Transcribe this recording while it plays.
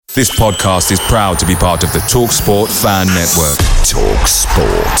This podcast is proud to be part of the TalkSport Fan Network.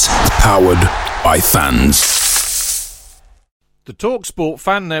 TalkSport. Powered by fans. The TalkSport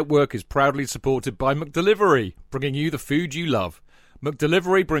Fan Network is proudly supported by McDelivery, bringing you the food you love.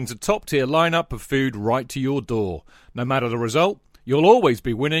 McDelivery brings a top-tier lineup of food right to your door. No matter the result, you'll always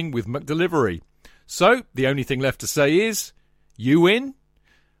be winning with McDelivery. So, the only thing left to say is, you win?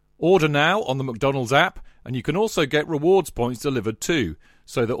 Order now on the McDonald's app, and you can also get rewards points delivered too,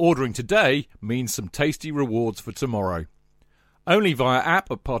 so that ordering today means some tasty rewards for tomorrow. Only via app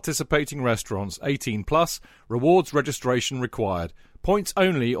at participating restaurants. 18 plus. Rewards registration required. Points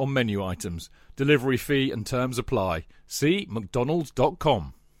only on menu items. Delivery fee and terms apply. See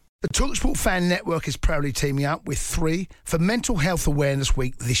mcdonalds.com. The TalkSport Fan Network is proudly teaming up with 3 for Mental Health Awareness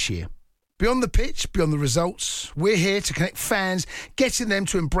Week this year. Beyond the pitch, beyond the results, we're here to connect fans, getting them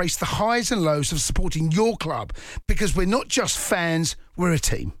to embrace the highs and lows of supporting your club, because we're not just fans, we're a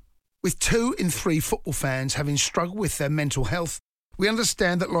team. With 2 in 3 football fans having struggled with their mental health, we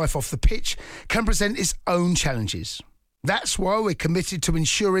understand that life off the pitch can present its own challenges. That's why we're committed to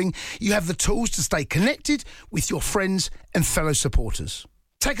ensuring you have the tools to stay connected with your friends and fellow supporters.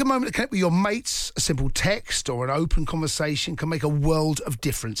 Take a moment to connect with your mates. A simple text or an open conversation can make a world of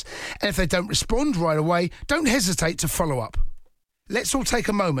difference. And if they don't respond right away, don't hesitate to follow up. Let's all take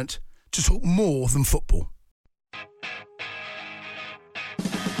a moment to talk more than football.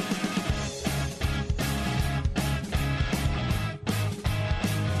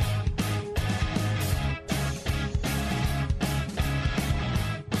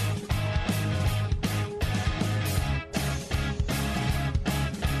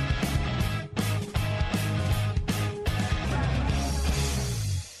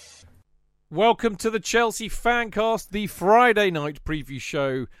 Welcome to the Chelsea FanCast, the Friday night preview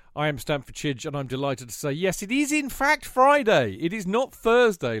show. I am Stamford Chidge, and I'm delighted to say, yes, it is in fact Friday. It is not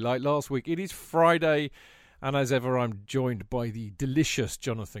Thursday like last week. It is Friday, and as ever, I'm joined by the delicious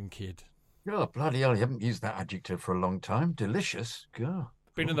Jonathan Kidd. Oh, bloody hell, you haven't used that adjective for a long time. Delicious. God.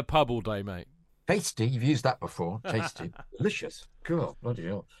 Been in the pub all day, mate. Tasty, you've used that before. Tasty. Delicious. God, bloody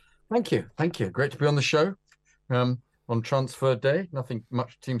hell. Thank you. Great to be on the show. On transfer day, nothing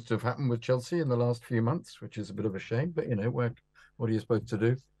much seems to have happened with Chelsea in the last few months, which is a bit of a shame, but, you know, what are you supposed to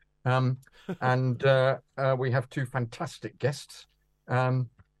do? We have 2 fantastic guests.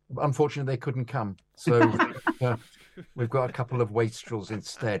 Unfortunately, they couldn't come. So we've got a couple of wastrels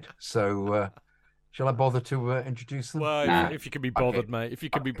instead. So shall I bother to introduce them? Well, if you can be bothered, mate. If you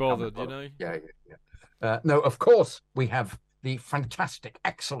can be bothered, you know. Yeah. No, of course, we have the fantastic,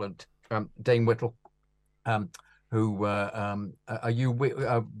 excellent Dane Whittle. Who are you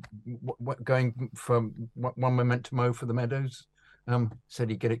going from one memento for the Meadows? Said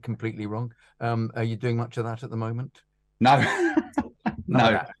he'd get it completely wrong. Are you doing much of that at the moment? No.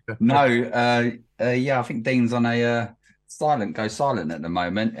 Yeah, I think Dean's on a silent at the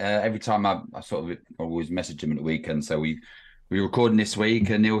moment. Every time I always message him at the weekend. So we're recording this week,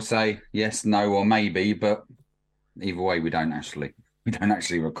 and he'll say yes, no, or maybe. But either way, we don't actually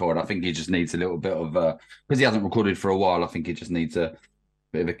record. I think he just needs a little bit of because he hasn't recorded for a while. I think he just needs a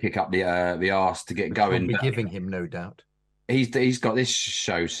bit of a kick up the arse to get going. We'll be giving him, no doubt. He's got this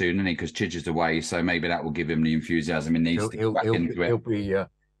show soon, isn't he? Because Chidge is away, so maybe that will give him the enthusiasm he needs to get back into it.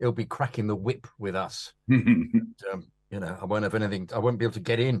 He'll be cracking the whip with us. You know, I won't be able to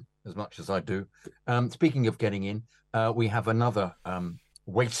get in as much as I do. Speaking of getting in, we have another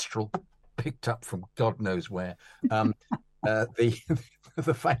wastrel picked up from God knows where.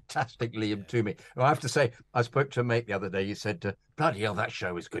 The fantastic Liam Toomey. I have to say, I spoke to a mate the other day. He said, bloody hell, that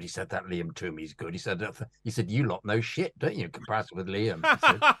show is good. He said, that Liam Toomey's good. He said, you lot know shit, don't you, in comparison with Liam?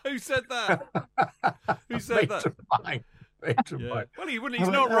 Who said that? Who said mate that? Of mine. Well, he's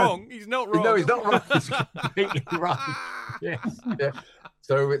not wrong. He's not wrong. No, he's not wrong. He's completely right. Yes. Yeah.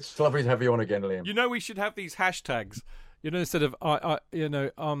 So it's lovely to have you on again, Liam. You know, we should have these hashtags. You know, instead of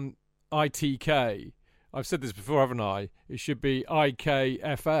ITK. I've said this before, haven't I? It should be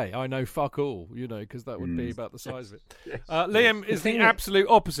IKFA. I know fuck all, you know, because that would be about the size of it. Yes. Liam is the absolute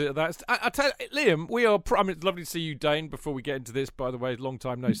opposite of that. I tell you, Liam, it's lovely to see you, Dane, before we get into this, by the way, long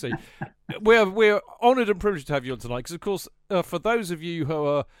time no see. We're honoured and privileged to have you on tonight, because, of course, for those of you who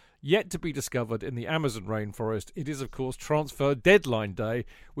are yet to be discovered in the Amazon rainforest, it is, of course, transfer deadline day,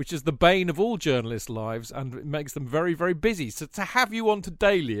 which is the bane of all journalists' lives, and it makes them very, very busy. So to have you on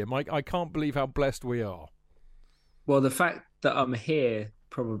today, Liam, I can't believe how blessed we are. Well, the fact that I'm here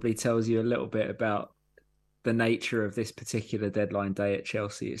probably tells you a little bit about the nature of this particular deadline day at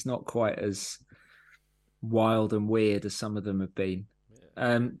Chelsea. It's not quite as wild and weird as some of them have been.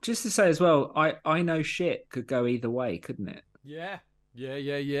 Just to say as well, I know shit could go either way, couldn't it? Yeah.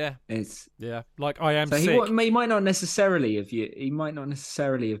 Yeah. It's like I am so sick. he might not necessarily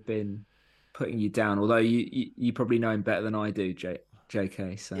have been putting you down, although you probably know him better than I do,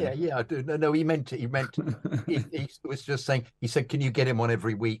 JK. So Yeah, I do. No, he meant it. He was just saying. He said, "Can you get him on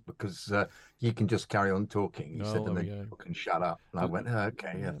every week because he can just carry on talking?" He said, and then people can shut up. And I went,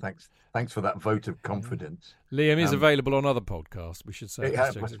 "Okay, yeah, thanks for that vote of confidence." Liam is available on other podcasts. We should say,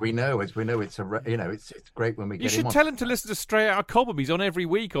 as we know, it's it's great when we get. You should tell him to listen to Straight Outta Cobham. He's on every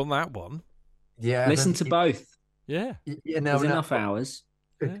week on that one. Yeah, listen to both. Yeah, there's enough hours.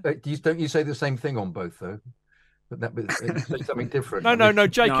 Don't you say the same thing on both though? But that something different. No,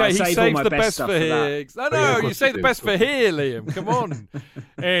 JK, he saves the best for here. No, you say the best for here, Liam. Come on.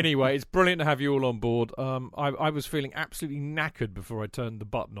 Anyway, it's brilliant to have you all on board. I was feeling absolutely knackered before I turned the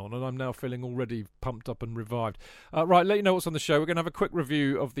button on, and I'm now feeling already pumped up and revived. Right, let you know what's on the show. We're going to have a quick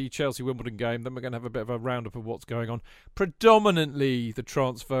review of the Chelsea-Wimbledon game. Then we're going to have a bit of a roundup of what's going on. Predominantly the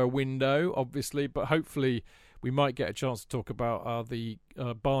transfer window, obviously, but hopefully we might get a chance to talk about the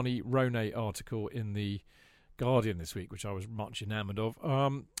Barney Ronay article in the Guardian this week, which I was much enamoured of.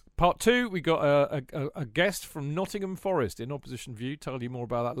 Part 2, we got a guest from Nottingham Forest in Opposition View. Tell you more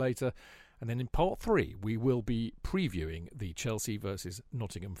about that later. And then in Part 3, we will be previewing the Chelsea versus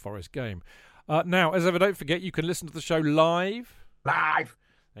Nottingham Forest game. Now, as ever, don't forget, you can listen to the show live. Thank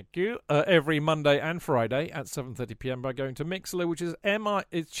you. Every Monday and Friday at 7:30pm by going to Mixlr, which is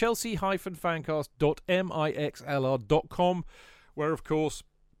it's chelsea-fancast.mixlr.com, where, of course,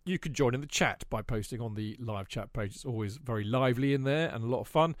 you can join in the chat by posting on the live chat page. It's always very lively in there and a lot of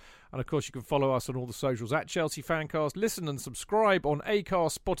fun. And, of course, you can follow us on all the socials at Chelsea Fancast. Listen and subscribe on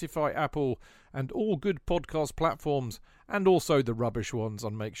Acast, Spotify, Apple, and all good podcast platforms, and also the rubbish ones.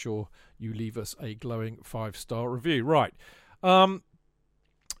 And make sure you leave us a glowing 5-star review. Right.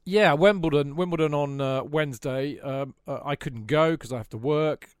 Wimbledon on Wednesday. I couldn't go because I have to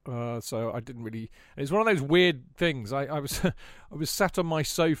work, so I didn't really. It's one of those weird things. I was I was sat on my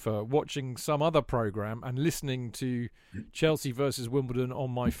sofa watching some other program and listening to Chelsea versus Wimbledon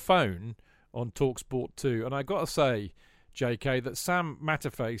on my phone on TalkSport 2, and I got to say, JK, that Sam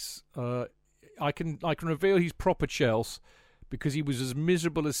Matterface, I can reveal he's proper Chelsea, because he was as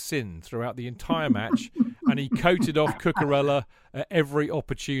miserable as sin throughout the entire match, and he coated off Cucurella at every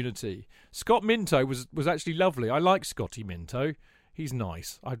opportunity. Scott Minto was actually lovely. I like Scotty Minto. He's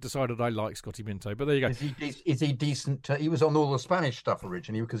nice. I've decided I like Scotty Minto, but there you go. Is he decent? He was on all the Spanish stuff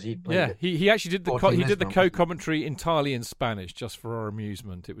originally because he played. Yeah, he actually did the co-commentary entirely in Spanish just for our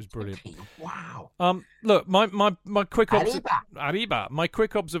amusement. It was brilliant. Wow. Look, my quick my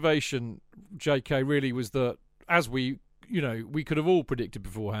quick observation, JK, really was that as we could have all predicted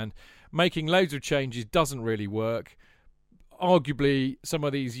beforehand, making loads of changes doesn't really work. Arguably, some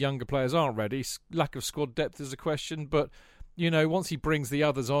of these younger players aren't ready. Lack of squad depth is a question, but once he brings the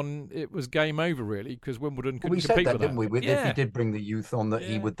others on, it was game over really, because Wimbledon couldn't compete with that. Didn't we? If he did bring the youth on, that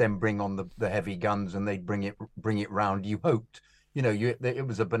he would then bring on the heavy guns, and they'd bring it round. You hoped. It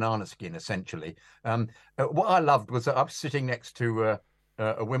was a banana skin essentially. What I loved was that I was sitting next to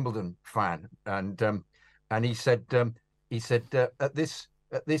a Wimbledon fan, and he said. He said at this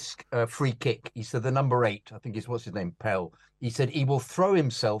free kick, he said the number 8, I think what's his name, Pell. He said he will throw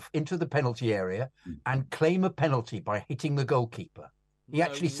himself into the penalty area and claim a penalty by hitting the goalkeeper. He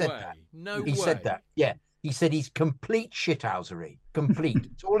actually said that. He said that. Yeah. He said he's complete shithousery. Complete.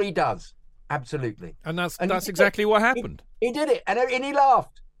 It's all he does. Absolutely. And that's exactly what happened. He did it, and he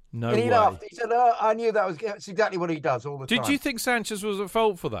laughed. He laughed. He said, I knew that's exactly what he does all the time. Did you think Sanchez was at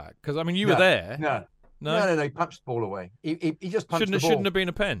fault for that? Because you were there. No, he punched the ball away. He just punched the ball. Shouldn't have been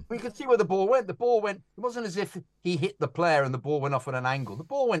a pen. We could see where the ball went. The ball went. It wasn't as if he hit the player and the ball went off at an angle. The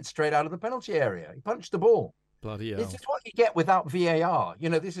ball went straight out of the penalty area. He punched the ball. Bloody hell. This is what you get without VAR.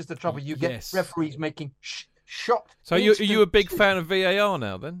 This is the trouble. You get referees making shocked. So are you a big fan of VAR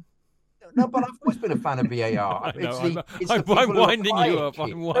now then? No, but I've always been a fan of VAR. I'm winding you up.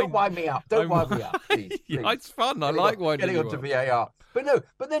 Don't wind me up. Don't wind me up, please. It's fun. I like winding you up. Getting onto VAR.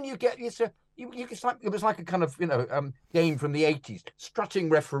 But then you get... it was like a kind of game from the 80s. Strutting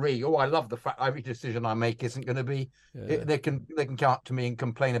referee. Oh, I love the fact every decision I make isn't going to be. They can come up to me and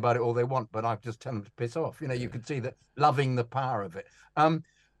complain about it all they want, but I just tell them to piss off. You could see that loving the power of it.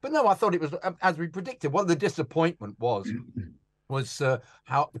 But no, I thought it was as we predicted. What the disappointment was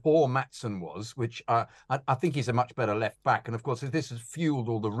how poor Maatsen was, which I think he's a much better left back. And of course, this has fueled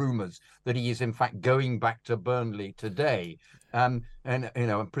all the rumours that he is in fact going back to Burnley today. And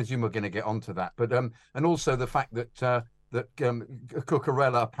I presume we're going to get onto that. But and also the fact that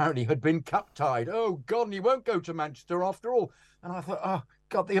Cucurella apparently had been cup tied. Oh God, and he won't go to Manchester after all. And I thought, oh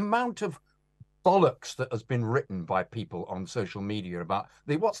God, the amount of bollocks that has been written by people on social media about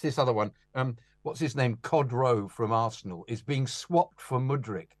what's this other one? What's his name? Codrow from Arsenal is being swapped for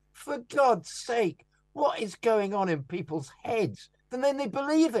Mudryk. For God's sake, what is going on in people's heads? And then they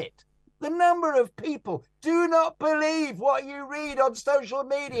believe it. The number of people do not believe what you read on social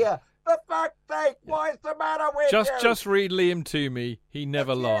media. For fuck's sake, what is the matter with you? Just read Liam Toomey. He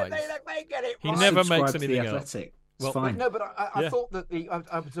never lies. They get it He right. never Subscribe makes to anything the up. Athletic. It's Well, fine. No, but I thought that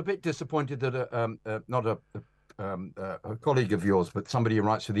I was a bit disappointed that not a colleague of yours, but somebody who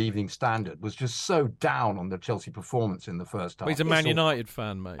writes for the Evening Standard was just so down on the Chelsea performance in the first half. He's a Man United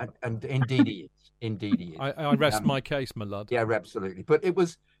fan, mate. And indeed he is. Indeed he is. I rest my case, my lad. Yeah, absolutely. But it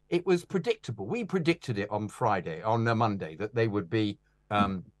was predictable. We predicted it on Monday, that they would be,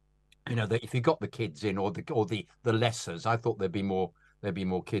 that if you got the kids in or the lessers, I thought there'd be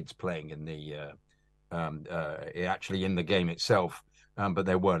more kids playing in the actually in the game itself. But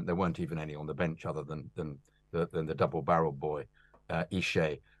there weren't even any on the bench other than the double barrel boy,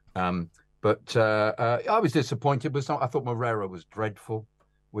 Ishe. But I was disappointed. I thought Moreira was dreadful,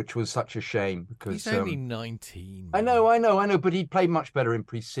 which was such a shame because he's only 19. I know, but he played much better in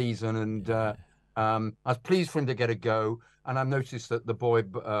pre-season, and I was pleased for him to get a go. And I've noticed that the boy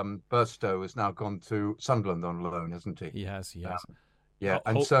Burstow has now gone to Sunderland on loan, hasn't he? He has. Yeah,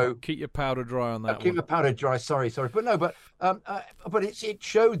 and so keep your powder dry on that. Keep your powder dry. Sorry, but it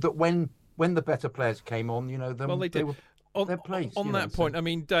showed that when the better players came on, they were their place. On that point, I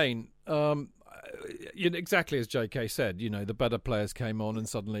mean, Dane, exactly as JK said, the better players came on, and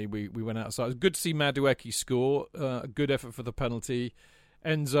suddenly we went outside. It was good to see Madueke score. A good effort for the penalty.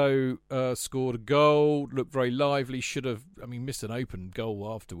 Enzo scored a goal. Looked very lively. Missed an open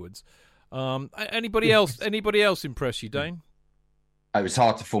goal afterwards. Anybody else impress you, Dane? It was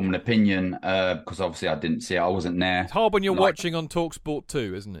hard to form an opinion because obviously I didn't see it. I wasn't there. It's hard when you're watching on TalkSport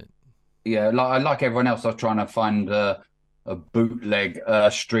 2, isn't it? Yeah, like everyone else, I was trying to find a bootleg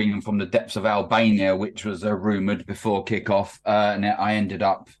stream from the depths of Albania, which was rumoured before kickoff. And I ended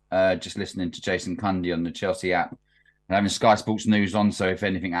up just listening to Jason Cundy on the Chelsea app and having Sky Sports News on. So if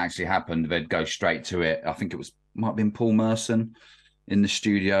anything actually happened, they'd go straight to it. I think might have been Paul Merson in the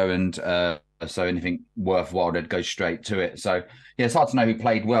studio, and so anything worthwhile, they'd go straight to it. So yeah, it's hard to know who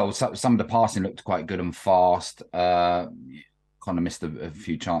played well. Some of the passing looked quite good and fast. Kind of missed a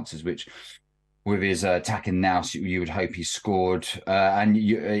few chances, which with his attacking now, you would hope he scored. And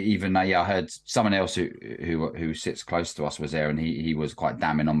I heard someone else who sits close to us was there, and he was quite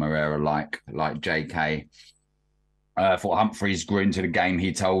damning on Moreira, like JK. Thought Humphreys grew into the game,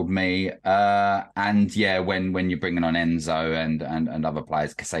 he told me. And yeah, when you're bringing on Enzo and other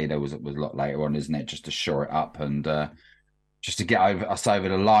players, Casado was a lot later on, isn't it? Just to shore it up and just to get us over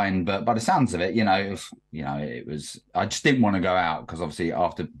the line. But by the sounds of it, it was. I just didn't want to go out because obviously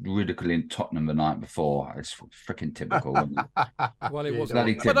after ridiculing Tottenham the night before, it's freaking typical. Well, it was.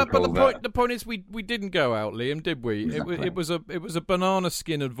 But the point is, we didn't go out, Liam, did we? Exactly. It was a banana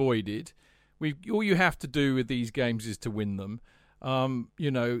skin avoided. All you have to do with these games is to win them.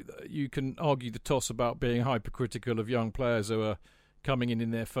 You can argue the toss about being hypercritical of young players who are coming in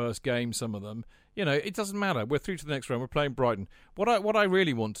their first game, some of them. It doesn't matter. We're through to the next round. We're playing Brighton. What I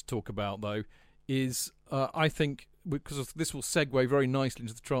really want to talk about, though, is I think, because this will segue very nicely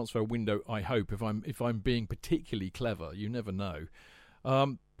into the transfer window, I hope, if I'm being particularly clever. You never know.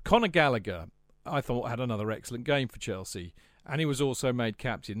 Conor Gallagher, I thought, had another excellent game for Chelsea. And he was also made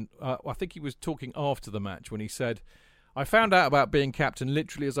captain. I think he was talking after the match when he said, I found out about being captain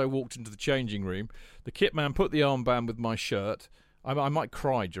literally as I walked into the changing room. The kit man put the armband with my shirt. I might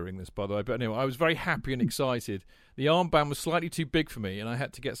cry during this, by the way, but anyway, I was very happy and excited. The armband was slightly too big for me, and I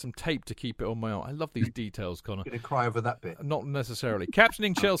had to get some tape to keep it on my arm. I love these details, Connor. You're going to cry over that bit? Not necessarily.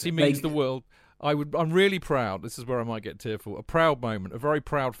 Captaining Chelsea means the world. I'm really proud. This is where I might get tearful. A proud moment, a very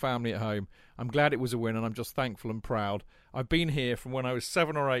proud family at home. I'm glad it was a win, and I'm just thankful and proud. I've been here from when I was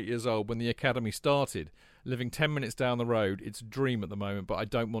 7 or 8 years old when the academy started, living 10 minutes down the road. It's a dream at the moment, but I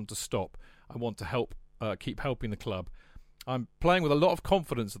don't want to stop. I want to keep helping the club. I'm playing with a lot of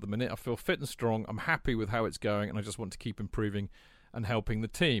confidence at the minute. I feel fit and strong. I'm happy with how it's going, and I just want to keep improving and helping the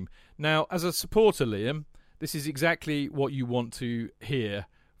team. Now, as a supporter, Liam, this is exactly what you want to hear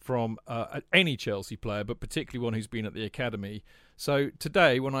from any Chelsea player, but particularly one who's been at the academy. So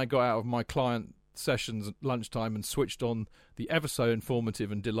today, when I got out of my client sessions at lunchtime and switched on the ever so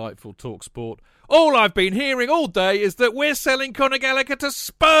informative and delightful TalkSport, all I've been hearing all day is that we're selling Conor Gallagher to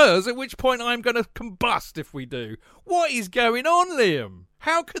Spurs, at which point I'm going to combust if we do. What is going on, Liam?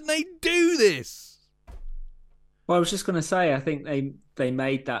 How can they do this? Well, I was just going to say, I think they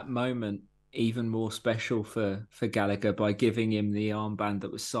made that moment even more special for Gallagher by giving him the armband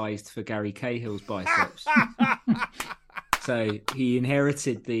that was sized for Gary Cahill's biceps. So he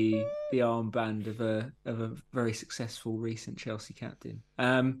inherited the armband of a very successful recent Chelsea captain.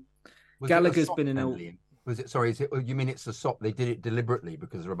 Gallagher's been in a... Was it? Sorry, you mean it's the sock? They did it deliberately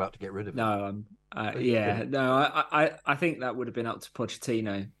because they're about to get rid of him. No, I think that would have been up to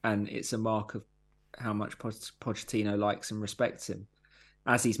Pochettino, and it's a mark of how much Pochettino likes and respects him.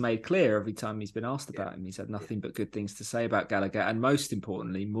 As he's made clear every time he's been asked about him, he's had nothing but good things to say about Gallagher. And most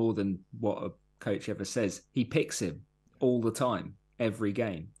importantly, more than what a coach ever says, he picks him all the time, every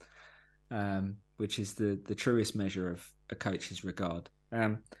game, which is the truest measure of a coach's regard.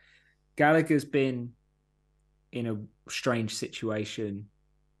 Gallagher's been in a strange situation,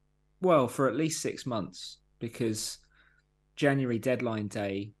 well, for at least 6 months, because January deadline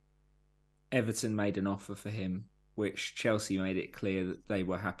day, Everton made an offer for him, which Chelsea made it clear that they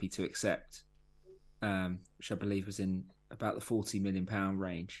were happy to accept, which I believe was in about the £40 million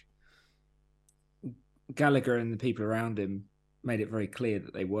range. Gallagher and the people around him made it very clear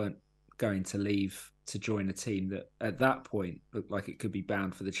that they weren't going to leave to join a team that at that point looked like it could be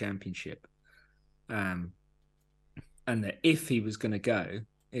bound for the Championship. And that if he was going to go,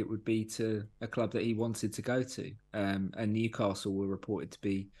 it would be to a club that he wanted to go to. And Newcastle were reported to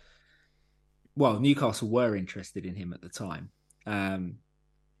be... Well, Newcastle were interested in him at the time.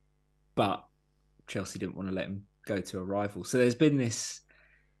 But Chelsea didn't want to let him go to a rival. So there's been this...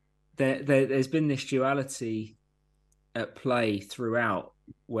 There's been this duality at play throughout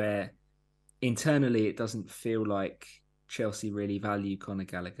where internally it doesn't feel like Chelsea really value Conor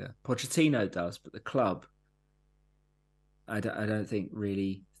Gallagher. Pochettino does, but the club... I don't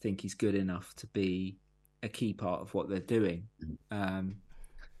think he's good enough to be a key part of what they're doing. And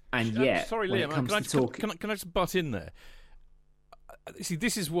yet, sorry, when Liam, it comes to talking... can I just butt in there? See,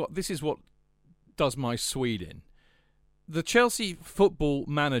 this is what does my Swede in. The Chelsea football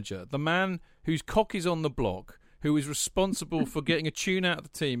manager, the man whose cock is on the block, who is responsible for getting a tune out of the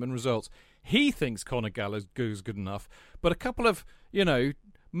team and results, he thinks Conor Gallagher's good enough, but a couple of,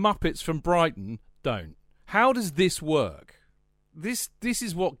 muppets from Brighton don't. How does this work? This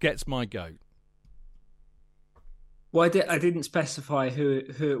is what gets my goat. Well, I didn't specify who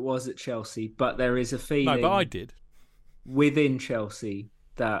it was at Chelsea, but there is a feeling... No, but I did. ...within Chelsea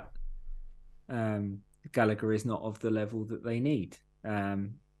that Gallagher is not of the level that they need. I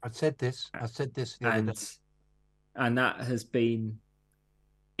said this the other day. And that has been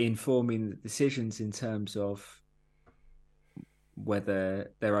informing the decisions in terms of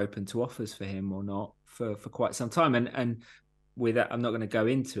whether they're open to offers for him or not for quite some time. And with that, I'm not going to go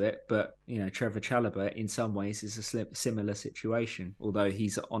into it, but Trevor Chalobah in some ways is a similar situation, although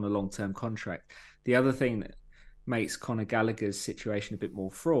he's on a long-term contract. The other thing that makes Conor Gallagher's situation a bit more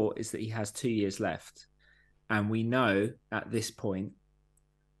fraught is that he has 2 years left. And we know at this point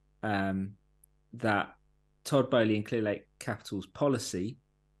that Todd Boehly and Clearlake Capital's policy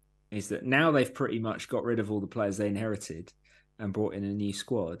is that now they've pretty much got rid of all the players they inherited and brought in a new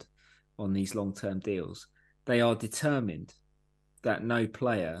squad on these long-term deals. They are determined that no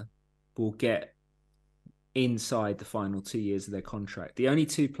player will get inside the final 2 years of their contract. The only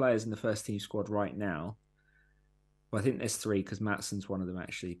two players in the first team squad right now, well, I think there's three because Matsson's one of them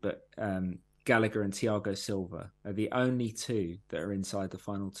actually, but Gallagher and Thiago Silva are the only two that are inside the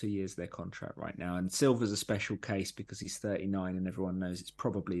final 2 years of their contract right now. And Silva's a special case because he's 39 and everyone knows it's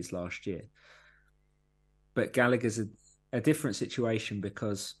probably his last year. But Gallagher's a different situation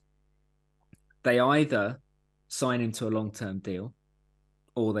because they either sign him to a long-term deal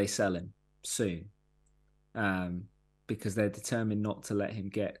or they sell him soon because they're determined not to let him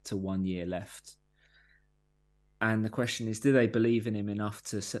get to 1 year left. And the question is, do they believe in him enough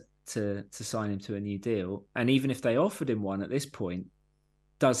to sign him to a new deal? And even if they offered him one at this point,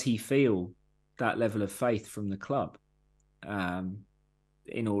 does he feel that level of faith from the club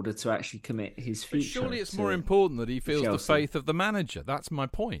in order to actually commit his future? But surely it's more important that he feels Chelsea. The faith of the manager. That's my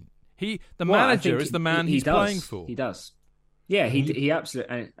point. Manager is the man he's playing for. He does. Yeah, he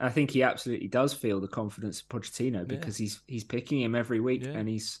absolutely. I think he absolutely does feel the confidence of Pochettino because he's picking him every week and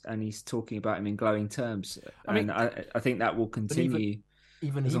he's talking about him in glowing terms. I think that will continue.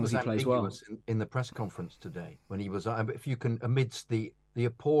 Even as he long was as he plays well. in the press conference today when he was. If you can, amidst the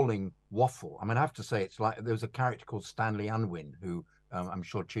appalling waffle. I mean, I have to say, it's like there was a character called Stanley Unwin who I'm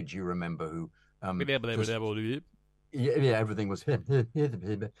sure Chid you remember who. Everything was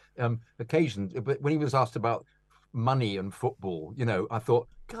occasions. But when he was asked about money and football, I thought,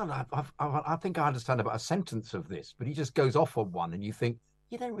 God, I think I understand about a sentence of this, but he just goes off on one, and you think,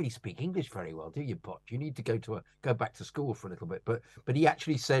 you don't really speak English very well, do you, Pot? You need to go back to school for a little bit. But he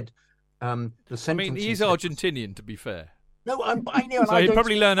actually said, the sentence. He's Argentinian, to be fair. No, I know. So he'd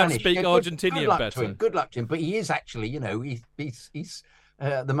probably learn how to speak Argentinian good better. Good luck to him. But he is actually, he's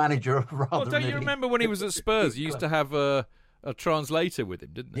the manager of rather. Well, don't you remember when he was at Spurs? He used to have a translator with him,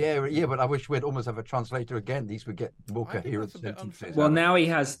 didn't he? Yeah. But I wish we'd almost have a translator again. These would get more coherent sentences. Well, now he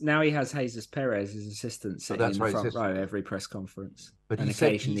has Jesus Perez, his assistant, sitting in the front row every press conference. But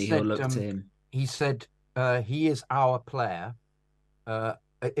occasionally he'll look to him. He said he is our player, the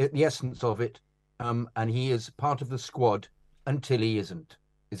essence of it, and he is part of the squad until he isn't.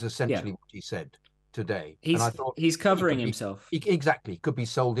 Is essentially what he said today. And I thought he's covering himself. Exactly, he could be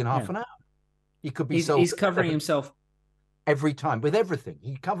sold in half an hour. He could be sold. He's covering himself every time with everything.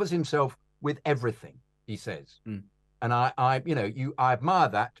 He covers himself with everything. He says, and I admire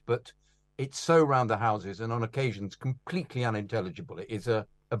that, but it's so round the houses and on occasions completely unintelligible. It is a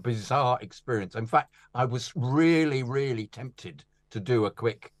bizarre experience. In fact, I was really, really tempted to do a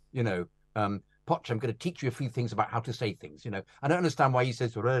quick, Poch, I'm going to teach you a few things about how to say things. I don't understand why he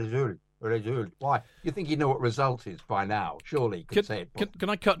says why. You think you know what result is by now? Surely you could say it. Can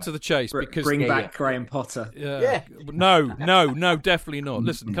I cut to the chase? Because bring back Graham Potter. Yeah. No, definitely not.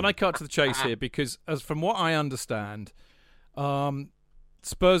 Listen, can I cut to the chase here? Because as from what I understand,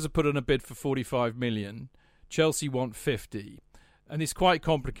 Spurs have put in a bid for 45 million. Chelsea want 50, and it's quite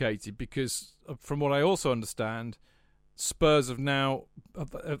complicated because from what I also understand, Spurs have now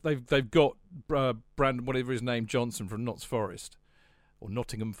they've got Brandon, whatever his name, Johnson from Notts Forest, or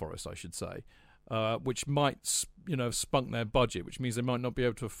Nottingham Forest, I should say, which might spunk their budget, which means they might not be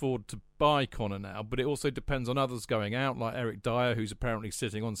able to afford to buy Connor now. But it also depends on others going out, like Eric Dyer, who's apparently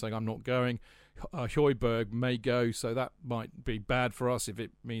sitting on saying I'm not going. Højbjerg may go, so that might be bad for us if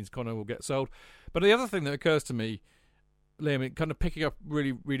it means Connor will get sold. But the other thing that occurs to me, Liam, it kind of picking up,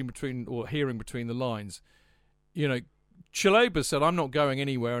 really reading between or hearing between the lines, Chalobah said, I'm not going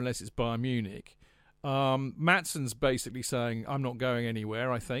anywhere unless it's Bayern Munich. Matsson's basically saying, I'm not going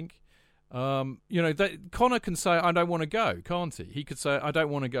anywhere, I think. Connor can say, I don't want to go, can't he? He could say, I don't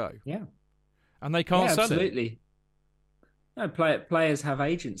want to go. Yeah. And they can't sell absolutely. it. No, players have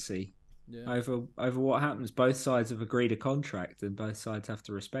agency over what happens. Both sides have agreed a contract and both sides have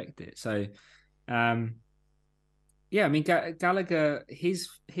to respect it. So, Gallagher,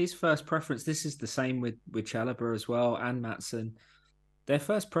 his first preference, this is the same with Chalobah as well, and Maatsen. Their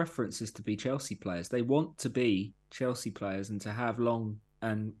first preference is to be Chelsea players. They want to be Chelsea players and to have long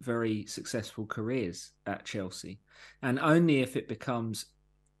and very successful careers at Chelsea. And only if it becomes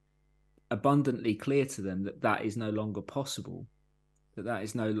abundantly clear to them that is no longer possible,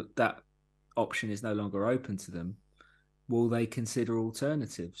 that option is no longer open to them, will they consider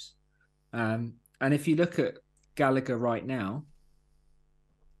alternatives. And if you look at Gallagher right now,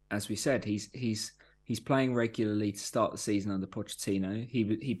 as we said, he's playing regularly to start the season under Pochettino.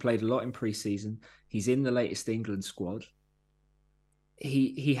 He played a lot in pre-season. He's in the latest England squad.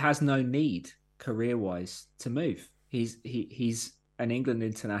 He has no need career-wise to move. He's an England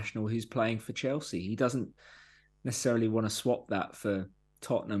international who's playing for Chelsea. He doesn't necessarily want to swap that for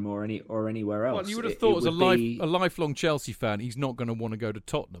Tottenham or anywhere else. Well, you would have thought as a lifelong Chelsea fan, he's not going to want to go to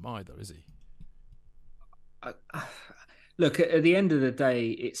Tottenham either, is he? Look, at the end of the day,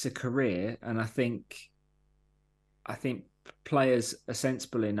 it's a career, and I think players are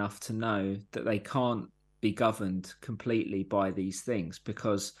sensible enough to know that they can't be governed completely by these things,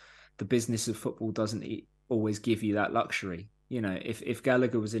 because the business of football doesn't always give you that luxury. If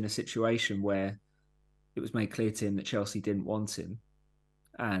Gallagher was in a situation where it was made clear to him that Chelsea didn't want him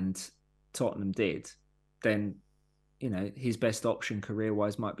and Tottenham did, then his best option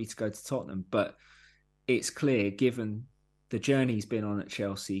career-wise might be to go to Tottenham. But it's clear, given the journey he's been on at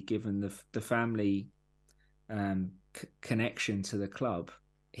Chelsea, given the family connection to the club,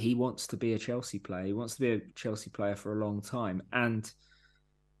 he wants to be a Chelsea player. He wants to be a Chelsea player for a long time. And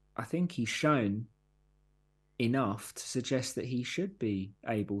I think he's shown enough to suggest that he should be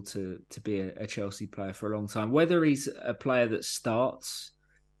able to be a Chelsea player for a long time. Whether he's a player that starts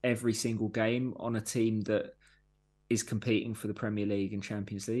every single game on a team that is competing for the Premier League and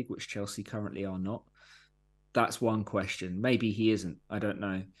Champions League, which Chelsea currently are not, that's one question. Maybe he isn't. I don't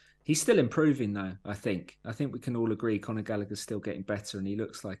know. He's still improving, though. I think we can all agree Conor Gallagher's still getting better, and he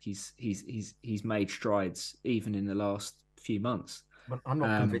looks like he's made strides even in the last few months. But I'm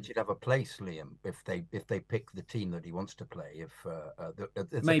not convinced he'd have a place, Liam, if they pick the team that he wants to play. If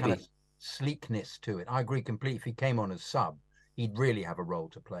there's a kind of sleekness to it. I agree completely. If he came on as sub, he'd really have a role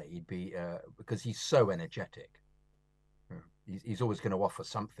to play. He'd be because he's so energetic. He's always going to offer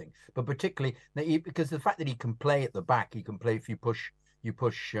something, but particularly because the fact that he can play at the back, he can play if you push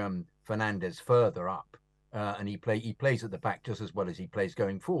Fernandes further up. and he plays at the back just as well as he plays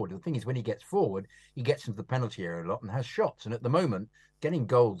going forward. The thing is, when he gets forward, he gets into the penalty area a lot and has shots. And at the moment, getting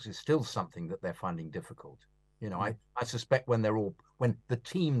goals is still something that they're finding difficult. I suspect when the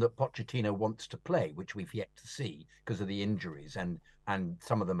team that Pochettino wants to play, which we've yet to see because of the injuries and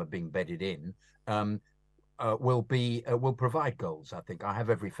some of them are being bedded in, will provide goals. I think I have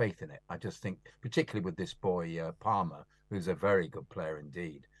every faith in it. I just think, particularly with this boy Palmer, who's a very good player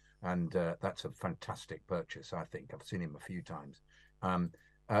indeed. And that's a fantastic purchase. I think I've seen him a few times.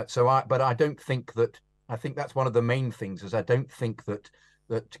 But I don't think that. I think that's one of the main things. Is I don't think that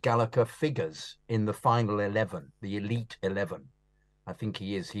Gallagher figures in the final 11, the elite 11. I think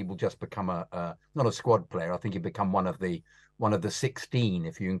he is. He will just become not a squad player. I think he'll become one of the 16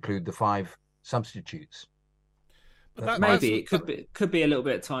 if you include the 5 substitutes. But maybe it could be a little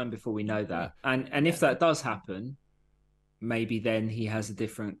bit of time before we know that. And if that does happen, maybe then he has a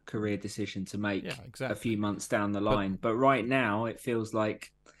different career decision to make a few months down the line. But right now, it feels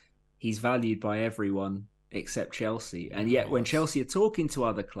like he's valued by everyone except Chelsea. And yet when Chelsea are talking to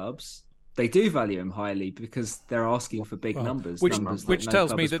other clubs, they do value him highly because they're asking for big numbers. Which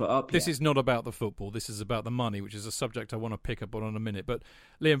tells me that this is not about the football. This is about the money, which is a subject I want to pick up on in a minute. But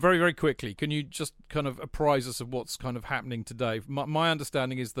Liam, very, very quickly, can you just kind of apprise us of what's kind of happening today? My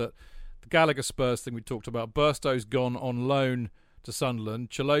understanding is that the Gallagher Spurs thing we talked about, Burstow's gone on loan to Sunderland.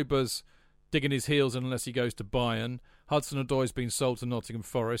 Chaloba's digging his heels in unless he goes to Bayern. Hudson-Odoi's been sold to Nottingham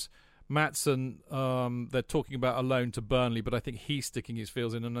Forest. Maatsen, they're talking about a loan to Burnley, but I think he's sticking his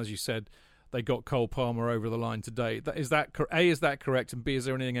heels in. And as you said, they got Cole Palmer over the line today. Is that correct? And B, is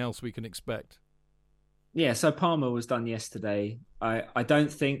there anything else we can expect? Yeah, so Palmer was done yesterday. I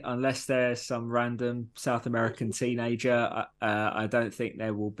don't think, unless there's some random South American teenager, I don't think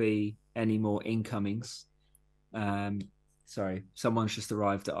there will be any more incomings. Sorry, someone's just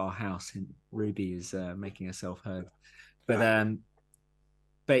arrived at our house and Ruby is making herself heard.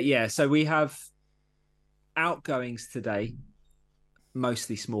 But yeah, so we have outgoings today,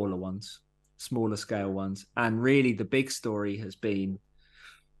 mostly smaller scale ones. And really the big story has been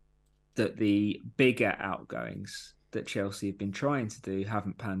that the bigger outgoings that Chelsea have been trying to do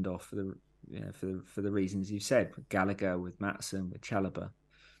haven't panned off for the reasons you said, with Gallagher, with Maatsen, with Chalobah.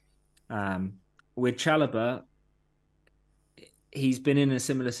 With Chalobah, he's been in a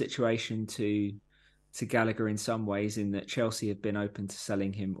similar situation to Gallagher in some ways, in that Chelsea have been open to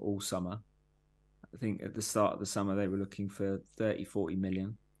selling him all summer. I think at the start of the summer they were looking for 30-40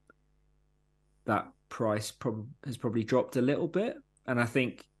 million. That price has probably dropped a little bit, and I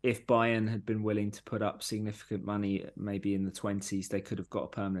think if Bayern had been willing to put up significant money, maybe in the 20s, they could have got a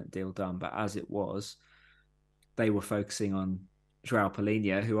permanent deal done. But as it was, they were focusing on Joao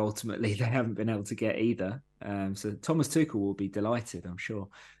Palhinha, who ultimately they haven't been able to get either. So Thomas Tuchel will be delighted, I'm sure.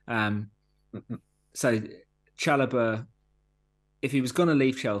 So Chalobah, if he was going to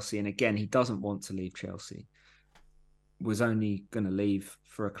leave Chelsea, and again, he doesn't want to leave Chelsea, was only going to leave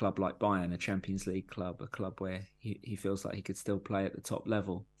for a club like Bayern, a Champions League club, a club where he feels like he could still play at the top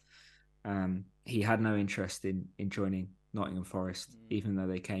level. He had no interest in joining Nottingham Forest, even though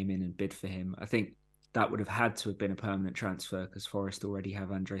they came in and bid for him. I think that would have had to have been a permanent transfer because Forest already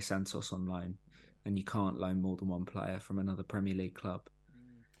have Andre Santos on loan, and you can't loan more than one player from another Premier League club,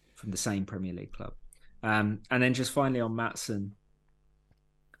 from the same Premier League club. And then just finally on Maatsen,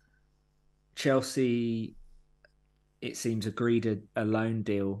 Chelsea, it seems, agreed a loan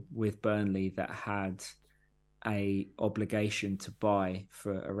deal with Burnley that had a obligation to buy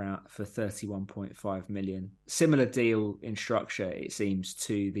for 31.5 million. Similar deal in structure, it seems,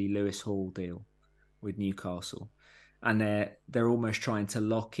 to the Lewis Hall deal with Newcastle, and they're almost trying to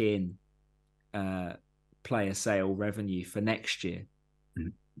lock in player sale revenue for next year,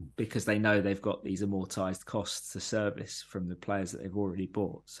 because they know they've got these amortized costs to service from the players that they've already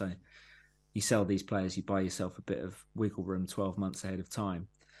bought. So you sell these players, you buy yourself a bit of wiggle room 12 months ahead of time.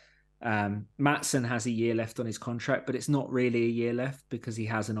 Maatsen has a year left on his contract, but it's not really a year left because he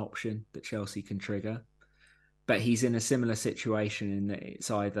has an option that Chelsea can trigger. But he's in a similar situation in that it's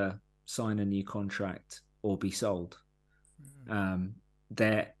either sign a new contract or be sold.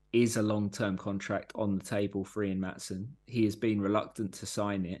 There is a long-term contract on the table for Ian Maatsen. He has been reluctant to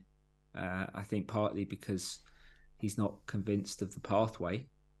sign it, I think partly because he's not convinced of the pathway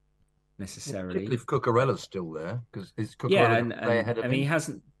necessarily. Particularly if Cucurella's still there, because is Cucurella ahead of him? He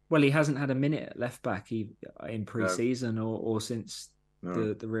hasn't had a minute at left back in pre-season or since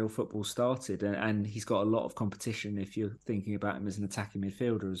the real football started, and he's got a lot of competition if you're thinking about him as an attacking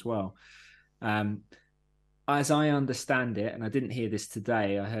midfielder as well. As I understand it, and I didn't hear this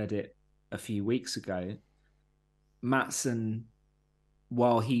today, I heard it a few weeks ago, Maatsen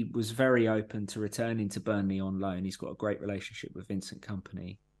while he was very open to returning to Burnley on loan, he's got a great relationship with Vincent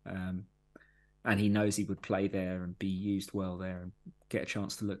Kompany, and he knows he would play there and be used well there and get a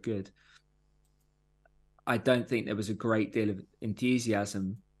chance to look good. I don't think there was a great deal of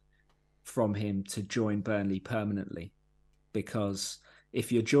enthusiasm from him to join Burnley permanently, because if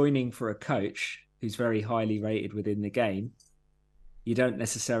you're joining for a coach who's very highly rated within the game, you don't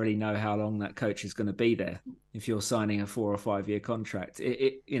necessarily know how long that coach is going to be there. If you're signing a 4 or 5 year contract,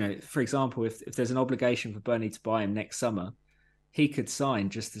 for example, if there's an obligation for Burnley to buy him next summer, he could sign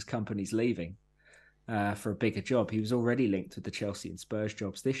just as Kompany's leaving for a bigger job. He was already linked with the Chelsea and Spurs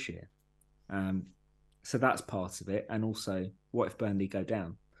jobs this year. So that's part of it. And also, what if Burnley go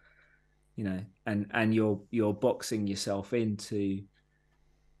down? And you're boxing yourself into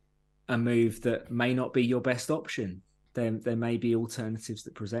a move that may not be your best option. There may be alternatives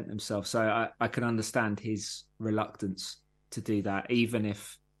that present themselves. So I can understand his reluctance to do that, even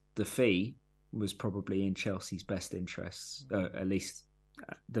if the fee was probably in Chelsea's best interests, at least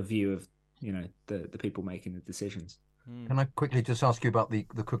the view of the people making the decisions. Can I quickly just ask you about the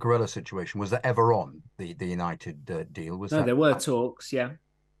Cucurella situation? Was that ever on the United deal? There were talks, yeah.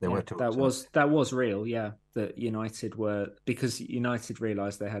 There were talks. That was real, yeah. That United were, because United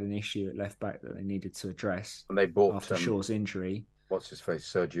realised they had an issue at left back that they needed to address. And they bought after Shaw's injury. What's his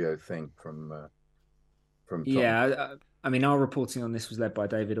face, Sergio Thing from Tottenham. Yeah, I mean, our reporting on this was led by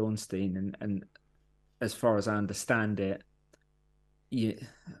David Ornstein, and as far as I understand it,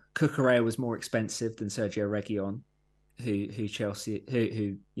 Cucurella was more expensive than Sergio Reguilon,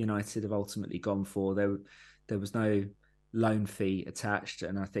 who United have ultimately gone for. There was no loan fee attached,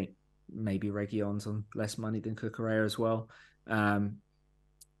 and I think maybe Reguilon's on less money than Cucurella as well.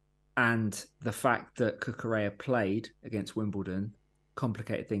 And the fact that Cucurella played against Wimbledon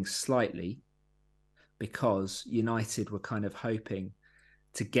complicated things slightly, because United were kind of hoping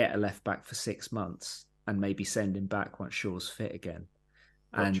to get a left back for 6 months and maybe send him back once Shaw's fit again.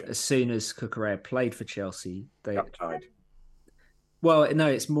 Gotcha. And as soon as Cucurella played for Chelsea, they got tied. Well, no,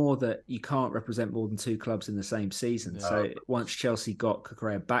 it's more that you can't represent more than 2 clubs in the same season. No. So once Chelsea got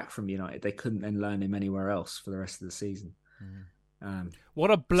Cucurella back from United, they couldn't then loan him anywhere else for the rest of the season. What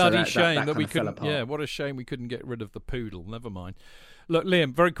a bloody shame that we couldn't. Yeah, what a shame we couldn't get rid of the poodle. Never mind. Look,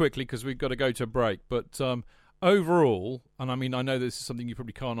 Liam, very quickly, because we've got to go to a break. But overall, and I mean, I know this is something you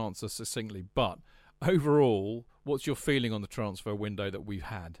probably can't answer succinctly, but overall, what's your feeling on the transfer window that we've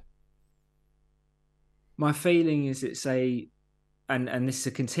had? My feeling is and this is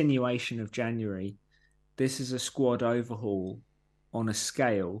a continuation of January. This is a squad overhaul on a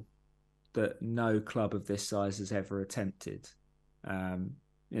scale that no club of this size has ever attempted.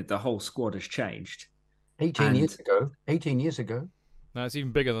 The whole squad has changed. 18 years ago. No, it's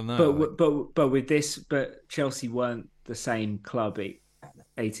even bigger than that. But Chelsea weren't the same club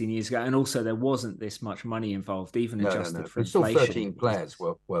 18 years ago, and also there wasn't this much money involved, even adjusted for inflation. Still 13 players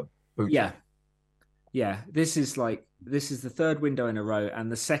were booted. Yeah. This is the third window in a row,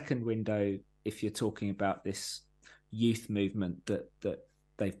 and the second window, if you're talking about this youth movement that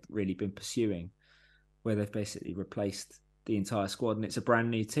they've really been pursuing, where they've basically replaced the entire squad, and it's a brand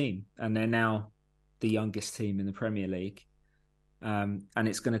new team, and they're now the youngest team in the Premier League. And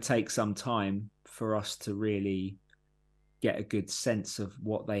it's going to take some time for us to really get a good sense of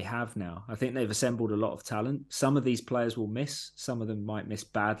what they have now. I think they've assembled a lot of talent. Some of these players will miss. Some of them might miss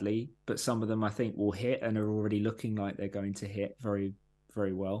badly, but some of them I think will hit and are already looking like they're going to hit very,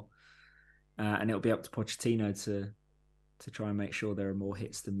 very well. And it'll be up to Pochettino to try and make sure there are more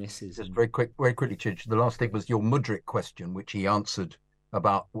hits than misses. Just very quickly, Chidge. The last thing was your Mudryk question, which he answered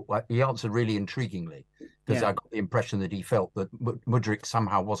really intriguingly, because I got the impression that he felt that Mudryk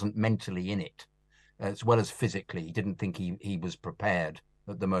somehow wasn't mentally in it, as well as physically. He didn't think he was prepared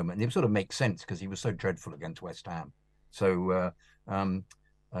at the moment. And it sort of makes sense because he was so dreadful against West Ham. So I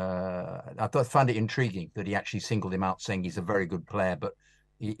found it intriguing that he actually singled him out, saying he's a very good player, but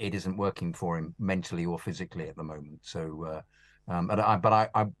it isn't working for him mentally or physically at the moment. So,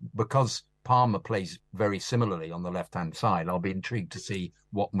 because Palmer plays very similarly on the left-hand side, I'll be intrigued to see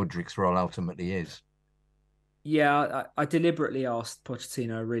what Mudryk's role ultimately is. Yeah, I deliberately asked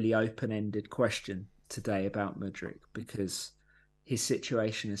Pochettino a really open-ended question today about Mudryk, because his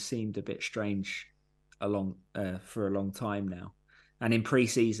situation has seemed a bit strange for a long time now. And in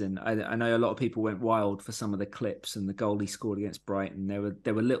pre-season, I know a lot of people went wild for some of the clips and the goal he scored against Brighton.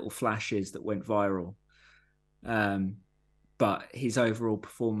 There were little flashes that went viral. But his overall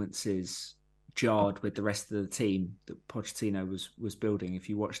performances jarred with the rest of the team that Pochettino was building. If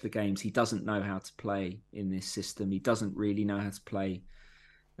you watch the games, he doesn't know how to play in this system. He doesn't really know how to play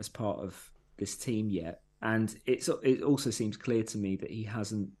as part of this team yet. And it also seems clear to me that he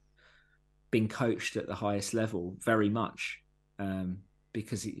hasn't been coached at the highest level very much,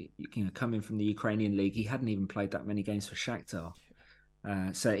 because coming from the Ukrainian league, he hadn't even played that many games for Shakhtar.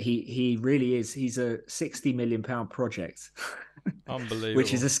 So he really is. He's a £60 million project, unbelievable,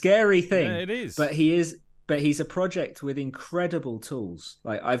 which is a scary thing. Yeah, it is. But he's a project with incredible tools.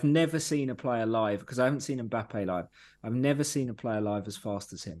 Like, I've never seen a player live, because I haven't seen Mbappe live. I've never seen a player live as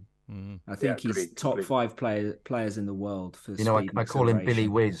fast as him. I think he's top 5 players in the world for speed. I call him Billy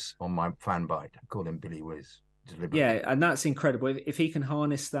Whiz on my fan bite. I call him Billy Whiz. Yeah, and that's incredible. If he can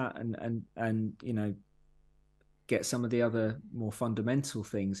harness that and get some of the other more fundamental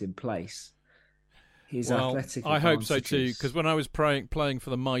things in place, his athletic. I hope so too, because when I was playing for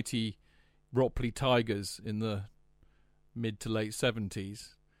the mighty Ropley Tigers in the mid to late 70s,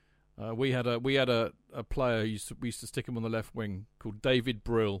 we had a player we used to stick him on the left wing called David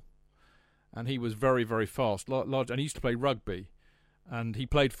Brill, and he was very, very fast, large, and he used to play rugby, and he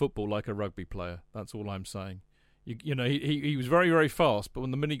played football like a rugby player. That's all I'm saying. He was very, very fast, but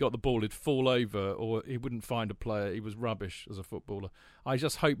when the minute he got the ball, he'd fall over or he wouldn't find a player. He was rubbish as a footballer. I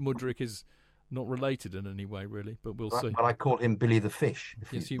just hope Mudryk is not related in any way, really, but we'll see. But I call him Billy the Fish, if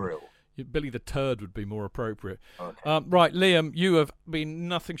he's Brill. Billy the Turd would be more appropriate. Okay. Right, Liam, you have been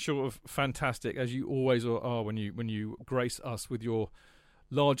nothing short of fantastic, as you always are when you grace us with your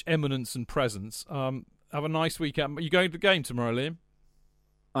large eminence and presence. Have a nice weekend. Are you going to the game tomorrow, Liam?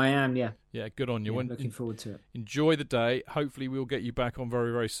 I am, yeah. Yeah, good on you. Yeah, looking forward to it. Enjoy the day. Hopefully we'll get you back on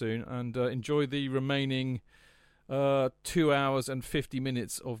very, very soon. And enjoy the remaining 2 hours and 50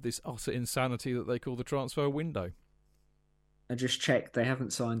 minutes of this utter insanity that they call the transfer window. I just checked. They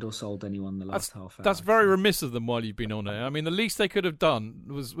haven't signed or sold anyone the last half hour. That's very remiss of them while you've been on air. I mean, the least they could have done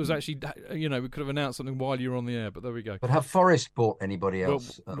was actually, we could have announced something while you were on the air, but there we go. But have Forest bought anybody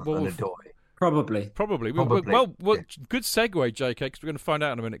else? Probably. Well, good segue, JK, because we're going to find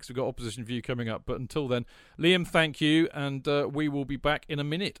out in a minute, because we've got Opposition View coming up. But until then, Liam, thank you, and we will be back in a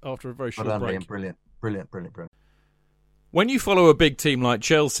minute after a very short break. Liam, brilliant. When you follow a big team like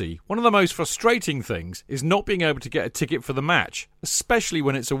Chelsea, one of the most frustrating things is not being able to get a ticket for the match, especially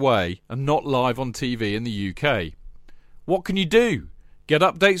when it's away and not live on TV in the UK. What can you do? Get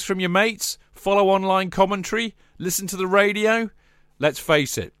updates from your mates? Follow online commentary? Listen to the radio? Let's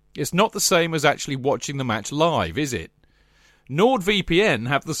face it, it's not the same as actually watching the match live, is it? NordVPN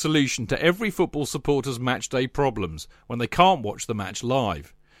have the solution to every football supporter's matchday problems when they can't watch the match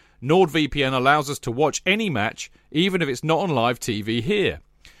live. NordVPN allows us to watch any match, even if it's not on live TV here.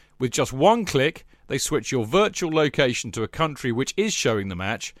 With just one click, they switch your virtual location to a country which is showing the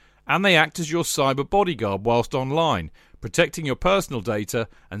match, and they act as your cyber bodyguard whilst online, protecting your personal data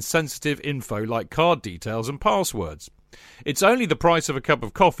and sensitive info like card details and passwords. It's only the price of a cup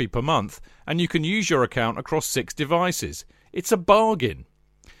of coffee per month, and you can use your account across 6 devices. It's a bargain.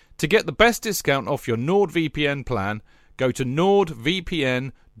 To get the best discount off your NordVPN plan, go to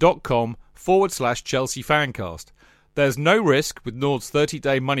nordvpn.com/Chelsea FanCast. There's no risk with Nord's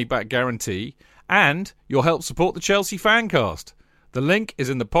 30-day money-back guarantee, and you'll help support the Chelsea FanCast. The link is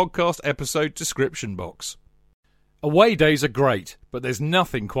in the podcast episode description box. Away days are great, but there's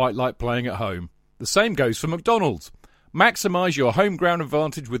nothing quite like playing at home. The same goes for McDonald's. Maximise your home ground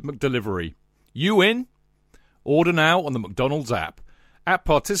advantage with McDelivery. You in? Order now on the McDonald's app. At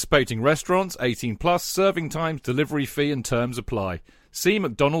participating restaurants, 18 plus, serving times, delivery fee and terms apply. See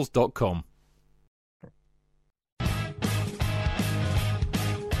mcdonalds.com.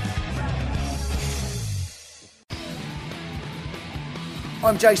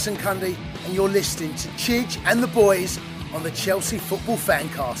 I'm Jason Cundy, and you're listening to Chidge and the boys on the Chelsea Football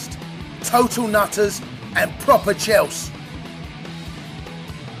Fancast. Total nutters and proper Chelsea.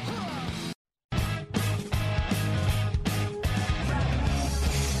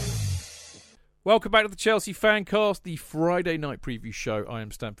 Welcome back to the Chelsea Fancast, the Friday night preview show. I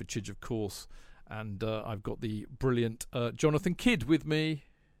am Stanford Chidge, of course, and I've got the brilliant Jonathan Kidd with me.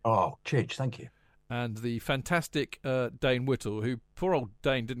 Oh, Chidge, thank you. And the fantastic Dane Whittle, who, poor old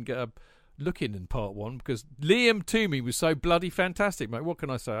Dane, didn't get a look in part 1 because Liam Toomey was so bloody fantastic, mate. What can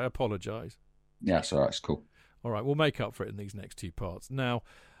I say? I apologise. Yeah, it's all right. It's cool. All right, we'll make up for it in these next 2 parts. Now,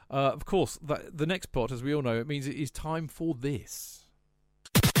 of course, the next part, as we all know, it means it is time for this.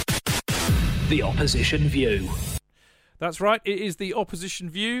 The Opposition View. That's right, it is the Opposition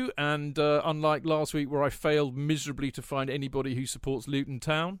View, and unlike last week where I failed miserably to find anybody who supports Luton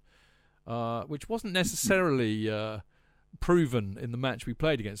Town, which wasn't necessarily proven in the match we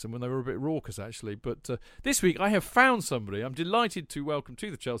played against them when they were a bit raucous, actually. But this week I have found somebody. I'm delighted to welcome to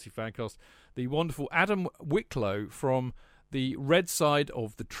the Chelsea Fancast the wonderful Adam Wicklow from the Red Side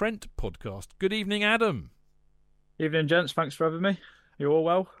of the Trent podcast. Good evening, Adam. Evening, gents. Thanks for having me. You all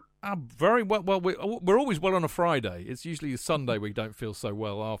well? Very well. Well, we're always well on a Friday. It's usually a Sunday we don't feel so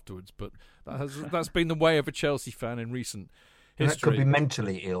well afterwards, but that's been the way of a Chelsea fan in recent history. That could be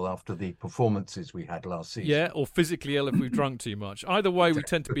mentally ill after the performances we had last season. Yeah, or physically ill if we've drunk too much. Either way, we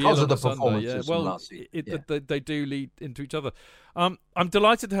tend to be because ill of the on Sunday. performances Yeah, from well, last season. they do lead into each other. I'm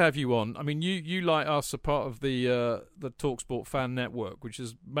delighted to have you on. I mean, you like us are part of the TalkSport fan network, which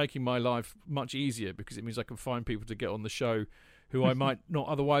is making my life much easier because it means I can find people to get on the show who I might not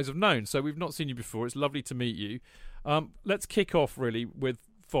otherwise have known. So we've not seen you before. It's lovely to meet you. Let's kick off really with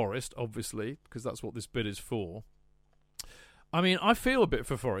Forest, obviously, because that's what this bit is for. I mean, I feel a bit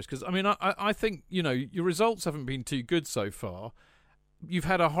for Forest because, I mean, I think, you know, your results haven't been too good so far. You've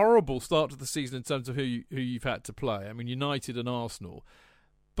had a horrible start to the season in terms of who you've had to play. I mean, United and Arsenal.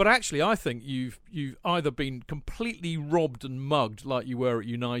 But actually, I think you've either been completely robbed and mugged like you were at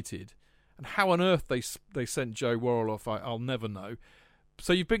United, and how on earth they sent Joe Worrell off, I'll never know.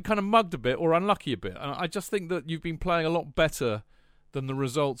 So you've been kind of mugged a bit or unlucky a bit. And I just think that you've been playing a lot better than the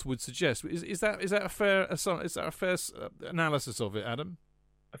results would suggest. Is that a fair analysis of it, Adam?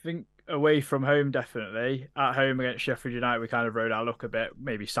 I think away from home, definitely. At home against Sheffield United, we kind of rode our luck a bit,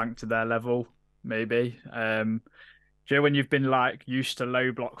 maybe sank to their level, maybe. You know, when you've been like used to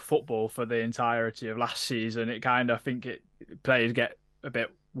low block football for the entirety of last season, it kind of, I think players get a bit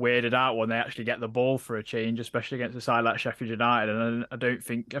weirded out when they actually get the ball for a change, especially against a side like Sheffield United. And I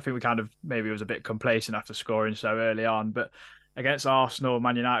think we kind of maybe was a bit complacent after scoring so early on. But against Arsenal,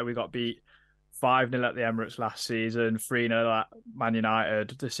 Man United, we got beat 5-0 at the Emirates last season, 3-0 at Man United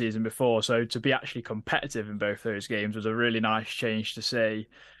the season before. So to be actually competitive in both those games was a really nice change to see.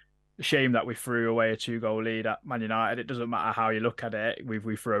 Shame that we threw away a 2-goal lead at Man United. It doesn't matter how you look at it.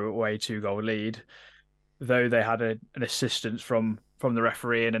 We threw away a 2-goal lead, though they had an assistance from the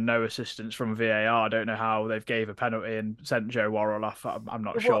referee and no assistance from VAR. I don't know how they've gave a penalty and sent Joe Worrell off. I'm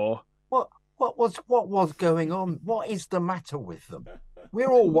not sure. What was going on? What is the matter with them? We're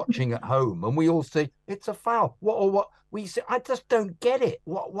all watching at home and we all say it's a foul. What we say? I just don't get it.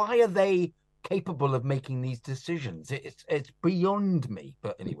 Why are they capable of making these decisions? It's beyond me.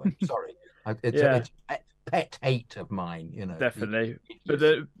 But anyway, sorry. It's a pet hate of mine, you know. Definitely. But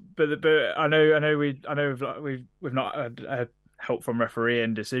I know we've not had help from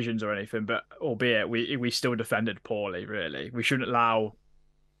refereeing decisions or anything, but albeit we still defended poorly. Really, we shouldn't allow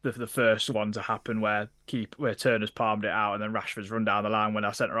the first one to happen where Turner's palmed it out and then Rashford's run down the line when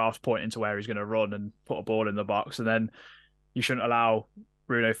our centre half's pointing to where he's going to run and put a ball in the box, and then you shouldn't allow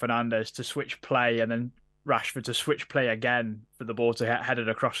Bruno Fernandes to switch play and then Rashford to switch play again for the ball to get headed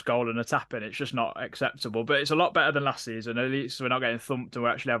across goal and a tap in. It's just not acceptable. But it's a lot better than last season. At least we're not getting thumped and we're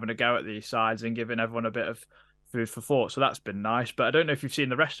actually having a go at these sides and giving everyone a bit of food for thought. So that's been nice. But I don't know if you've seen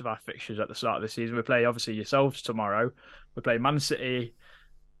the rest of our fixtures at the start of the season. We play, obviously, yourselves tomorrow. We play Man City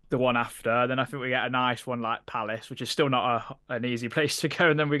the one after. Then I think we get a nice one like Palace, which is still not an easy place to go.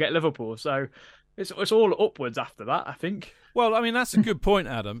 And then we get Liverpool. So it's all upwards after that, I think. Well, I mean, that's a good point,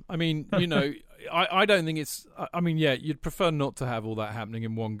 Adam. I mean, you know, I don't think it's... I mean, yeah, you'd prefer not to have all that happening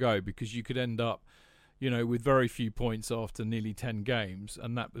in one go because you could end up, you know, with very few points after nearly 10 games,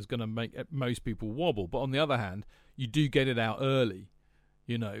 and that was going to make most people wobble. But on the other hand, you do get it out early,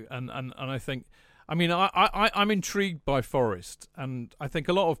 you know, and I think... I mean, I'm intrigued by Forest, and I think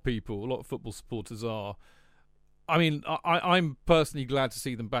a lot of football supporters are. I mean, I'm personally glad to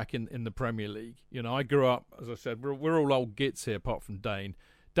see them back in the Premier League. You know, I grew up, as I said, we're all old gits here, apart from Dane.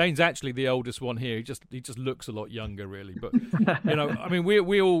 Dane's actually the oldest one here. He just looks a lot younger, really. But you know, I mean,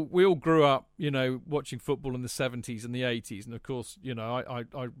 we all grew up, you know, watching football in the 70s and the 80s, and of course, you know,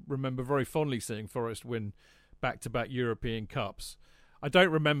 I remember very fondly seeing Forest win back-to-back European Cups. I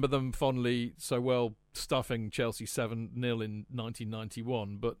don't remember them fondly so well stuffing Chelsea 7-0 in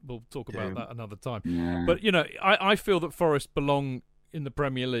 1991, but we'll talk about that another time. Yeah. But, you know, I feel that Forest belong in the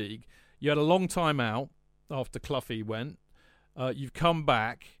Premier League. You had a long time out after Cloughy went. You've come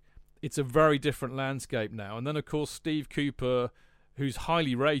back. It's a very different landscape now. And then, of course, Steve Cooper, who's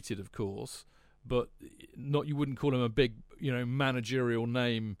highly rated, of course, but you wouldn't call him a big, you know, managerial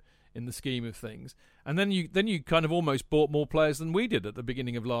name in the scheme of things. And then you kind of almost bought more players than we did at the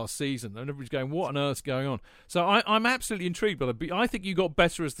beginning of last season. And everybody's going, what on earth's going on? So I'm absolutely intrigued by that. I think you got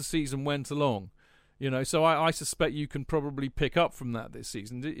better as the season went along. You know, so I suspect you can probably pick up from that this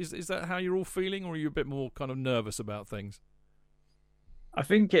season. Is that how you're all feeling, or are you a bit more kind of nervous about things? I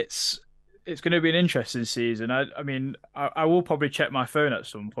think it's it's going to be an interesting season. I mean, I will probably check my phone at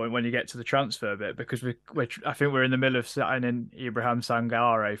some point when you get to the transfer bit because I think we're in the middle of signing Ibrahim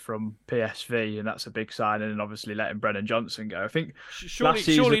Sangare from PSV, and that's a big signing, and obviously letting Brennan Johnson go. I think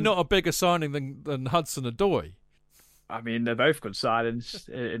surely not a bigger signing than Hudson-Odoi. I mean, they're both good signings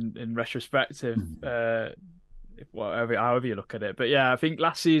in retrospective. However you look at it, but yeah, I think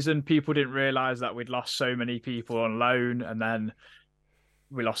last season people didn't realise that we'd lost so many people on loan, and then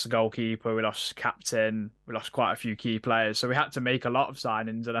we lost the goalkeeper, we lost captain, we lost quite a few key players, so we had to make a lot of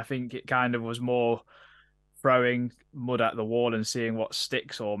signings, and I think it kind of was more throwing mud at the wall and seeing what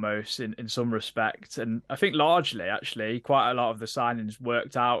sticks almost in some respect. And I think largely, actually, quite a lot of the signings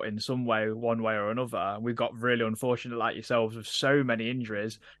worked out in some way, one way or another. We got really unfortunate, like yourselves, with so many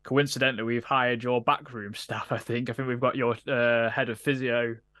injuries. Coincidentally, we've hired your backroom staff, I think. We've got your head of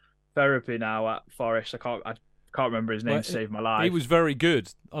physiotherapy now at Forest. I can't remember his name to save my life. He was very good,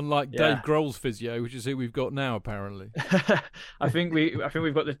 unlike Dave Grohl's physio, which is who we've got now, apparently. I think we've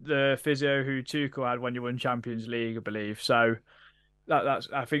got the physio who Tuchel had when you won Champions League, I believe. So that's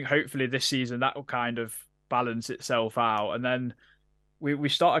I think hopefully this season that will kind of balance itself out, and then we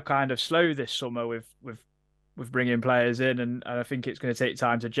started kind of slow this summer with bringing players in, and I think it's going to take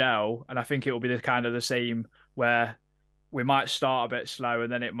time to gel, and I think it will be the same where we might start a bit slow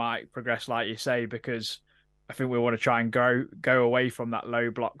and then it might progress, like you say, because I think we want to try and go away from that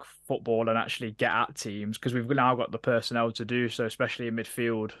low block football and actually get at teams, because we've now got the personnel to do so, especially in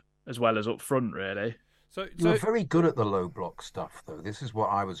midfield as well as up front, really. So you're very good at the low block stuff, though. This is what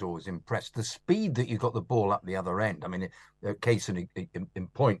I was always impressed. The speed that you got the ball up the other end. I mean, case in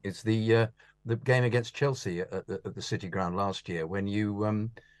point is the game against Chelsea at the City Ground last year when you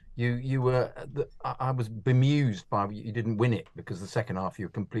were. I was bemused by you didn't win it because the second half you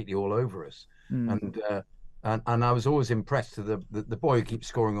were completely all over us. And I was always impressed to the boy who keeps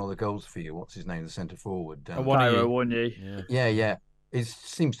scoring all the goals for you. What's his name? The centre forward. Awoniyi. Yeah. It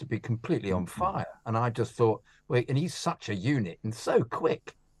seems to be completely on fire. And I just thought, wait, and he's such a unit and so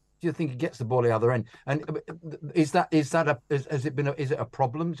quick. Do you think he gets the ball the other end? And is it a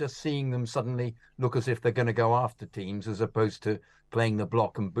problem just seeing them suddenly look as if they're going to go after teams as opposed to playing the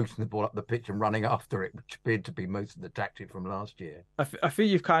block and boosting the ball up the pitch and running after it, which appeared to be most of the tactic from last year? I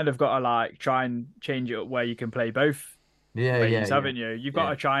think you've kind of got to try and change it up where you can play both ways, haven't you? You've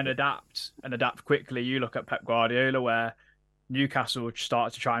got to try and adapt quickly. You look at Pep Guardiola, where Newcastle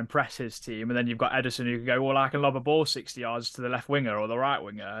started to try and press his team, and then you've got Ederson who can go, well, I can lob a ball 60 yards to the left winger or the right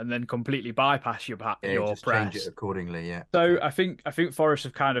winger, and then completely bypass your press. Change it accordingly, yeah. So I think Forest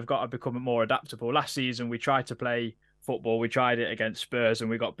have kind of got to become more adaptable. Last season we tried to play football, we tried it against Spurs, and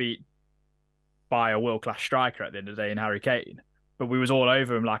we got beat by a world-class striker at the end of the day in Harry Kane. But we was all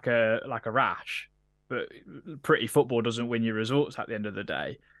over him like a rash. But pretty football doesn't win you results at the end of the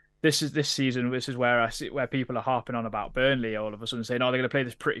day. This season. This is where I see where people are harping on about Burnley all of a sudden saying, "Oh, they're going to play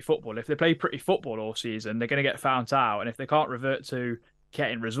this pretty football." If they play pretty football all season, they're going to get found out, and if they can't revert to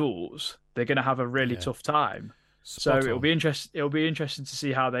getting results, they're going to have a really tough time. It'll be interesting to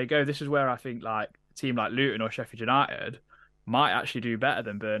see how they go. This is where I think like a team like Luton or Sheffield United might actually do better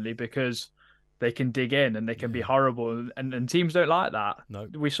than Burnley, because they can dig in and they can be horrible, and teams don't like that. No,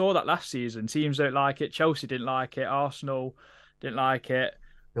 we saw that last season. Teams don't like it. Chelsea didn't like it. Arsenal didn't like it.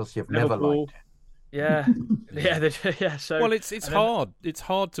 Chelsea have never liked it. Yeah. So it's hard. It's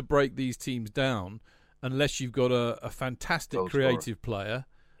hard to break these teams down unless you've got a fantastic creative player,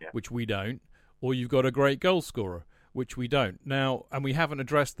 which we don't, or you've got a great goal scorer, which we don't. Now, and we haven't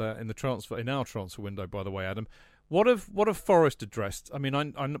addressed that in our transfer window, by the way, Adam. What have Forest addressed? I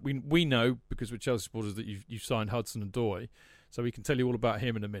mean, we know, because we're Chelsea supporters, that you've signed Hudson-Odoi, so we can tell you all about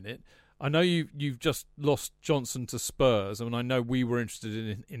him in a minute. I know you've just lost Johnson to Spurs. I mean, I know we were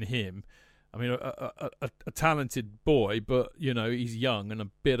interested in him. I mean, a talented boy, but he's young and a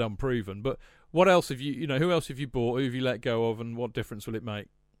bit unproven. But what else have who else have you bought? Who have you let go of, and what difference will it make?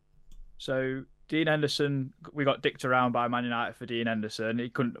 So Dean Henderson, we got dicked around by Man United for Dean Henderson. He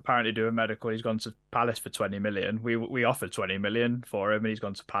couldn't apparently do a medical. He's gone to Palace for 20 million. We offered 20 million for him, and he's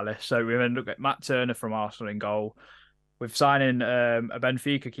gone to Palace. So we ended up getting Matt Turner from Arsenal in goal. We've signed in a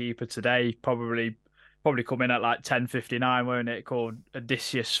Benfica keeper today, probably come in at like 10:59, won't it? Called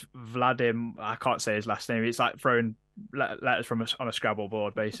Odysseus Vladim. I can't say his last name. It's like throwing letters on a Scrabble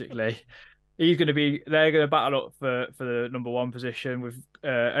board, basically. They're going to battle up for the number one position with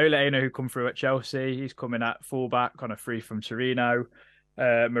Ole Einar, who come through at Chelsea. He's coming at fullback on a free from Torino.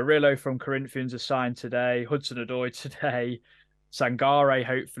 Murillo from Corinthians is signed today. Hudson-Odoi today. Sangare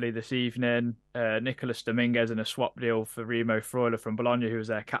hopefully this evening. Nicolas Dominguez in a swap deal for Remo Freuler from Bologna, who was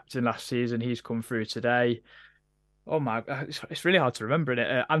their captain last season. He's come through today. Oh my, it's really hard to remember, isn't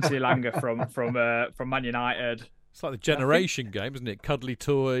it? Anthony Elanga from Man United. It's like the generation game, isn't it? Cuddly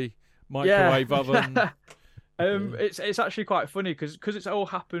toy, microwave oven. It's actually quite funny because it's all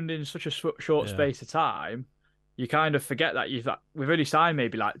happened in such a short space of time. You kind of forget that we've only signed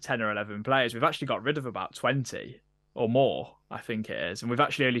maybe like 10 or 11 players. We've actually got rid of about 20 or more, I think it is, and we've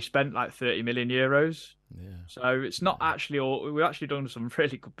actually only spent like 30 million euros. Yeah. So it's not actually all. We've actually done some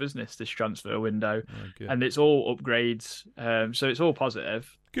really good business this transfer window, and it's all upgrades. So it's all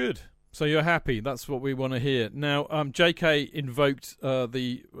positive. Good. So you're happy. That's what we want to hear. Now, JK invoked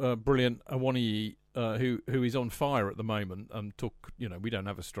the brilliant Awoniyi, who is on fire at the moment. We don't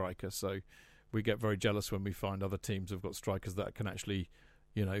have a striker, so we get very jealous when we find other teams have got strikers that can actually,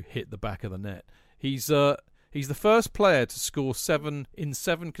 hit the back of the net. He's the first player to score 7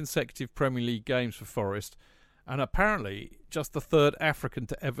 consecutive Premier League games for Forest, and apparently just the third African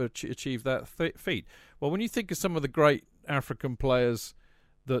to ever achieve that feat. Well, when you think of some of the great African players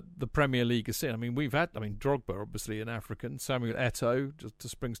that the Premier League has seen, Drogba, obviously an African, Samuel Eto'o just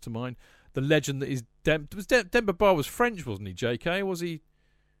springs to mind. The legend that is Demba Ba was French, wasn't he? JK, was he?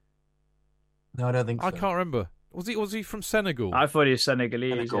 No, I don't think so. I can't remember. Was he from Senegal? I thought he was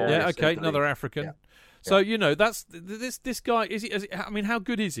Senegalese. Yeah, okay, another African. Yeah. So that's this guy. Is he? How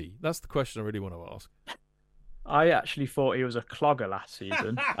good is he? That's the question I really want to ask. I actually thought he was a clogger last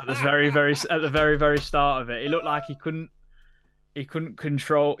season at the very start of it. He looked like he couldn't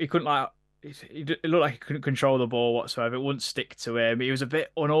control. It looked like he couldn't control the ball whatsoever. It wouldn't stick to him. He was a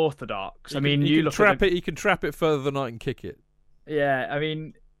bit unorthodox. He can trap it further than I can kick it. Yeah,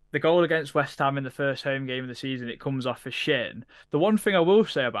 the goal against West Ham in the first home game of the season, it comes off his shin. The one thing I will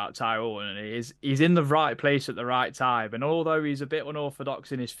say about Tyrone is he's in the right place at the right time. And although he's a bit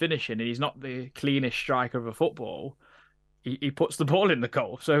unorthodox in his finishing and he's not the cleanest striker of a football, he puts the ball in the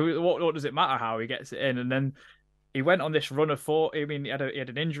goal. So what does it matter how he gets it in? And then he went on this run of four. He had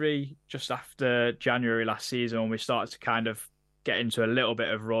an injury just after January last season when we started to kind of get into a little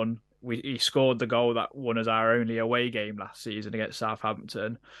bit of run. He scored the goal that won us our only away game last season against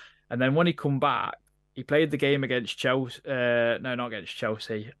Southampton. And then when he come back, he played the game against Chelsea. No, not against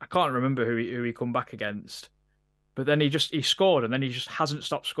Chelsea. I can't remember who he come back against. But then he scored, and then he just hasn't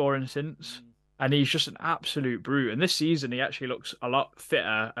stopped scoring since. And he's just an absolute brute. And this season, he actually looks a lot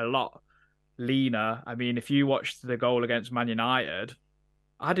fitter, a lot leaner. If you watched the goal against Man United,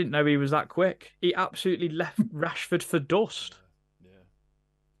 I didn't know he was that quick. He absolutely left Rashford for dust.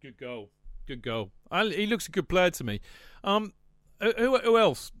 Good goal. He looks a good player to me. Who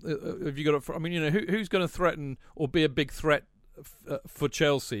else have you got? Who's going to threaten or be a big threat for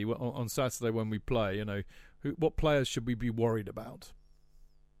Chelsea on Saturday when we play? What players should we be worried about?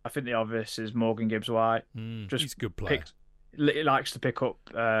 I think the obvious is Morgan Gibbs-White. He's a good player. He likes to pick up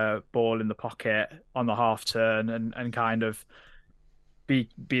ball in the pocket on the half turn and kind of be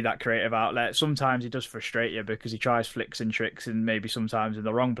that creative outlet. Sometimes he does frustrate you because he tries flicks and tricks and maybe sometimes in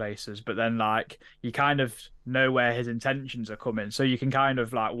the wrong places, but then you kind of know where his intentions are coming, so you can kind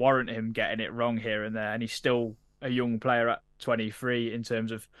of warrant him getting it wrong here and there. And he's still a young player at 23 in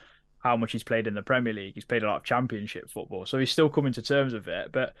terms of how much he's played in the Premier League. He's played a lot of Championship football, so he's still coming to terms with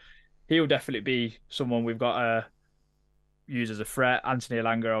it, but he'll definitely be someone we've got to use as a threat. Anthony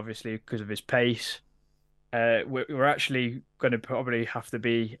Elanga, obviously, because of his pace. We're actually going to probably have to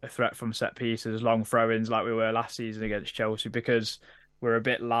be a threat from set pieces, long throw-ins like we were last season against Chelsea, because we're a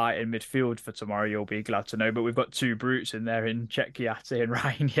bit light in midfield for tomorrow, you'll be glad to know. But we've got two brutes in there in Czech Kiati and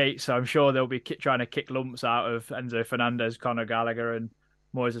Ryan Yates, so I'm sure they'll be trying to kick lumps out of Enzo Fernandez, Conor Gallagher and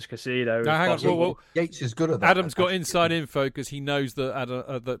Moises Caicedo. Now, hang on. Well, Yates is good at that. Adam's got inside info because he knows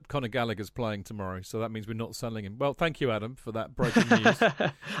that Conor Gallagher's playing tomorrow, so that means we're not selling him. Well, thank you, Adam, for that breaking news.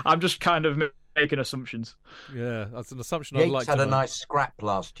 I'm just kind of making assumptions. Yeah, that's an assumption Yates I'd like to had a make. nice scrap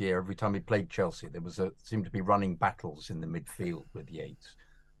last year. Every time he played Chelsea, there seemed to be running battles in the midfield with Yates.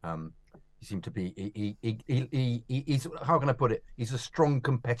 He seemed to be. He's, how can I put it? He's a strong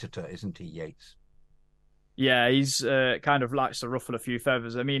competitor, isn't he, Yates? Yeah, he's kind of likes to ruffle a few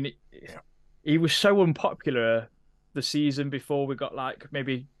feathers. He was so unpopular the season before we got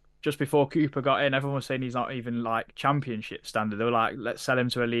maybe just before Cooper got in. Everyone was saying he's not even Championship standard. They were like, let's sell him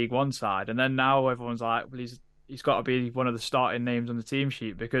to a League One side. And then now everyone's like, well, he's got to be one of the starting names on the team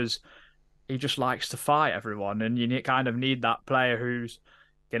sheet because he just likes to fight everyone. And you kind of need that player who's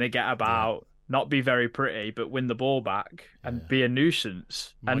going to get about, not be very pretty, but win the ball back and be a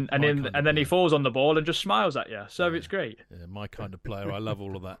nuisance. And then he falls on the ball and just smiles at you. So it's great. Yeah, my kind of player. I love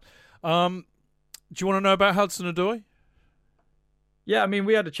all of that. Do you want to know about Hudson-Odoi? Yeah, I mean,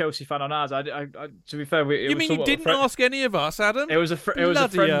 we had a Chelsea fan on ours. To be fair, You mean you didn't ask any of us, Adam? It was a friend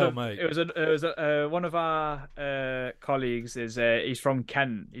hell, of mate. It was one of our colleagues. He's from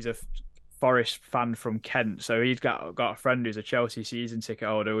Kent. He's a Forest fan from Kent, so he's got a friend who's a Chelsea season ticket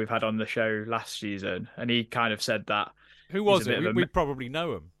holder. We've had on the show last season, and he kind of said that. Who was it? We probably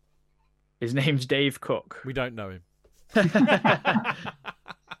know him. His name's Dave Cook. We don't know him.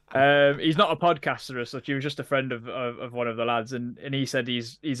 He's not a podcaster as such. He was just a friend of one of the lads, and he said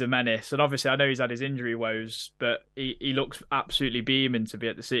he's a menace. And obviously, I know he's had his injury woes, but he looks absolutely beaming to be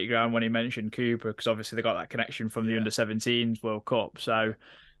at the City Ground when he mentioned Cooper, because obviously they got that connection from the under-17s World Cup. So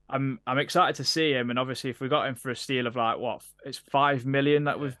I'm excited to see him. And obviously, if we got him for a steal of like what, it's 5 million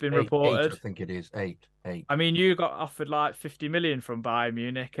that we've been reported. I think it is eight. I mean, you got offered like 50 million from Bayern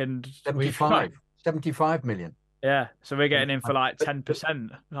Munich, and 75 million. Yeah, so we're getting him for like 10%.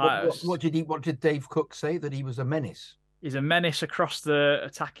 What did Dave Cook say? That he was a menace? He's a menace across the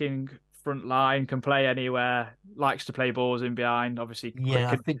attacking front line, can play anywhere, likes to play balls in behind, obviously.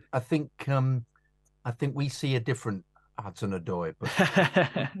 Yeah, I think we see a different Hudson-Odoi, but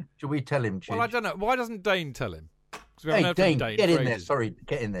should we tell him, Chidge? Well, I don't know. Why doesn't Dane tell him? Hey, Dane, get in there. Sorry,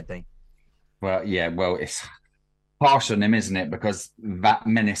 get in there, Dane. Well, yeah, it's harsh on him, isn't it? Because that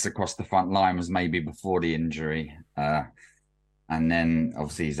menace across the front line was maybe before the injury. And then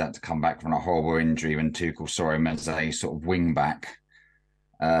obviously he's had to come back from a horrible injury when Tuchel saw him as a sort of wing back.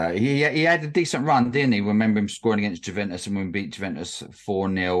 He had a decent run, didn't he? Remember him scoring against Juventus and when we beat Juventus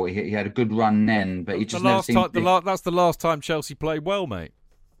 4-0. He had a good run then, but he just that's the last time Chelsea played well, mate.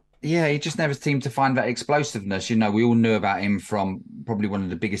 Yeah, he just never seemed to find that explosiveness. We all knew about him from probably one of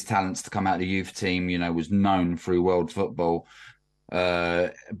the biggest talents to come out of the youth team, was known through world football.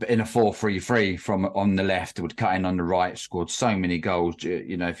 But in a 4-3-3 from on the left, would cut in on the right, scored so many goals.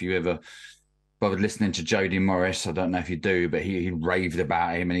 If you ever bothered listening to Jody Morris, I don't know if you do, but he raved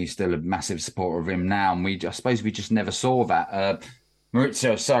about him and he's still a massive supporter of him now. And I suppose we just never saw that.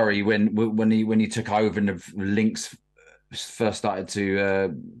 Maurizio Sarri, when he took over and the links first started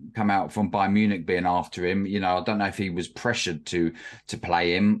to come out from Bayern Munich being after him, I don't know if he was pressured to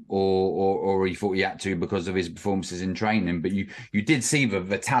play him or he thought he had to because of his performances in training. But you did see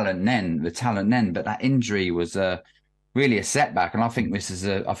the talent then, but that injury was really a setback. And I think this is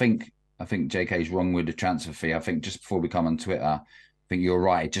I think JK's wrong with the transfer fee. I think just before we come on Twitter, I think you're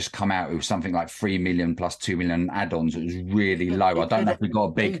right. It just come out with something like 3 million plus 2 million add-ons. It was really low. I don't know if we got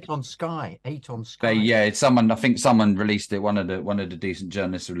a big 8 on Sky. Yeah, I think someone released it. One of the decent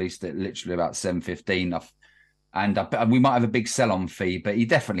journalists released it literally about 7:15. And we might have a big sell-on fee, but he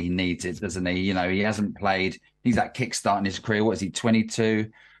definitely needs it, doesn't he? He hasn't played. He's at kick-starting his career. What is he? 22.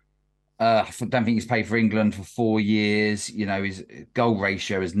 I don't think he's played for England for 4 years. His goal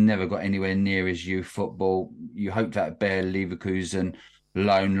ratio has never got anywhere near his youth football. You hope that Bayer Leverkusen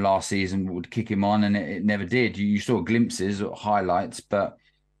loan last season would kick him on, and it never did. You saw glimpses or highlights, but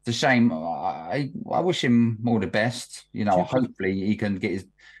it's a shame. I wish him all the best. Hopefully he can get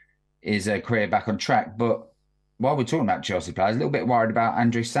his career back on track. But while we're talking about Chelsea players, a little bit worried about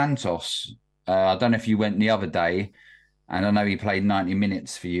André Santos. I don't know if you went the other day. And I know he played 90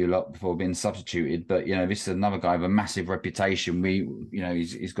 minutes for you lot before being substituted, but this is another guy with a massive reputation.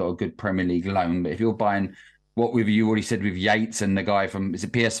 He's got a good Premier League loan. But if you're buying what you already said with Yates and the guy from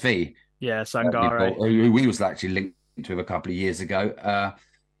PSV? Yeah, Sangare, who we was actually linked with a couple of years ago.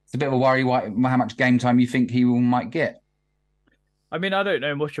 It's a bit of a worry how much game time you think he might get. I mean, I don't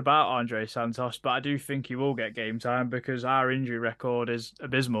know much about Andre Santos, but I do think he will get game time because our injury record is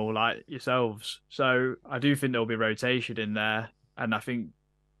abysmal, like yourselves. So I do think there'll be rotation in there, and I think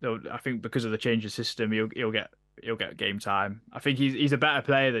because of the change of system, he'll get game time. I think he's a better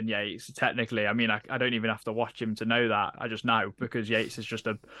player than Yates technically. I mean, I don't even have to watch him to know that. I just know because Yates is just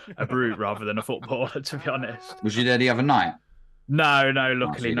a brute rather than a footballer, to be honest. Was you there the other night? No,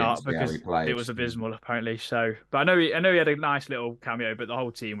 luckily not, because it was abysmal apparently. So, but I know he had a nice little cameo, but the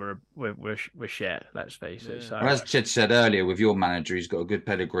whole team were shit. Let's face it. So, well, as Chid said earlier, with your manager, he's got a good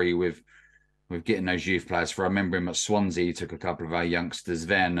pedigree with getting those youth players. I remember him at Swansea, he took a couple of our youngsters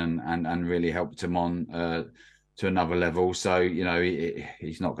then and really helped him on to another level. So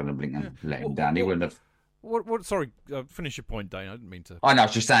he's not going to blink and let him down. He wouldn't have. What? Sorry, finish your point, Dane. I didn't mean to. I know. I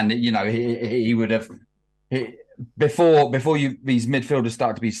was just saying that he would have. Before these midfielders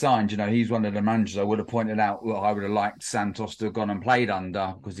start to be signed, he's one of the managers I would have pointed out. Well, I would have liked Santos to have gone and played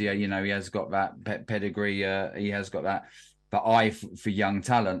under because he has got that pedigree. He has got that eye for young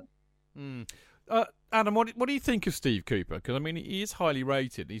talent. Adam, what do you think of Steve Cooper? Because I mean, he is highly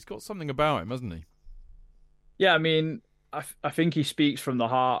rated. He's got something about him, hasn't he? Yeah, I mean, I think he speaks from the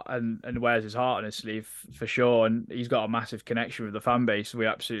heart and wears his heart on his sleeve for sure. And he's got a massive connection with the fan base. We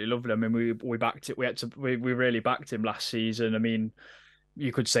absolutely loved him. I mean, we backed it. We really backed him last season. I mean,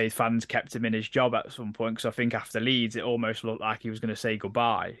 you could say fans kept him in his job at some point, because I think after Leeds it almost looked like he was going to say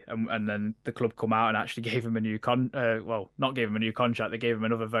goodbye, and then the club come out and actually gave him a new not gave him a new contract, they gave him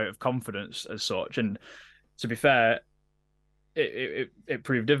another vote of confidence as such. And to be fair, it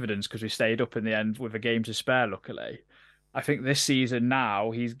proved dividends, because we stayed up in the end with a game to spare, luckily. I think this season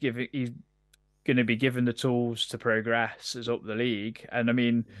now he's going to be given the tools to progress as up the league. And I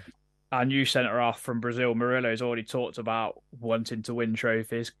mean, our new centre-half from Brazil, Murillo, has already talked about wanting to win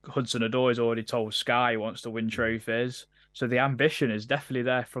trophies. Hudson-Odoi has already told Sky he wants to win trophies. So the ambition is definitely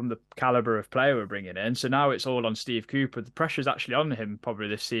there from the calibre of player we're bringing in. So now it's all on Steve Cooper. The pressure's actually on him probably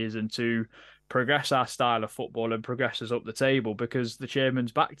this season to progress our style of football and progress us up the table, because the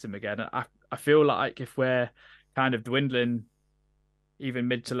chairman's backed him again. I feel like if we're kind of dwindling even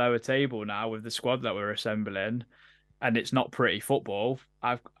mid to lower table now with the squad that we're assembling, and it's not pretty football,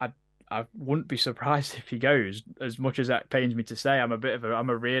 I wouldn't be surprised if he goes. As much as that pains me to say, I'm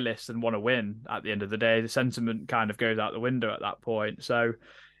a realist and want to win. At the end of the day, the sentiment kind of goes out the window at that point. So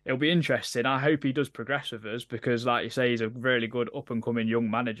it'll be interesting. I hope he does progress with us, because, like you say, he's a really good up and coming young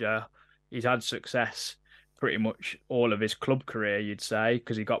manager. He's had success pretty much all of his club career, you'd say,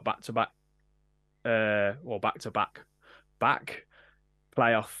 because he got back to back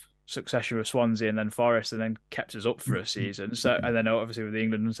playoff succession with Swansea and then Forest, and then kept us up for a season. So, and then obviously with the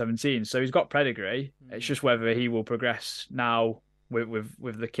England under-17. So he's got pedigree. It's just whether he will progress now with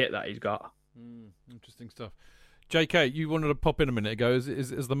the kit that he's got. Interesting stuff. JK, you wanted to pop in a minute ago.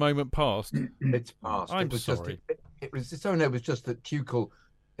 Is the moment past? It's past. I'm sorry. It was just that Tuchel,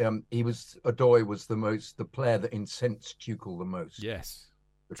 Odoi was the player that incensed Tuchel the most. Yes,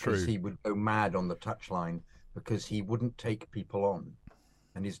 because true. He would go mad on the touchline because he wouldn't take people on.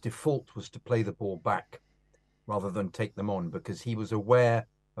 And his default was to play the ball back rather than take them on, because he was aware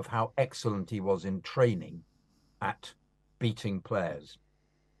of how excellent he was in training at beating players.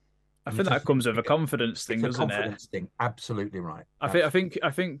 I think that comes with a confidence thing, doesn't it? Confidence thing, absolutely right. I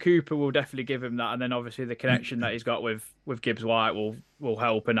think Cooper will definitely give him that, and then obviously the connection that he's got with Gibbs White will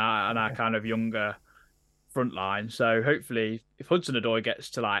help in our kind of younger front line. So hopefully, if Hudson-Odoi gets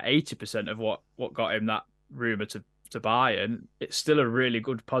to like 80% of what got him that rumour to Bayern, it's still a really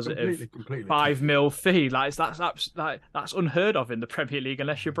good positive completely. $5 million fee. Like that's unheard of in the Premier League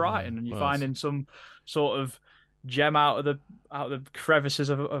unless you're Brighton and you're finding some sort of gem out of the crevices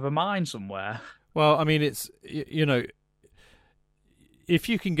of a mine somewhere. Well, I mean, it's, you know, if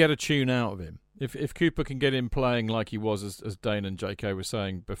you can get a tune out of him, if Cooper can get him playing like he was, as Dane and JK were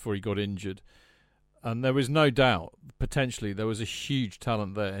saying, before he got injured. And there was no doubt, potentially, there was a huge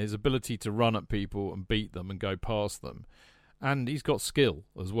talent there. His ability to run at people and beat them and go past them. And he's got skill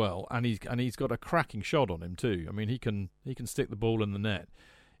as well. And he's got a cracking shot on him too. I mean, he can stick the ball in the net.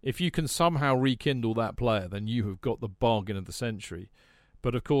 If you can somehow rekindle that player, then you have got the bargain of the century.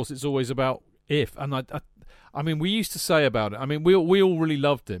 But of course, it's always about if. And I mean, we used to say about it. I mean, we all really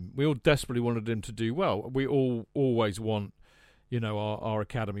loved him. We all desperately wanted him to do well. We all always want, you know, our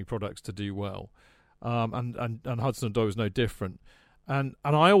academy products to do well. And Hudson-Odoi was no different. And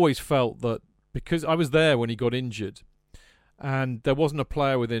I always felt that, because I was there when he got injured, and there wasn't a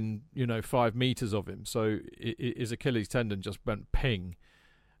player within, 5 meters of him, so his Achilles tendon just went ping.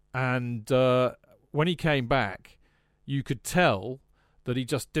 And when he came back, you could tell that he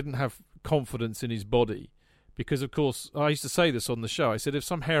just didn't have confidence in his body, because of course I used to say this on the show. I said, if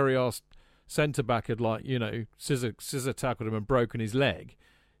some hairy-ass centre-back had scissor tackled him and broken his leg,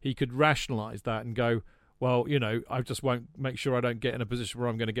 he could rationalise that and go, well, I just won't make sure I don't get in a position where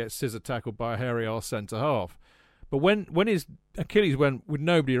I'm going to get scissor tackled by a hairy-ass centre-half. But when his Achilles went with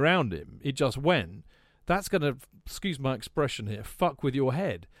nobody around him, it just went. That's going to, excuse my expression here, fuck with your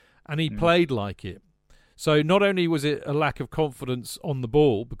head. And he played like it. So not only was it a lack of confidence on the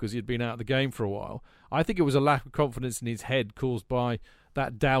ball, because he had been out of the game for a while, I think it was a lack of confidence in his head caused by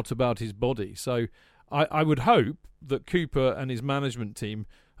that doubt about his body. So I would hope that Cooper and his management team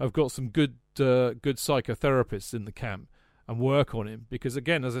have got some good psychotherapists in the camp and work on him, because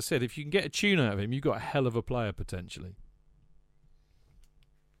again, as I said, if you can get a tune out of him, you've got a hell of a player potentially.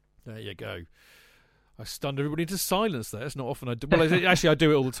 There you go. I stunned everybody into silence there. It's not often I do. Well, actually, I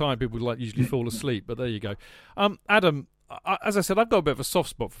do it all the time. People usually fall asleep, but there you go. Adam, as I said, I've got a bit of a soft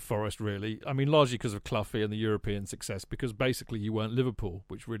spot for Forest, really. I mean, largely because of Cloughy and the European success, because basically you weren't Liverpool,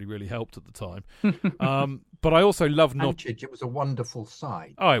 which really, really helped at the time. But I also love Nottingham. It was a wonderful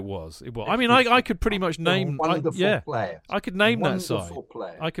side. Oh, it was. I mean, I could pretty much name. Player. I could name that side. Wonderful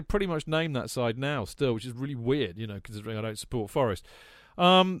player. I could pretty much name that side now, still, which is really weird, considering I don't support Forest.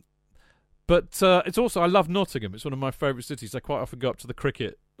 But it's also, I love Nottingham. It's one of my favourite cities. I quite often go up to the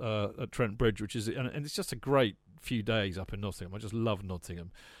cricket at Trent Bridge, and it's just a great few days up in Nottingham. I just love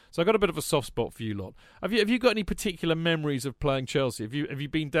Nottingham. So I got a bit of a soft spot for you lot. Have you got any particular memories of playing Chelsea? Have you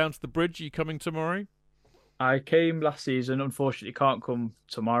been down to the Bridge? Are you coming tomorrow? I came last season. Unfortunately, can't come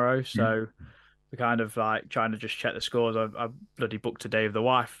tomorrow. So we're kind of like trying to just check the scores. I bloody booked a day with the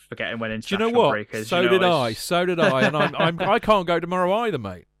wife, forgetting when international breakers. So did I, and I can't go tomorrow either,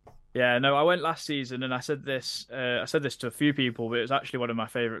 mate. Yeah, no, I went last season, and I said this to a few people, but it was actually one of my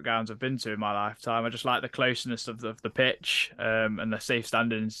favourite grounds I've been to in my lifetime. I just like the closeness of the pitch, and the safe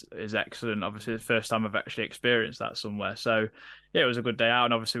standings is excellent. Obviously, the first time I've actually experienced that somewhere. So, yeah, it was a good day out,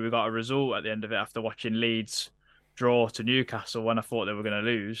 and obviously we got a result at the end of it after watching Leeds draw to Newcastle when I thought they were going to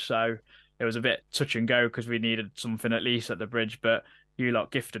lose. So it was a bit touch and go because we needed something at least at the Bridge, but you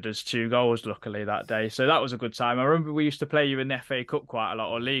lot gifted us 2 goals, luckily, that day. So that was a good time. I remember we used to play you in the FA Cup quite a lot,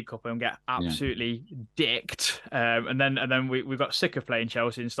 or League Cup, and get absolutely dicked. And then we got sick of playing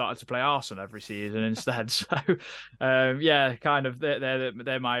Chelsea and started to play Arsenal every season instead. So, kind of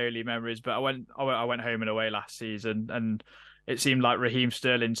they're my early memories. But I went home and away last season, and it seemed like Raheem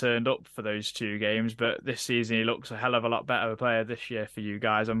Sterling turned up for those 2 games. But this season he looks a hell of a lot better player this year for you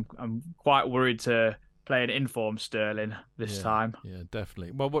guys. I'm quite worried to play an informed Sterling this time. Yeah,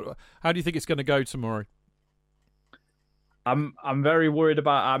 definitely. Well, how do you think it's going to go tomorrow? I'm very worried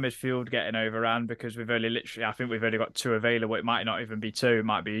about our midfield getting overrun because I think we've only got 2 available. It might not even be 2. It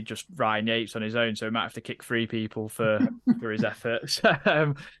might be just Ryan Yates on his own. So we might have to kick 3 people for his efforts.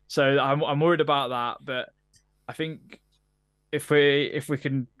 So I'm worried about that. But I think if we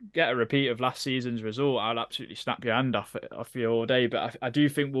can get a repeat of last season's result, I'll absolutely snap your hand off you all day. But I do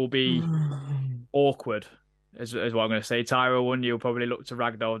think we'll be awkward, is what I'm going to say. Tyro 1, you'll probably look to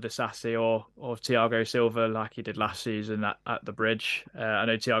Ragdoll Disasi or Thiago Silva like he did last season at the Bridge. I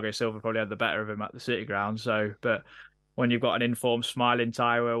know Thiago Silva probably had the better of him at the City Ground. So, but when you've got an informed, smiling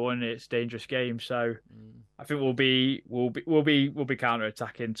Tyro 1, it's a dangerous game. So, I think we'll be counter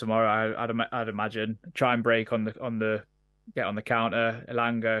attacking tomorrow. I'd imagine try and break on the get on the counter.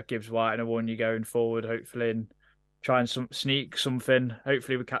 Elanga, Gibbs White, and a 1 you going forward, hopefully, and try and sneak something.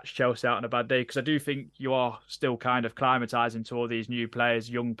 Hopefully we catch Chelsea out on a bad day, because I do think you are still kind of climatising to all these new players,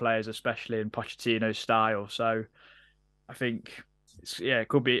 young players, especially in Pochettino's style. So I think it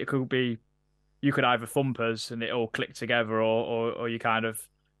could be you could either thump us and it all click together, or you kind of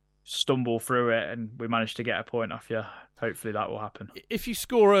stumble through it and we manage to get a point off you. Hopefully that will happen. If you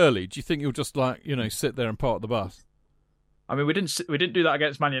score early, do you think you'll just sit there and park the bus? I mean, we didn't do that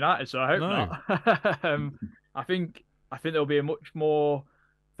against Man United, so I hope not. I think there'll be a much more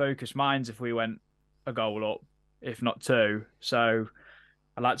focused minds if we went a goal up, if not 2. So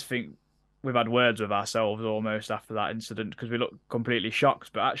I'd like to think we've had words with ourselves almost after that incident, because we look completely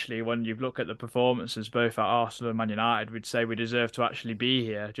shocked. But actually, when you look at the performances both at Arsenal and Man United, we'd say we deserve to actually be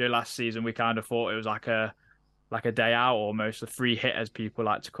here. During last season, we kind of thought it was like a day out almost, a free hit as people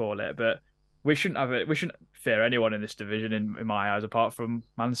like to call it. But we shouldn't fear anyone in this division in my eyes, apart from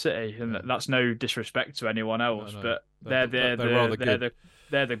Man City, and that's no disrespect to anyone else. No. But they're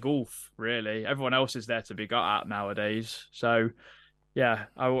the Gulf, really. Everyone else is there to be got at nowadays. So yeah,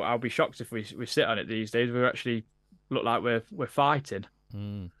 I'll be shocked if we sit on it these days. We actually look like we're fighting.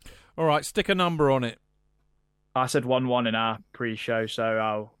 All right, stick a number on it. I said 1-1 in our pre-show, so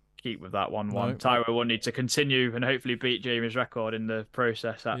I'll keep with that 1-1. No. Tyro will need to continue and hopefully beat Jamie's record in the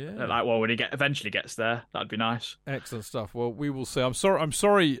process. When he eventually gets there, that'd be nice. Excellent stuff. Well, we will see. I'm sorry. I'm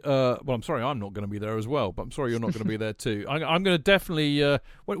sorry. I'm not going to be there as well, but I'm sorry you're not going to be there too. I'm going to definitely.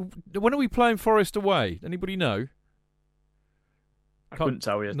 When are we playing Forest away? Anybody know? I couldn't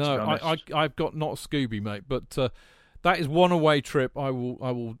tell you. No, to be honest. I've got not a Scooby, mate, but. That is one away trip. I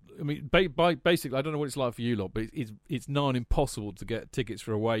will. I mean, basically, I don't know what it's like for you lot, but it's nigh impossible to get tickets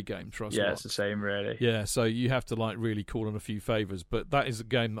for away games. Trust me. Yeah, it's the same, really. Yeah, so you have to really call on a few favours. But that is a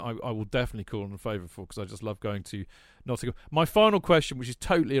game that I will definitely call on a favour for, because I just love going to Nottingham. My final question, which is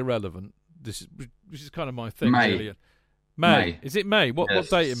totally irrelevant, which is kind of my thing. May. Is it May? What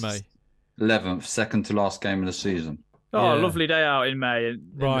date in May? 11th, second to last game of the season. Oh, yeah. Lovely day out in May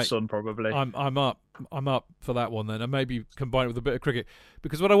in the sun, probably. I'm up for that one then, and maybe combine it with a bit of cricket.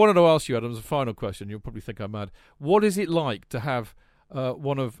 Because what I wanted to ask you, Adam, as a final question, you'll probably think I'm mad. What is it like to have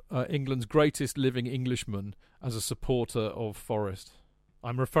one of England's greatest living Englishmen as a supporter of Forest.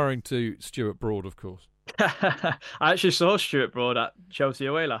 I'm referring to Stuart Broad, of course. I actually saw Stuart Broad at Chelsea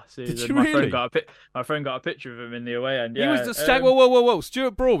away last season. Did you my really? My friend got a picture of him in the away end. He Yeah, was whoa!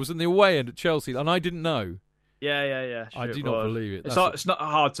 Stuart Broad was in the away end at Chelsea, and I didn't know. Yeah. I Stuart do Broad. not believe it. It's not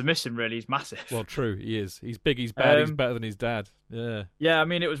hard to miss him, really. He's massive. Well, true, he is. He's big, he's bad, he's better than his dad. Yeah. Yeah, I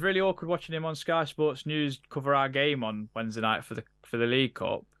mean, it was really awkward watching him on Sky Sports News cover our game on Wednesday night for the League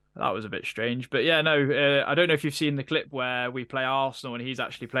Cup. That was a bit strange. But yeah, no, I don't know if you've seen the clip where we play Arsenal and he's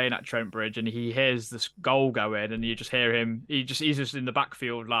actually playing at Trent Bridge and he hears this goal go in and you just hear him. He's just in the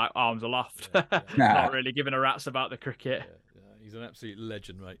backfield, like arms aloft, not really giving a rat's about the cricket. Yeah, he's an absolute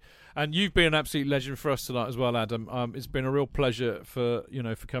legend, mate. And you've been an absolute legend for us tonight as well, Adam. It's been a real pleasure for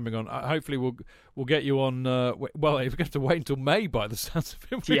coming on. Hopefully, we'll get you on. Well, we're going to have to wait until May by the sounds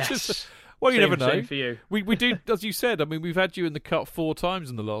of it. Yes. Well, you never know. Same for you. We do, as you said. I mean, we've had you in the cut 4 times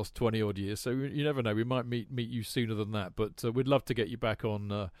in the last 20 odd years, so you never know. We might meet you sooner than that. But we'd love to get you back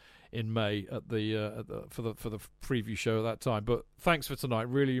on in May for the preview show at that time. But thanks for tonight.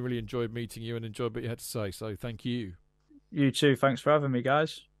 Really, really enjoyed meeting you and enjoyed what you had to say. So thank you. You too. Thanks for having me,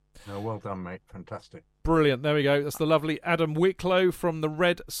 guys. Oh, well done, mate. Fantastic. Brilliant. There we go. That's the lovely Adam Wicklow from the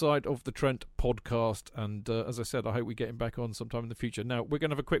Red Side of the Trent podcast. And as I said, I hope we get him back on sometime in the future. Now, we're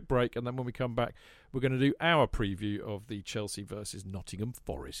going to have a quick break. And then when we come back, we're going to do our preview of the Chelsea versus Nottingham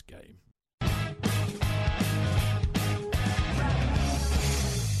Forest game.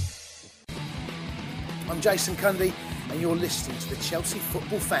 I'm Jason Cundy, and you're listening to the Chelsea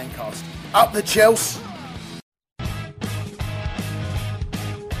Football Fancast. Up the Chelsea!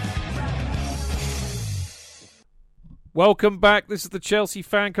 Welcome back. This is the Chelsea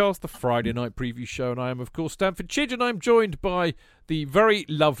Fancast, the Friday night preview show, and I am, of course, Stamford Chidge, and I'm joined by the very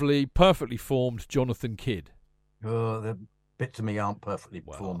lovely, perfectly formed Jonathan Kidd. Oh, the bits of me aren't perfectly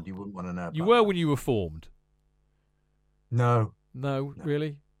formed. You wouldn't want to know about You were that. when you were formed. No. No,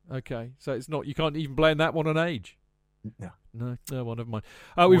 really? Okay, so it's not. You can't even blame that one on age. No. No, well, never mind.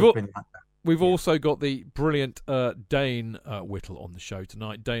 Always been like that. We've also got the brilliant Dane Whittle on the show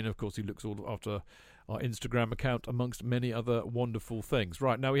tonight. Dane, of course, who looks all after our Instagram account, amongst many other wonderful things.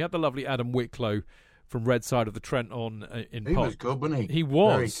 Right, now we had the lovely Adam Wicklow from Red Side of the Trent on in He pod. was good, wasn't he? He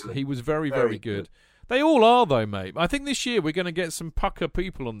was. He was very, very good. They all are, though, mate. I think this year we're going to get some pucker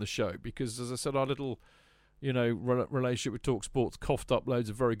people on the show because, as I said, our little relationship with Talk Sports coughed up loads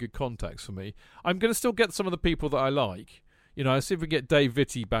of very good contacts for me. I'm going to still get some of the people that I like. I'll see if we get Dave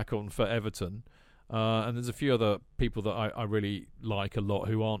Vitti back on for Everton. And there's a few other people that I really like a lot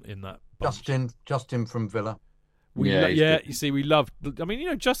who aren't in that bunch. Justin from Villa. You see, we love. I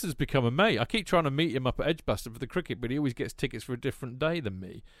mean, Justin's become a mate. I keep trying to meet him up at Edgbaston for the cricket, but he always gets tickets for a different day than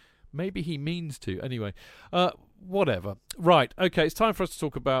me. Maybe he means to. Anyway, whatever. Right, okay, it's time for us to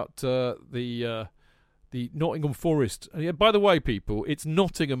talk about the Nottingham Forest. By the way, people, it's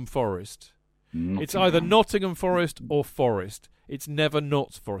Nottingham Forest. It's either Nottingham Forest or Forest. It's never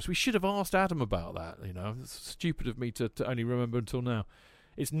Notts Forest. We should have asked Adam about that. It's stupid of me to only remember until now.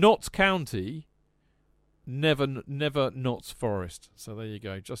 It's Notts County, never Notts Forest. So there you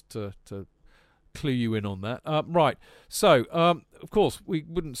go, just to clue you in on that. Right. So, of course, we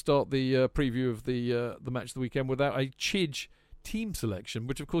wouldn't start the preview of the match of the weekend without a Chidge team selection,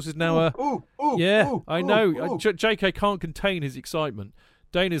 which of course is now I know. JK can't contain his excitement.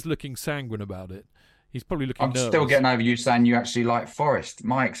 Dane is looking sanguine about it. He's probably looking nervous. I'm still getting over you saying you actually like Forest.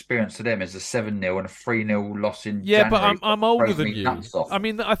 My experience to them is a 7-0 and a 3-0 loss in January. But I'm older than you. I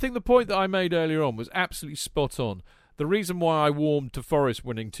mean, I think the point that I made earlier on was absolutely spot on. The reason why I warmed to Forest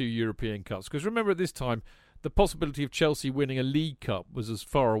winning 2 European Cups, because remember at this time, the possibility of Chelsea winning a League Cup was as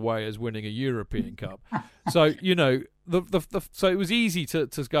far away as winning a European Cup. So, so it was easy to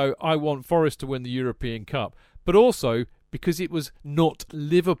go, I want Forest to win the European Cup. But also because it was not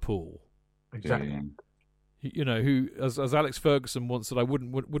Liverpool. Exactly. Who, as Alex Ferguson once said, I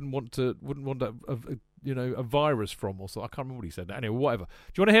wouldn't want a virus from, or so I can't remember what he said. Anyway, whatever. Do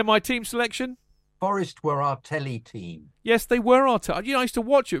you want to hear my team selection? Forest were our telly team. Yes, they were our telly. I used to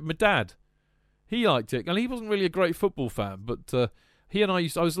watch it with my dad. He liked it, and he wasn't really a great football fan, but he and I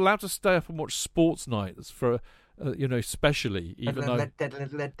was allowed to stay up and watch Sports Nights for. Specially, even though. Oh,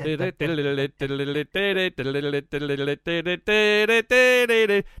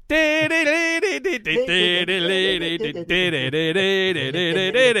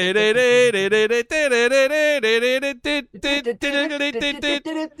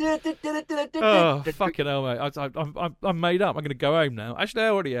 fucking hell, mate. I'm made up. I'm going to go home now. Actually, I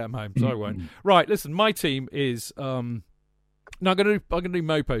already am home, so I won't. Right, listen, my team is. No, I'm going to do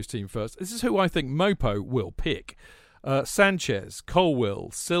Mopo's team first. This is who I think Mopo will pick. Sanchez,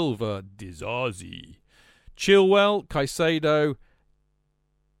 Colwill, Silva, Dizazi, Chilwell, Caicedo,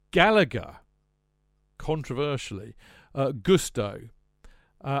 Gallagher, controversially, Gusto,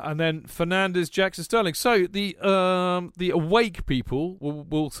 and then Fernandes, Jackson, Sterling. So the awake people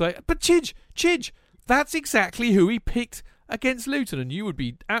will say, but Chidge, that's exactly who he picked against Luton, and you would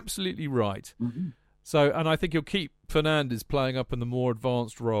be absolutely right. Mm-hmm. So, and I think he'll keep Fernandes playing up in the more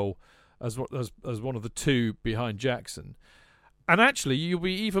advanced role as one of the two behind Jackson. And actually, you'll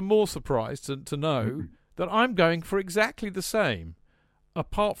be even more surprised to know that I'm going for exactly the same.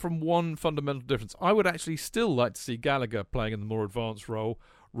 Apart from one fundamental difference, I would actually still like to see Gallagher playing in the more advanced role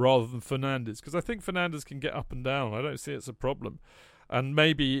rather than Fernandes, because I think Fernandes can get up and down. I don't see it's a problem. And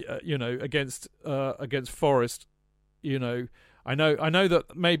maybe against Forest, I know that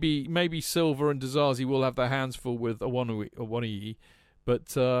maybe Silva and Dizazi will have their hands full with Awoniyi,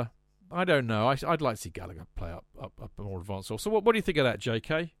 but I don't know. I'd like to see Gallagher play up more advanced. So what do you think of that,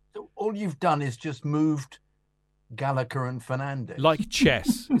 JK? So all you've done is just moved Gallagher and Fernandes. Like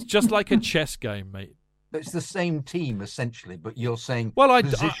chess. It's just like a chess game, mate. It's the same team essentially, but you're saying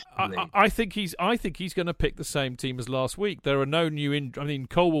positionally. I think he's going to pick the same team as last week. There are no new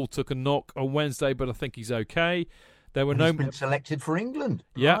Colwill took a knock on Wednesday, but I think he's okay. There were he's been selected for England.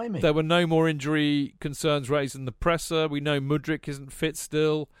 Yeah, Blimey. There were no more injury concerns raised in the presser. We know Mudryk isn't fit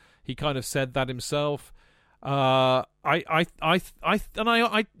still. He kind of said that himself. Do you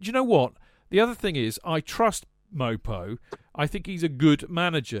know what? The other thing is, I trust Mopo. I think he's a good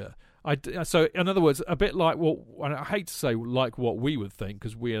manager. So, in other words, a bit like and I hate to say like what we would think,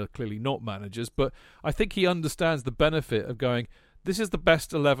 because we are clearly not managers, but I think he understands the benefit of going, this is the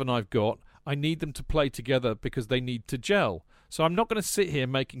best 11 I've got. I need them to play together because they need to gel. So I'm not going to sit here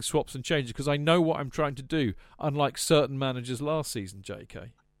making swaps and changes because I know what I'm trying to do, unlike certain managers last season,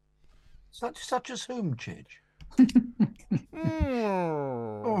 JK. Such as whom, Chidge?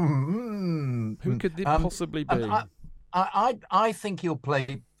 Who could it possibly be? I think he'll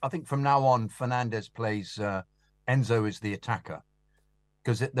play. I think from now on, Fernandes plays Enzo as the attacker,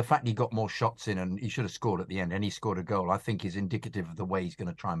 because the fact he got more shots in and he should have scored at the end and he scored a goal, I think is indicative of the way he's going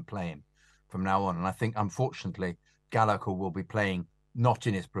to try and play him from now on. And I think, unfortunately, Gallagher will be playing not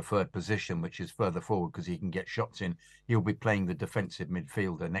in his preferred position, which is further forward because he can get shots in. He'll be playing the defensive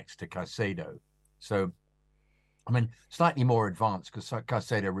midfielder next to Caicedo. So, I mean, slightly more advanced because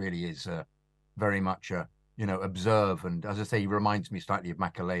Caicedo really is very much observe. And as I say, he reminds me slightly of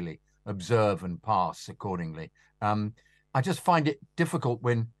Makaleli, observe and pass accordingly. I just find it difficult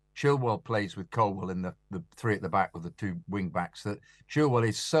when Chilwell plays with Colwill in the three at the back with the two wing backs, that Chilwell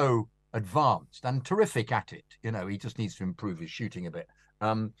is so advanced and terrific at it. He just needs to improve his shooting a bit.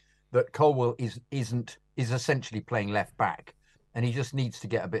 That Colwill is essentially playing left back, and he just needs to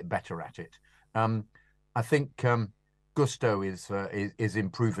get a bit better at it. I think Gusto is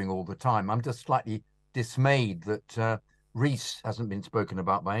improving all the time. I'm just slightly dismayed that Reece hasn't been spoken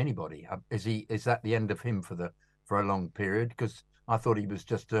about by anybody. Is that the end of him for a long period? Because I thought he was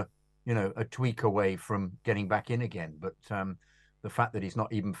just a tweak away from getting back in again. But the fact that he's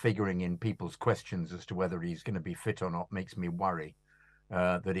not even figuring in people's questions as to whether he's going to be fit or not makes me worry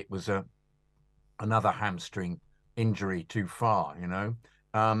that it was another hamstring injury too far.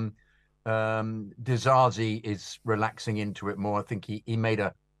 Dizazi is relaxing into it more. I think he made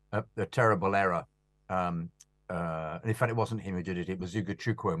a terrible error. In fact, it wasn't him who did it. It was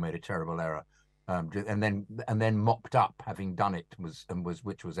Ugochukwu who made a terrible error. And then mopped up having done it,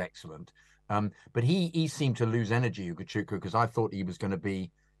 which was excellent. But he seemed to lose energy, Ugochukwu, because I thought he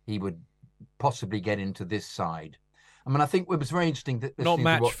would possibly get into this side. I mean, I think it was very interesting that not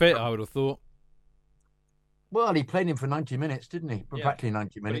match fit, I would have thought. Well, he played him for 90 minutes, didn't he? Yeah. Practically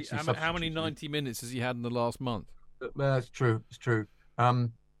 90 minutes. How many 90 minutes has he had in the last month? It's true. It's true.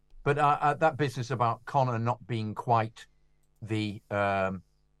 But that business about Connor not being quite the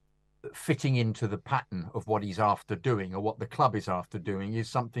fitting into the pattern of what he's after doing or what the club is after doing is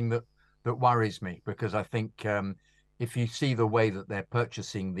something that worries me, because I think if you see the way that they're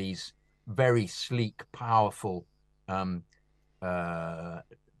purchasing these very sleek, powerful,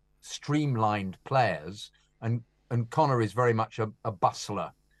 streamlined players, and Connor is very much a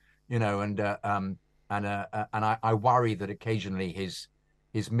bustler, and I worry that occasionally his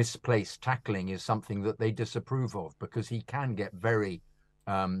misplaced tackling is something that they disapprove of, because he can get very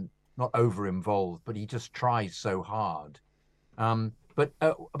not over involved, but he just tries so hard. But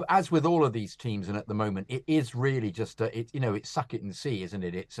as with all of these teams, and at the moment, it is really just it's suck it and see, isn't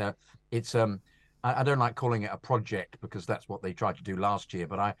it? It's I don't like calling it a project, because that's what they tried to do last year.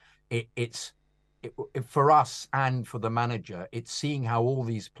 But it's for us and for the manager, it's seeing how all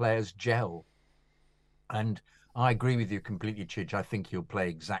these players gel. And I agree with you completely, Chidge. I think he'll play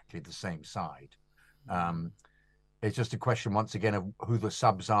exactly the same side. It's just a question, once again, of who the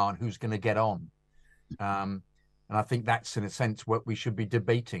subs are and who's going to get on. And I think that's, in a sense, what we should be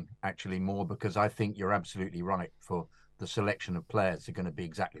debating, actually, more, because I think you're absolutely right for the selection of players are going to be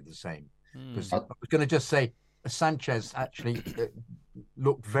exactly the same. Because I was going to just say, Sanchez actually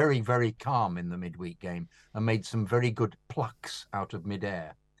looked very, very calm in the midweek game and made some very good plucks out of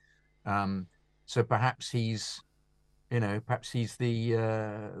midair. So perhaps he's the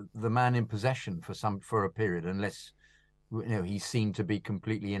man in possession for a period, unless he seemed to be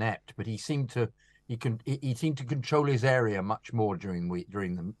completely inept. But he seemed to control his area much more during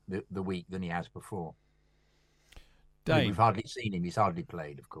the week than he has before. Dane, we've hardly seen him. He's hardly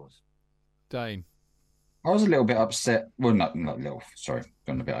played, of course. Dane, I was a little bit upset. Well, not little. Sorry,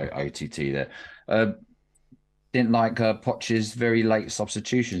 gone a bit OTT there. Didn't like Poch's very late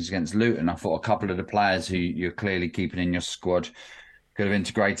substitutions against Luton. I thought a couple of the players who you're clearly keeping in your squad could have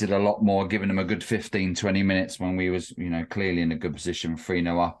integrated a lot more, giving them a good 15, 20 minutes when we was, clearly in a good position,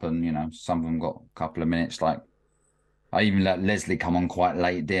 3-0 up, and, some of them got a couple of minutes. Like, I even let Leslie come on quite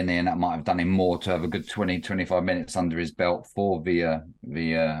late, didn't he? And that might have done him more to have a good 20, 25 minutes under his belt for the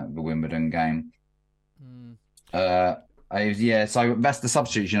Wimbledon game. So that's the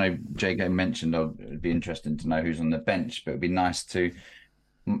substitutes. JK mentioned. It'd be interesting to know who's on the bench, but it'd be nice to.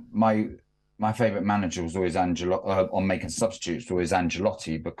 My favourite manager was always on making substitutes, was always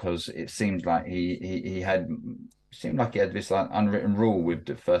Ancelotti, because it seemed like he had this unwritten rule with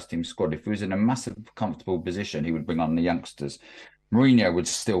the first team squad. If he was in a massive comfortable position, he would bring on the youngsters. Mourinho would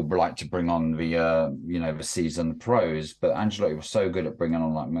still like to bring on the seasoned pros, but Ancelotti was so good at bringing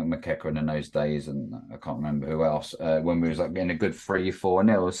on like McEachran in those days, and I can't remember who else, when we was like in a good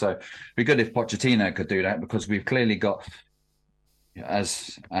 3-4-0. So it'd be good if Pochettino could do that, because we've clearly got,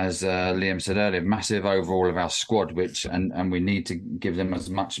 as Liam said earlier, massive overall of our squad, and we need to give them as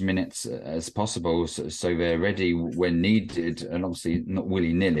much minutes as possible, so they're ready when needed, and obviously not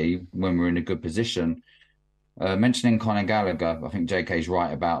willy-nilly when we're in a good position. Mentioning Conor Gallagher, I think JK's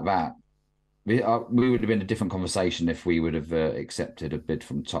right about that. We would have been a different conversation if we would have accepted a bid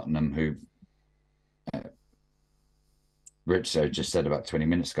from Tottenham, who Rich just said about 20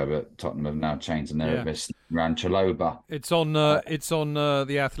 minutes ago, but Tottenham have now changed and they're around Chaloba. It's on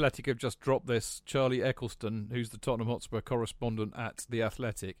The Athletic have just dropped this. Charlie Eccleston, who's the Tottenham Hotspur correspondent at The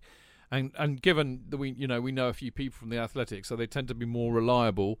Athletic, and given that we know a few people from The Athletic, so they tend to be more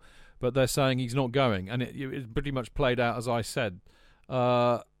reliable. But they're saying he's not going, and it pretty much played out as I said.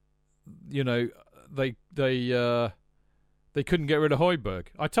 They couldn't get rid of Højbjerg.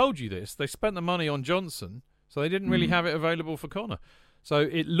 I told you this. They spent the money on Johnson, so they didn't really have it available for Connor. So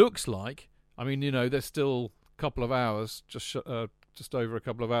it looks like, there's still a couple of hours, just over a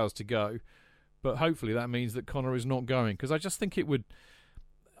couple of hours to go. But hopefully that means that Connor is not going, because I just think it would.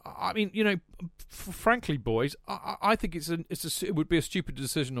 Frankly, boys, I think it would be a stupid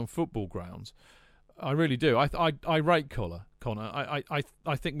decision on football grounds. I really do. I rate Connor.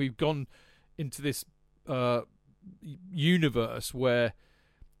 I think we've gone into this universe where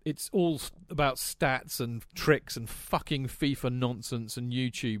it's all about stats and tricks and fucking FIFA nonsense and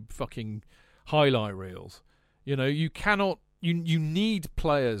YouTube fucking highlight reels. You cannot. You need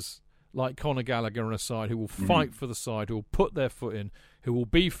players like Conor Gallagher on a side who will fight for the side, who will put their foot in, who will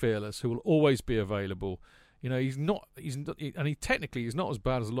be fearless, who will always be available. He's not, and he technically is not as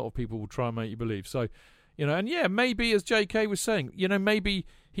bad as a lot of people will try and make you believe. So, maybe, as JK was saying, maybe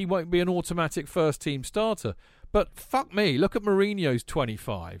he won't be an automatic first team starter. But fuck me, look at Mourinho's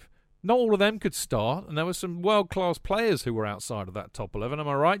 25. Not all of them could start, and there were some world class players who were outside of that top 11. Am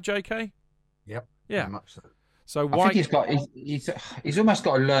I right, JK? Yep. Yeah. Very much so. So why? I think he's almost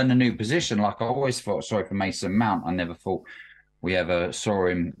got to learn a new position. Like I always felt sorry for Mason Mount. I never thought we ever saw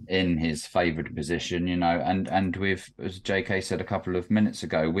him in his favoured position, and with, as JK said a couple of minutes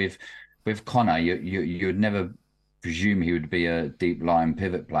ago, with Connor, you'd never presume he would be a deep line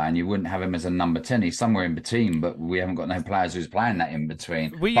pivot player, and you wouldn't have him as a number 10. He's somewhere in between, but we haven't got no players who's playing that in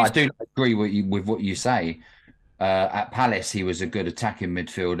between. I do agree with what you say. At Palace, he was a good attacking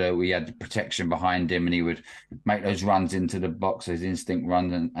midfielder. We had the protection behind him, and he would make those runs into the box, his instinct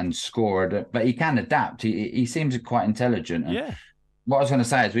run and score. But he can adapt. He seems quite intelligent. And what I was going to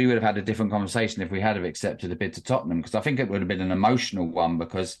say is we would have had a different conversation if we had have accepted a bid to Tottenham, because I think it would have been an emotional one,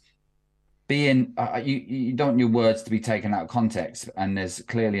 because you don't want your words to be taken out of context, and there's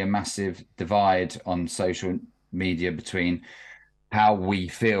clearly a massive divide on social media between how we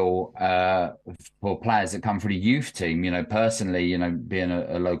feel for players that come from the youth team. Personally, being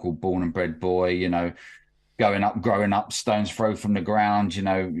a local born and bred boy, growing up stone's throw from the ground,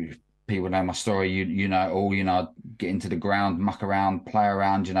 people know my story. You know all. Get into the ground, muck around, play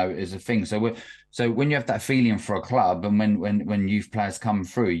around. Is a thing. So when you have that feeling for a club, and when youth players come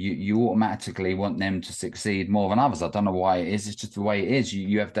through, you automatically want them to succeed more than others. I don't know why it is. It's just the way it is.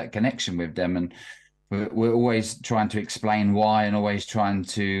 You have that connection with them, and we're always trying to explain why, and always trying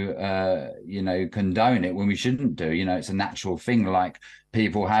to condone it when we shouldn't do. It's a natural thing, like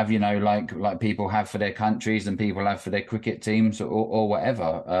people have, like people have for their countries and people have for their cricket teams or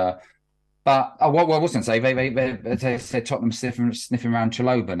whatever. But what I was going to say, they said Tottenham sniffing around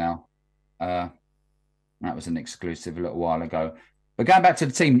Chalobah now. That was an exclusive a little while ago. But going back to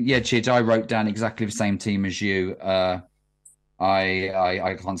the team, yeah, Chidge, I wrote down exactly the same team as you. I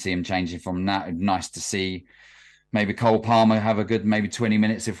can't see him changing from that. Nice to see maybe Cole Palmer have a good maybe 20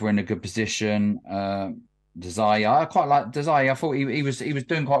 minutes if we're in a good position. Desai, I quite like Desai. I thought he was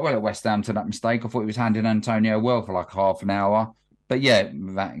doing quite well at West Ham to that mistake. I thought he was handing Antonio well for like half an hour. But yeah,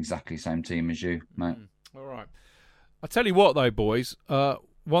 that exactly same team as you, mate. All right. I tell you what, though, boys.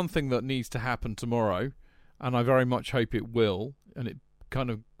 One thing that needs to happen tomorrow, and I very much hope it will, and it kind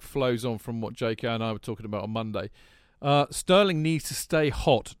of flows on from what JK and I were talking about on Monday. Sterling needs to stay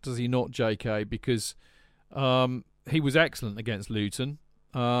hot, does he not, JK? Because he was excellent against Luton.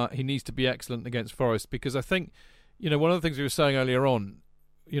 He needs to be excellent against Forest, because I think, one of the things we were saying earlier on,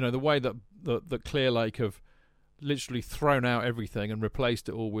 the way that Clearlake have literally thrown out everything and replaced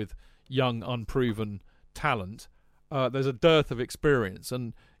it all with young, unproven talent, there's a dearth of experience.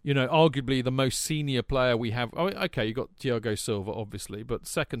 And, arguably the most senior player we have, okay, you've got Thiago Silva, obviously, but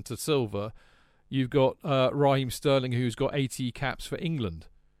second to Silva, you've got Raheem Sterling, who's got 80 caps for England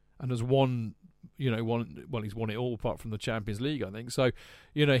and has won, he's won it all apart from the Champions League, I think. So,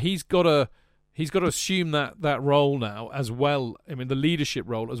 he's got to assume that role now as well. I mean, the leadership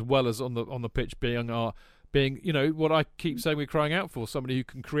role as well as on the pitch being what I keep saying we're crying out for, somebody who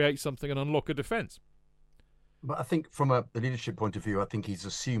can create something and unlock a defence. But I think from the leadership point of view, I think he's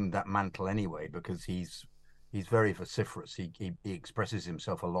assumed that mantle anyway, because he's very vociferous. He expresses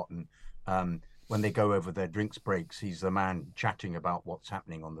himself a lot, and when they go over their drinks breaks, he's the man chatting about what's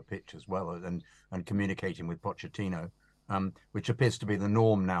happening on the pitch as well, and communicating with Pochettino, which appears to be the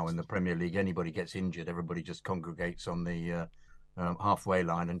norm now in the Premier League. Anybody gets injured, everybody just congregates on the halfway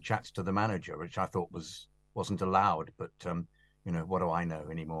line and chats to the manager, which I thought wasn't allowed. But what do I know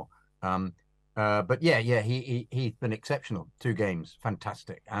anymore? But yeah, he's been exceptional. 2 games,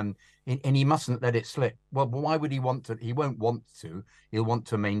 fantastic, and he mustn't let it slip. Well, why would he want to? He won't want to. He'll want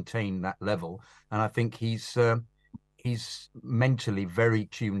to maintain that level, and I think he's mentally very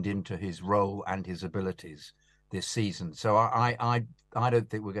tuned into his role and his abilities this season. So I don't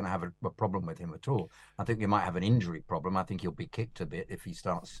think we're going to have a problem with him at all. I think we might have an injury problem. I think he'll be kicked a bit if he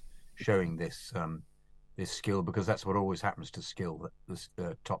starts showing this skill, because that's what always happens to skill, this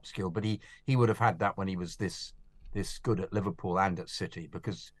top skill. But he would have had that when he was this good at Liverpool and at City,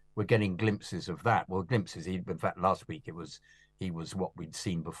 because we're getting glimpses of that. Well, glimpses. In fact, last week he was what we'd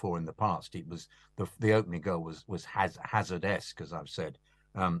seen before in the past. It was the opening goal was Hazard-esque, as I've said,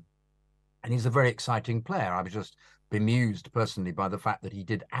 and he's a very exciting player. I was just bemused personally by the fact that he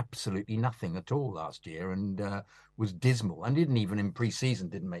did absolutely nothing at all last year and was dismal, and didn't even in pre-season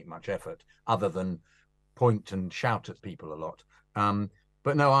didn't make much effort other than point and shout at people a lot.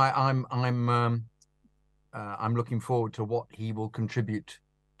 But no, I'm looking forward to what he will contribute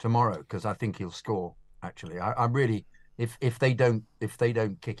tomorrow, because I think he'll score. Actually, I really, if they don't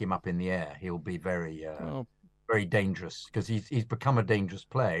kick him up in the air, he'll be very very dangerous, because he's become a dangerous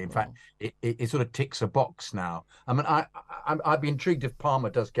player. In fact, it sort of ticks a box now. I mean, I'd be intrigued if Palmer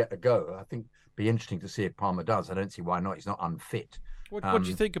does get a go. I think it'd be interesting to see if Palmer does. I don't see why not. He's not unfit. What do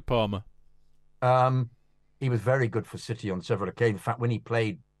you think of Palmer? He was very good for City on several occasions. In fact, when he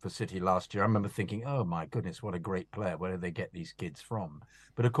played for City last year, I remember thinking, "Oh my goodness, what a great player! Where do they get these kids from?"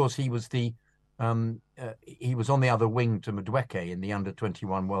 But of course, he was on the other wing to Madueke in the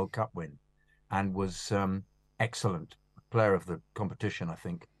under-21 World Cup win, and was excellent player of the competition. I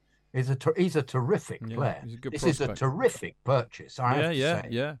think he's a terrific player. He's a good this prospect. is a terrific purchase.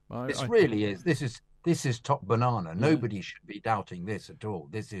 This really is. This is top banana. Nobody should be doubting this at all.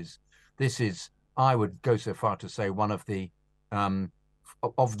 This is. I would go so far to say one of the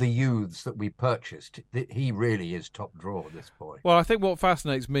youths that we purchased. He really is top draw, this boy. Well, I think what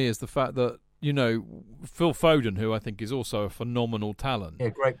fascinates me is the fact that, Phil Foden, who I think is also a phenomenal talent. Yeah,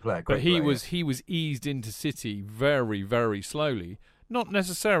 great player. He was eased into City very, very slowly. Not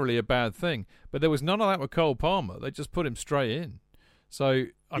necessarily a bad thing, but there was none of that with Cole Palmer. They just put him straight in. So,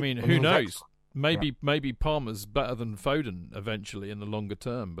 I mean, who knows? Maybe Palmer's better than Foden eventually in the longer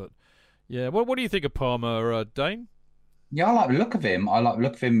term, but... Yeah, what do you think of Palmer, Dane? Yeah, I like the look of him. I like the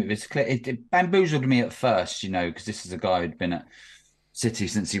look of him. It bamboozled me at first, because this is a guy who'd been at City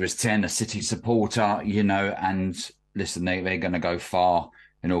since he was 10, a City supporter, and listen, they're going to go far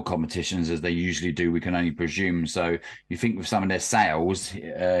in all competitions as they usually do. We can only presume. So you think with some of their sales, he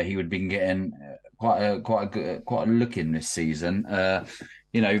would have been getting quite a look in this season.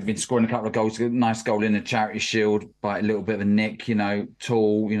 Been scoring a couple of goals, nice goal in the Charity Shield, by a little bit of a nick,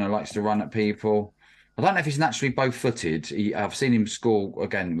 tall, likes to run at people. I don't know if he's naturally both-footed. I've seen him score,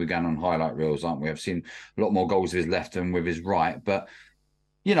 again, we're going on highlight reels, aren't we? I've seen a lot more goals with his left than with his right. But,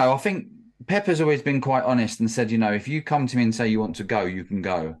 I think Pepper's always been quite honest and said, if you come to me and say you want to go, you can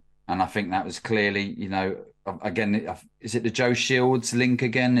go. And I think that was clearly, again, is it the Joe Shields link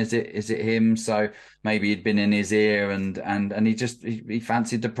again? Is it him? So maybe he'd been in his ear and he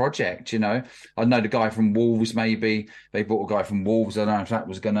fancied the project, I know the guy from Wolves, maybe they bought a guy from Wolves. I don't know if that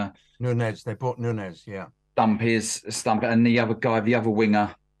was going to Nunez. They bought Nunez, yeah. Stump, and the other guy, the other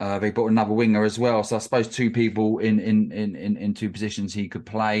winger, they bought another winger as well. So I suppose two people in two positions he could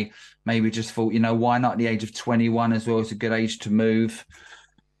play. Maybe just thought, why not at the age of 21 as well? It's a good age to move.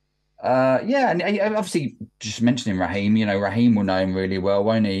 And obviously just mentioning Raheem, Raheem will know him really well,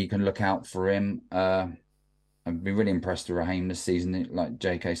 won't he? You can look out for him. I've been really impressed with Raheem this season. Like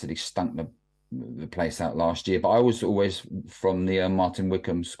JK said, he stunk the place out last year, but I was always from the Martin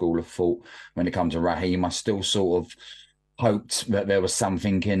Wickham school of thought when it comes to Raheem. I still sort of hoped that there was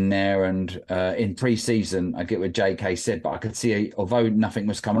something in there, and in pre-season, I get what JK said, but I could see, although nothing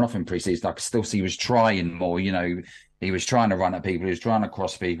was coming off in pre-season, I could still see he was trying more. He was trying to run at people, he was trying to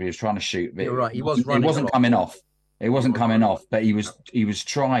cross people, he was trying to shoot. You're right, he was running. It wasn't coming off. It wasn't coming off, but he was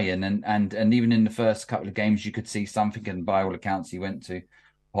trying, and even in the first couple of games, you could see something. And by all accounts, he went to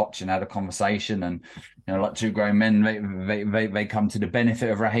Poch and had a conversation, and like two grown men, they come to the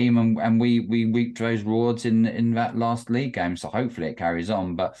benefit of Raheem, and we reaped those rewards in that last league game. So hopefully it carries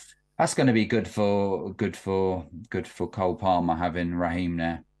on. But that's going to be good for Cole Palmer having Raheem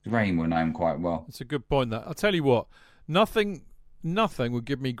there. Raheem will know him quite well. It's a good point. That I'll tell you what, nothing would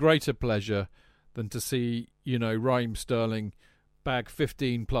give me greater pleasure than to see Raheem Sterling bag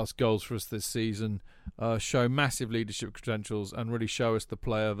 15 plus goals for us this season, show massive leadership credentials, and really show us the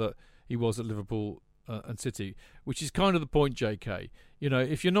player that he was at Liverpool and City, which is kind of the point, JK.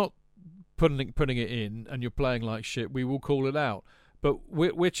 If you're not putting it in and you're playing like shit, we will call it out. But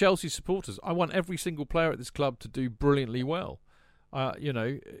we're Chelsea supporters. I want every single player at this club to do brilliantly well.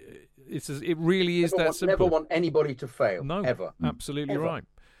 It really is that simple. Never want anybody to fail. No, ever. Absolutely ever. Right.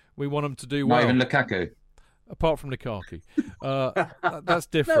 We want them to do Not well. even Lukaku. Apart from Lukaku. That's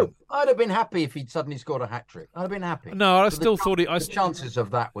different. No, I'd have been happy if he'd suddenly scored a hat-trick. I'd have been happy. No, I still thought he... The chances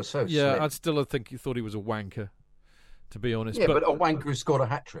of that were so slim. I'd still think he thought he was a wanker, to be honest. Yeah, but a wanker who scored a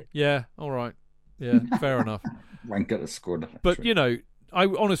hat-trick. Yeah, all right. Yeah, fair enough. Wanker that scored a hat-trick. But, I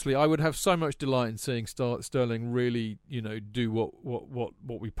would have so much delight in seeing Sterling really, do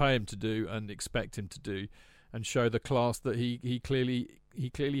what we pay him to do and expect him to do, and show the class that he clearly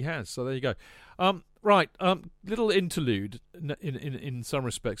has. So there you go. Right, little interlude in some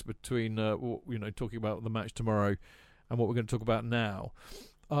respects between talking about the match tomorrow and what we're going to talk about now.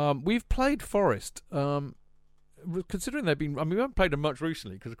 We've played Forest. Considering they've been, we haven't played them much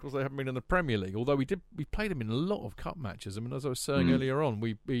recently because, of course, they haven't been in the Premier League. Although we played them in a lot of cup matches. As I was saying earlier on,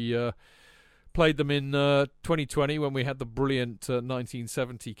 we played them in 2020 when we had the brilliant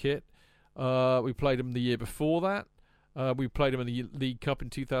 1970 kit. We played them the year before that. We played them in the League Cup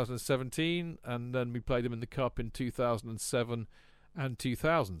in 2017, and then we played them in the Cup in 2007 and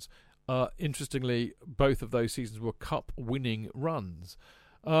 2000s. Interestingly, both of those seasons were Cup-winning runs.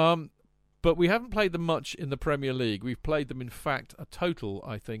 But we haven't played them much in the Premier League. We've played them, in fact, a total,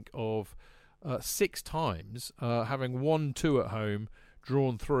 I think, of 6 times, having won 2 at home,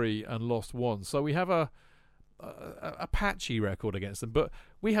 drawn 3, and lost 1. So we have a patchy record against them. But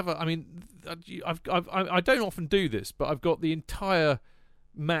we have I don't often do this, but I've got the entire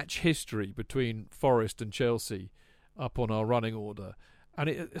match history between Forest and Chelsea up on our running order, and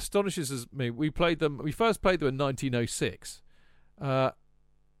it astonishes me. We first played them in 1906.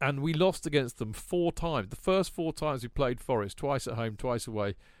 And we lost against them 4 times. The first 4 times we played Forest, twice at home, twice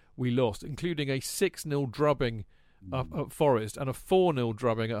away, we lost, including a 6-0 drubbing at Forest and a 4-0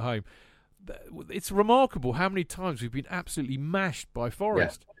 drubbing at home. It's remarkable how many times we've been absolutely mashed by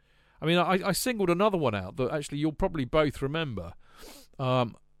Forest. Yeah. I singled another one out that actually you'll probably both remember. I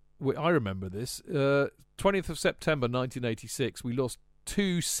remember this. 20th of September 1986, we lost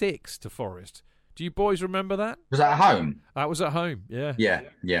 2-6 to Forest. Do you boys remember that? Was that at home? That was at home, yeah.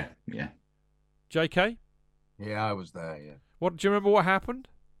 Yeah. JK? Yeah, I was there, yeah. Do you remember what happened?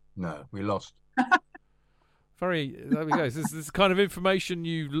 No, we lost. There we go. This is the kind of information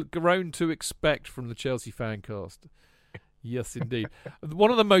you've grown to expect from the Chelsea Fancast. Yes, indeed. One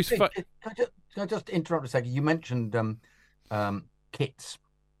of the most. Can I just interrupt a second? You mentioned kits.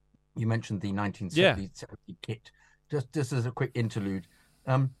 You mentioned the 1970 kit. Just as a quick interlude,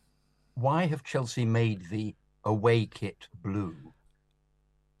 why have Chelsea made the away kit blue?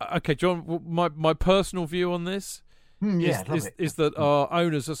 Okay, John. My personal view on this is that our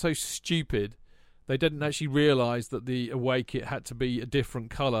owners are so stupid. They didn't actually realise that the away kit had to be a different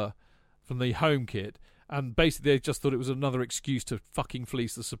colour from the home kit. And basically, they just thought it was another excuse to fucking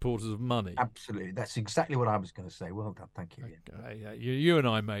fleece the supporters of money. Absolutely. That's exactly what I was going to say. Well done. Thank you. Yeah. You and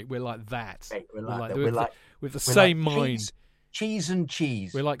I, mate, we're like that. Mate, we're with the same mind. Cheese and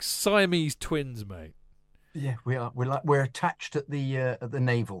cheese. We're like Siamese twins, mate. Yeah, we are. We're attached at the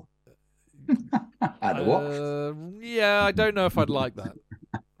navel. At the what? Yeah, I don't know if I'd like that.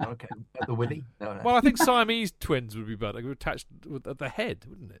 Okay, at the willy. No. Well, I think Siamese twins would be better. We're attached at the head,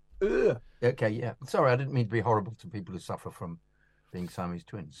 wouldn't it? Okay, yeah. Sorry, I didn't mean to be horrible to people who suffer from being Siamese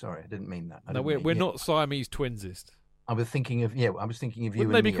twins. Sorry, I didn't mean that. No, we're not Siamese twinsist. I was thinking of you.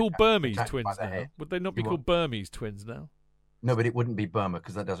 Wouldn't they be called Burmese twins now? Would they not be called Burmese twins now? No, but it wouldn't be Burma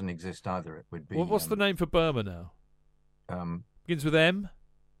because that doesn't exist either. It would be. What's the name for Burma now? Begins with M.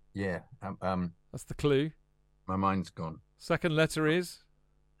 Yeah. That's the clue. My mind's gone. Second letter is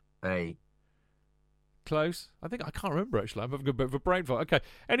A. Close. I can't remember actually. I'm having a bit of a brain fart. Okay.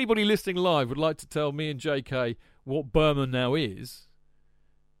 Anybody listening live would like to tell me and JK what Burma now is?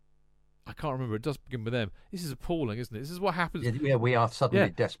 I can't remember. It does begin with M. This is appalling, isn't it? This is what happens. Yeah, we are suddenly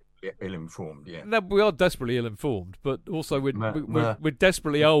desperately ill-informed. Yeah. No, we are desperately ill-informed, but also we're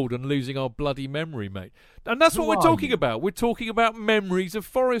desperately old and losing our bloody memory, mate. And that's what we're talking about. We're talking about memories of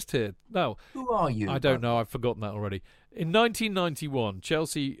Forest here. No. Who are you? I don't know. I've forgotten that already. In 1991,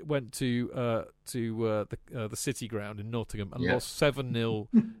 Chelsea went to the City Ground in Nottingham and lost 7-0.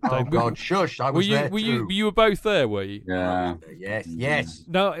 Oh God, shush! I was there too. You were both there, were you? Yeah. Yes.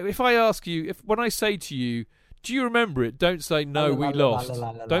 Now, if I ask you, when I say to you, do you remember it? Don't say no, we lost.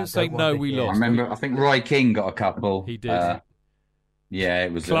 Don't say no, we lost. I remember. I think Roy King got a couple. He did. Yeah,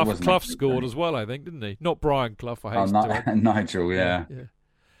 it was. Clough scored as well, I think, didn't he? Not Brian Clough. Nigel. Yeah.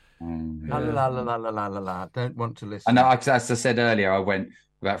 La. Don't want to listen. I know. As I said earlier, I went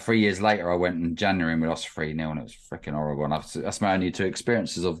about 3 years later. I went in January and we lost 3-0, and it was freaking horrible. And that's my only two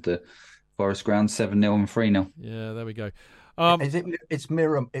experiences of the Forest Ground: 7-0 and 3-0. Yeah, there we go. It's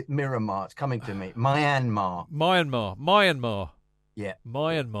Miramar. It's coming to me. Myanmar. Yeah.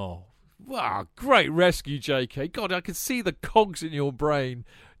 Myanmar. Wow, great rescue, JK. God, I can see the cogs in your brain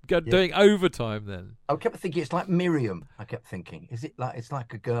doing overtime then. I kept thinking it's like Miriam. I kept thinking, it's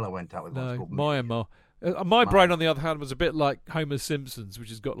like a girl I went out with once called Myanmar. My brain, on the other hand, was a bit like Homer Simpson's, which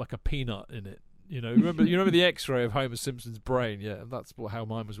has got like a peanut in it. You know, remember the X-ray of Homer Simpson's brain? Yeah, that's how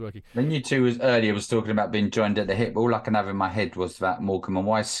mine was working. When you two was talking about being joined at the hip, all I can have in my head was that Morecambe and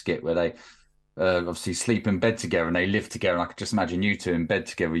Wise skit where they obviously sleep in bed together and they live together. And I could just imagine you two in bed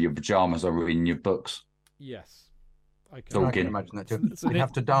together with your pajamas or reading your books. Yes. I can imagine that too. We'd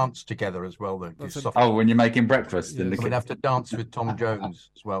have to dance together as well, though. When you're making breakfast, we'd have to dance with Tom Jones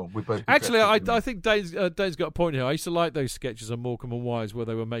as well. We both actually, I think Dave's got a point here. I used to like those sketches on Morecambe and Wise where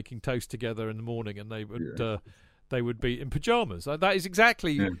they were making toast together in the morning and they would be in pajamas. That is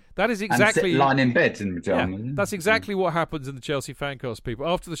exactly and lying in bed in pajamas. Yeah, that's exactly what happens in the Chelsea Fancast, people.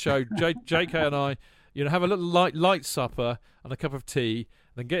 After the show, JK and I, have a little light supper and a cup of tea.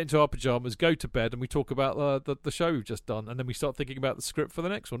 Then get into our pajamas, go to bed, and we talk about the show we've just done, and then we start thinking about the script for the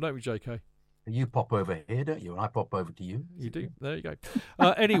next one, don't we, JK? You pop over here, don't you? And I pop over to you. You do. There you go.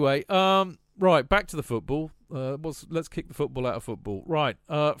 Anyway, right, back to the football. Let's kick the football out of football. Right,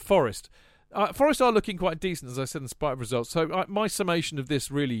 Forest. Forest are looking quite decent, as I said, in spite of results. So my summation of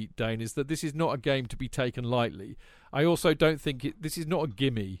this, really, Dane, is that this is not a game to be taken lightly. I also don't think this is not a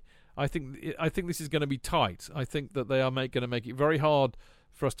gimme. I think this is going to be tight. I think that they are going to make it very hard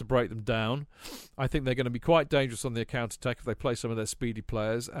for us to break them down. I think they're going to be quite dangerous on the counter-attack if they play some of their speedy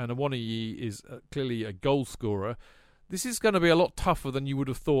players, and Awoniyi is clearly a goal scorer. This is going to be a lot tougher than you would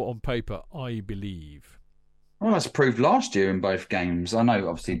have thought on paper, I believe. Well, that's proved last year in both games. I know,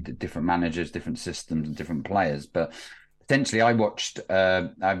 obviously, different managers, different systems, and different players, but potentially I watched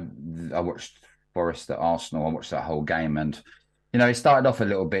Forest at Arsenal. I watched that whole game, and it started off a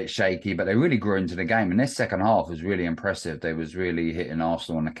little bit shaky, but they really grew into the game. And this second half was really impressive. They was really hitting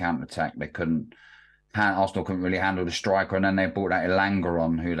Arsenal on the counter-attack. Arsenal couldn't really handle the striker, and then they brought out Elanga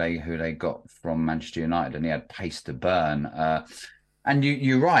on, who they got from Manchester United, and he had pace to burn. And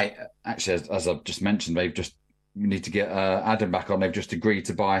you're right, actually, as I've just mentioned, they've just we need to get Adam back on. They've just agreed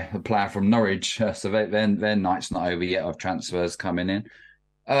to buy a player from Norwich, so their night's not over yet of transfers coming in.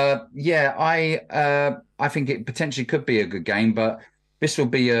 I think it potentially could be a good game, but this will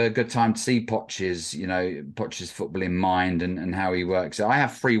be a good time to see Poch's football in mind and how he works. I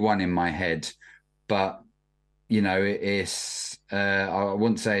have 3-1 in my head, but it's I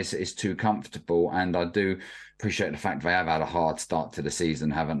wouldn't say it's too comfortable, and I do appreciate the fact they have had a hard start to the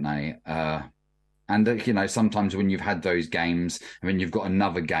season, haven't they? And sometimes when you've had those games and then you've got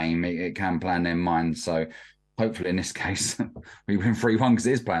another game, it can play on their minds. So hopefully in this case we win 3-1 because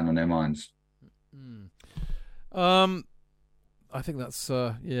it is playing on their minds. I think that's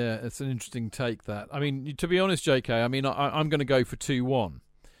it's an interesting take. That, I mean, to be honest, JK, I mean, I'm going to go for 2-1,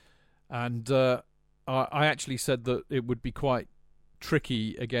 and I actually said that it would be quite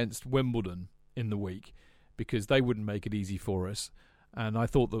tricky against Wimbledon in the week because they wouldn't make it easy for us. And I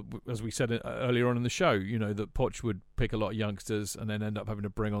thought that, as we said earlier on in the show, that Poch would pick a lot of youngsters and then end up having to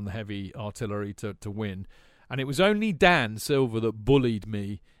bring on the heavy artillery to win. And it was only Dan Silver that bullied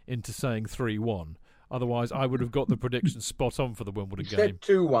me into saying 3-1. Otherwise, I would have got the prediction spot on for the Wimbledon game. Said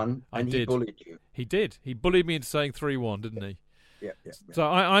 2-1, and he bullied you. He did. He bullied me into saying 3-1, didn't he? Yeah. So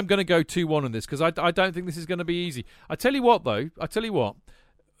I'm going to go 2-1 on this because I don't think this is going to be easy. I tell you what, though.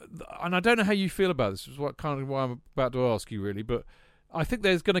 And I don't know how you feel about this. This is why I'm about to ask you, really. But I think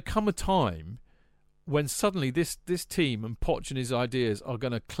there's going to come a time when suddenly this team and Poch and his ideas are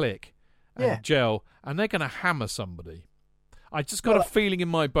going to click and gel, and they're going to hammer somebody. I just got a feeling in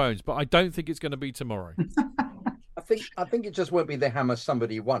my bones, but I don't think it's going to be tomorrow. I think it just won't be they hammer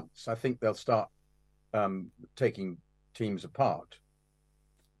somebody once. I think they'll start taking teams apart.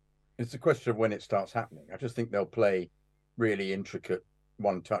 It's a question of when it starts happening. I just think they'll play really intricate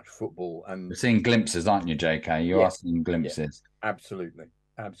one-touch football. And you're seeing glimpses, aren't you, JK? You are seeing glimpses. Yeah,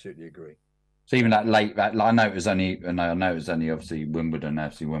 absolutely agree. So even I know it was only obviously Wimbledon,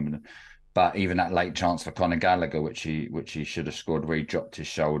 FC Wimbledon, but even that late chance for Conor Gallagher, which he should have scored, where he dropped his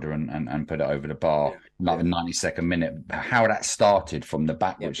shoulder and put it over the bar, the 92nd minute. How that started from the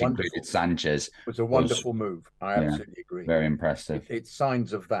back, which included Sanchez, was a wonderful move. I absolutely agree. Very impressive. It's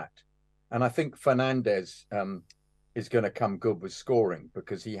signs of that, and I think Fernandez is going to come good with scoring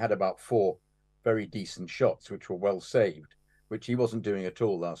because he had about 4 very decent shots, which were well saved, which he wasn't doing at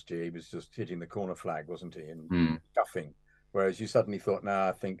all last year. He was just hitting the corner flag, wasn't he, and stuffing. Whereas you suddenly thought,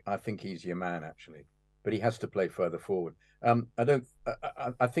 no, I think he's your man actually, but he has to play further forward.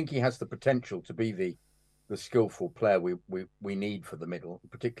 I think he has the potential to be the skillful player we need for the middle,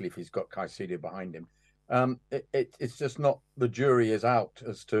 particularly if he's got Caicedo behind him. It's just not, the jury is out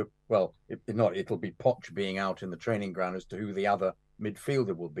as to, it'll be Poch being out in the training ground as to who the other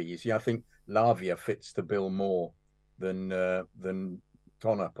midfielder will be. You see, I think Lavia fits the bill more than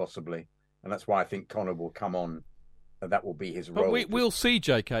Connor possibly, and that's why I think Connor will come on. And that will be his role. But we'll see,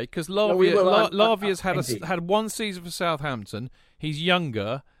 JK, because Lavia's had one season for Southampton. He's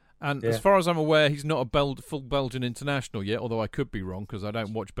younger, and as far as I'm aware, he's not a full Belgian international yet, although I could be wrong because I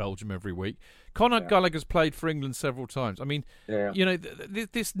don't watch Belgium every week. Conor Gallagher's played for England several times. I mean,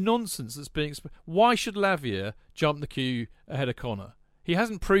 this nonsense that's being... Why should Lavia jump the queue ahead of Conor? He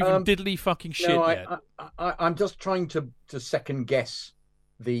hasn't proven diddly fucking shit yet. I'm just trying to second guess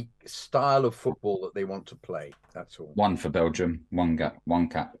the style of football that they want to play. That's all. 1 for Belgium, 1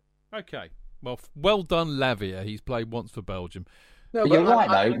 cap. Okay. Well done, Lavia. He's played once for Belgium. No, but you're right,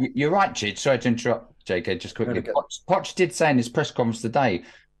 though. You're right, Chid. Sorry to interrupt, JK, just quickly. Poch did say in his press conference today,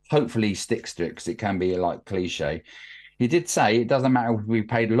 hopefully he sticks to it because it can be like cliche. He did say it doesn't matter if we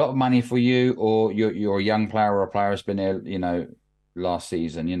paid a lot of money for you or you're a young player or a player who's been here, last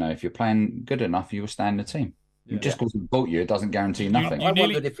season. If you're playing good enough, you will stay in the team. Just because he bought you, it doesn't guarantee nothing. I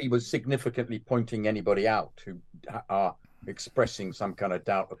wondered if he was significantly pointing anybody out who are expressing some kind of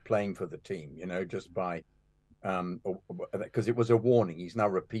doubt of playing for the team, just by because it was a warning. He's now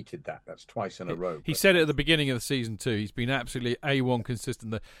repeated that. That's twice in a row. He said it at the beginning of the season too. He's been absolutely A1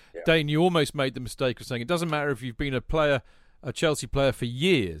 consistent. Dane, you almost made the mistake of saying it doesn't matter if you've been a Chelsea player for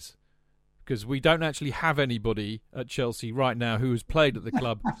years, because we don't actually have anybody at Chelsea right now who has played at the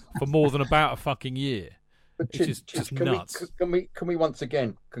club for more than about a fucking year. Which is just nuts. Can we once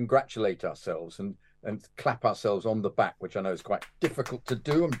again congratulate ourselves and clap ourselves on the back, which I know is quite difficult to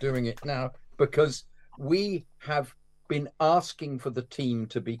do. I'm doing it now because we have been asking for the team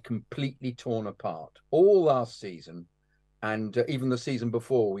to be completely torn apart all last season, and even the season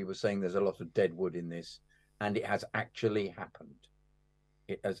before we were saying there's a lot of dead wood in this, and it has actually happened.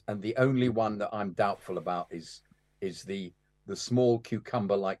 It has, and the only one that I'm doubtful about is the small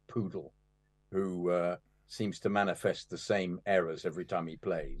cucumber-like poodle who seems to manifest the same errors every time he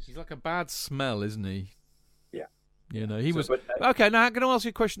plays. He's like a bad smell, isn't he? Yeah. You know, he was okay. Now I'm going to ask you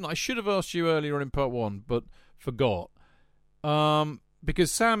a question that I should have asked you earlier on in part one, but forgot.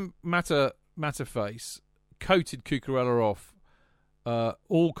 Because Sam Matterface coated Cucurella off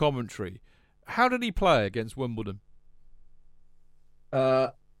all commentary. How did he play against Wimbledon?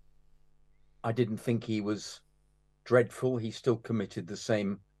 I didn't think he was dreadful. He still committed the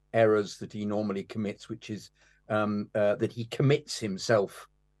same errors that he normally commits, which is that he commits himself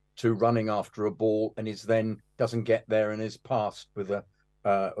to running after a ball and is then doesn't get there and is passed with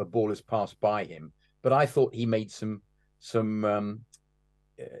a ball is passed by him. But I thought he made some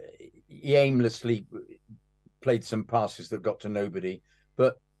he aimlessly played some passes that got to nobody,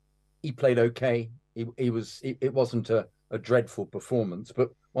 but he played okay. It wasn't a dreadful performance,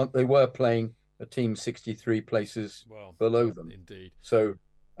 but they were playing a team 63 places below them. Indeed. So,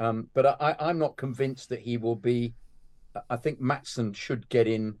 but I'm not convinced that he will be. I think Maatsen should get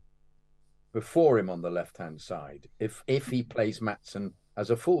in before him on the left-hand side if he plays Maatsen as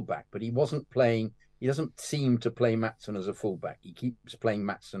a fullback. But he wasn't playing. He doesn't seem to play Maatsen as a fullback. He keeps playing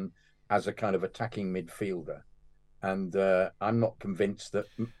Maatsen as a kind of attacking midfielder. And I'm not convinced that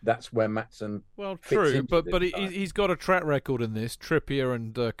that's where Maatsen. Well, true, but he's got a track record in this. Trippier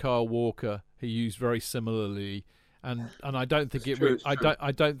and Kyle Walker, he used very similarly, and I don't think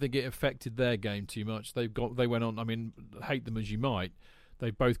I don't think it affected their game too much. They went on. I mean, hate them as you might,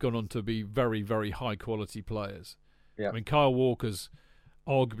 they've both gone on to be very, very high quality players. Yeah. I mean, Kyle Walker's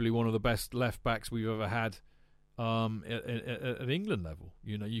arguably one of the best left backs we've ever had. At England level,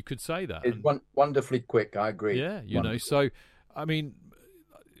 you know, you could say that. It's wonderfully quick. I agree. Yeah, you know. So, I mean,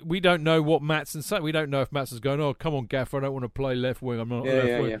 we don't know what Maatsen's saying. We don't know if Maatsen's going, "Oh, come on, Gaffer, I don't want to play left wing. I'm not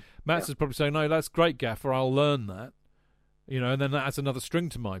left wing." Yeah. Maatsen's probably saying, "No, that's great, Gaffer. I'll learn that." You know, and then that adds another string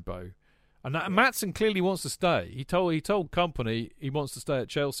to my bow. And Maatsen clearly wants to stay. He told Company he wants to stay at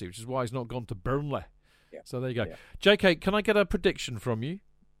Chelsea, which is why he's not gone to Burnley. Yeah. So there you go. Yeah. JK, can I get a prediction from you?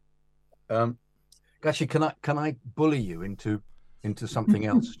 Actually, can I bully you into something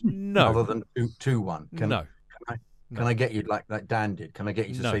else? No. Other than 2-1. Can I get you like Dan did? Can I get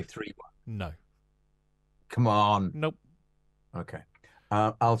you to say 3-1? No. Come on. Nope. Okay.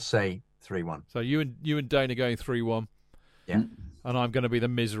 I'll say 3-1. So you and Dane are going 3-1. Yeah. And I'm going to be the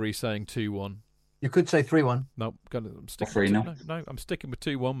misery saying 2-1. You could say 3-1. Nope. I'm sticking 3-0. No, I'm sticking with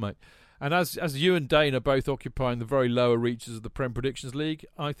 2-1, mate. And as you and Dane are both occupying the very lower reaches of the Prem Predictions League,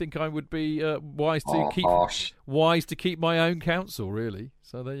 I think I would be wise to keep my own counsel, really.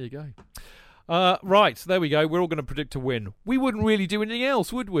 So there you go. Right, there we go. We're all going to predict a win. We wouldn't really do anything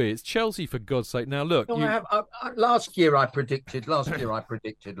else, would we? It's Chelsea, for God's sake. Now look, last year I predicted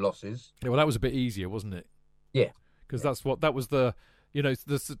losses. Yeah, well, that was a bit easier, wasn't it? Yeah, because that was the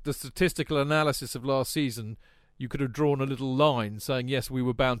statistical analysis of last season. You could have drawn a little line saying, yes, we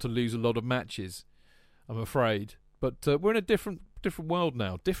were bound to lose a lot of matches, I'm afraid. But we're in a different world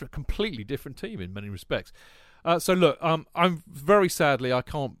now, completely different team in many respects. So look, I'm very sadly I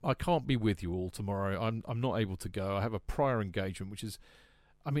can't be with you all tomorrow. I'm not able to go. I have a prior engagement, which is,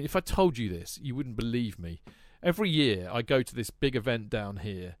 I mean, if I told you this, you wouldn't believe me. Every year I go to this big event down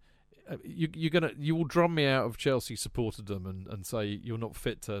here. You will drum me out of Chelsea supporterdom and say you're not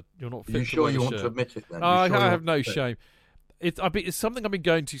fit to. You sure you want to admit it? Then I have no shame. It's something I've been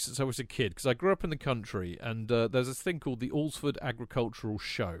going to since I was a kid because I grew up in the country and there's this thing called the Alresford Agricultural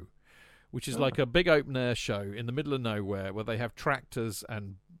Show, which is like a big open air show in the middle of nowhere where they have tractors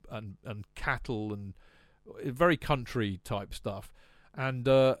and cattle and very country type stuff and.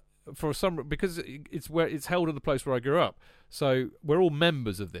 Because it's held in the place where I grew up, so we're all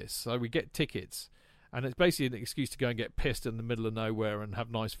members of this. So we get tickets, and it's basically an excuse to go and get pissed in the middle of nowhere and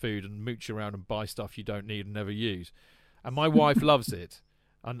have nice food and mooch around and buy stuff you don't need and never use. And my wife loves it,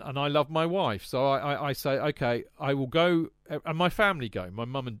 and I love my wife. So I say, okay, I will go, and my family go. My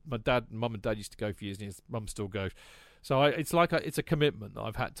mum and dad used to go for years, and his mum still goes. So it's a commitment that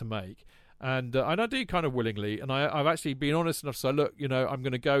I've had to make. And I do kind of willingly, and I've actually been honest enough to say, look, I'm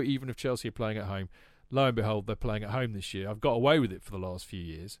going to go even if Chelsea are playing at home. Lo and behold, they're playing at home this year. I've got away with it for the last few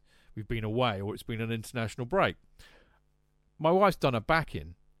years. We've been away, or it's been an international break. My wife's done a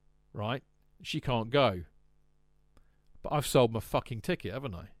back-in, right? She can't go. But I've sold my fucking ticket,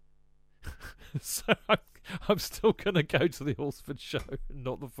 haven't I? So I'm still going to go to the Alresford show,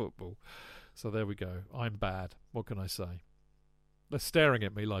 not the football. So there we go. I'm bad. What can I say? They're staring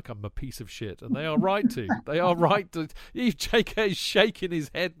at me like I'm a piece of shit, and they are right to. They are right to. JK is shaking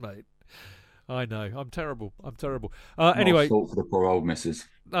his head, mate. I know. I'm terrible. Anyway. Fault for the poor old missus.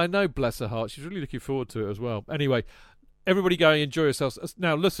 I know, bless her heart. She's really looking forward to it as well. Anyway, everybody go and enjoy yourselves.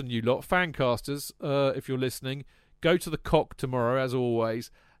 Now, listen, you lot, fancasters, if you're listening, go to the Cock tomorrow, as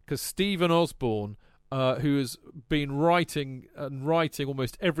always, because Stephen Osborne who has been writing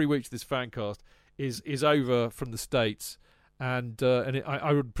almost every week to this FanCast, is over from the States. And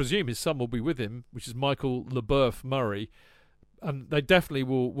I would presume his son will be with him, which is Michael LeBeouf Murray. And they definitely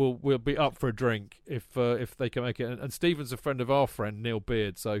will be up for a drink if they can make it. And Stephen's a friend of our friend Neil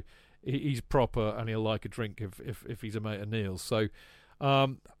Beard, so he's proper and he'll like a drink if he's a mate of Neil's. So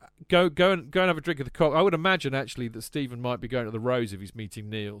go and have a drink at the Cock. I would imagine actually that Stephen might be going to the Rose if he's meeting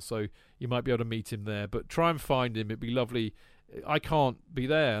Neil, so you might be able to meet him there. But try and find him; it'd be lovely. I can't be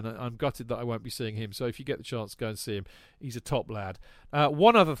there, and I'm gutted that I won't be seeing him. So if you get the chance, go and see him. He's a top lad.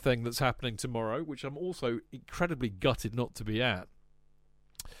 One other thing that's happening tomorrow, which I'm also incredibly gutted not to be at,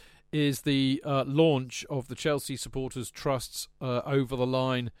 is the launch of the Chelsea Supporters Trust's Over the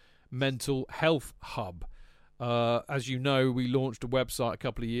Line Mental Health Hub. As you know, we launched a website a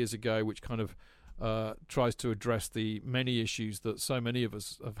couple of years ago which kind of tries to address the many issues that so many of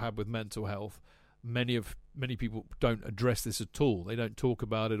us have had with mental health. Many people don't address this at all. They don't talk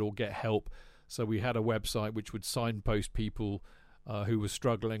about it or get help. So we had a website which would signpost people who were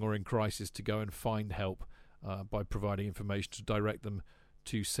struggling or in crisis to go and find help by providing information to direct them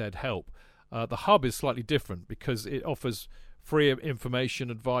to said help. The hub is slightly different because it offers free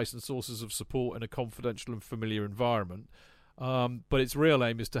information, advice and sources of support in a confidential and familiar environment. But its real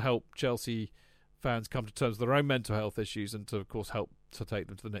aim is to help Chelsea fans come to terms with their own mental health issues and to, of course, help to take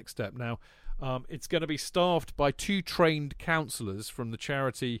them to the next step. Now, it's going to be staffed by 2 trained counsellors from the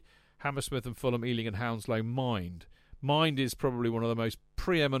charity Hammersmith and Fulham, Ealing and Hounslow Mind. Mind is probably one of the most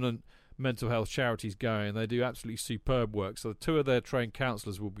preeminent mental health charities going. They do absolutely superb work. So 2 of their trained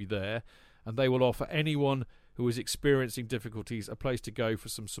counsellors will be there, and they will offer anyone who is experiencing difficulties a place to go for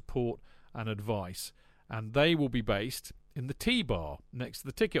some support and advice. And they will be based in the T-Bar next to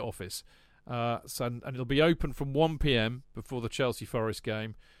the ticket office. And it'll be open from 1 p.m. before the Chelsea Forest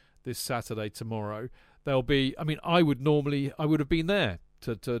game this Saturday tomorrow. There'll be, I would have been there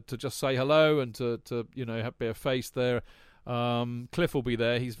to just say hello and to have be a face there. Cliff will be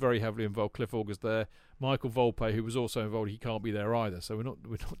there. He's very heavily involved. Cliff Auger's there. Michael Volpe, who was also involved, he can't be there either. So we're not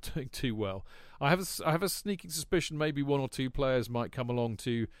doing too well. I have a sneaking suspicion maybe 1 or 2 players might come along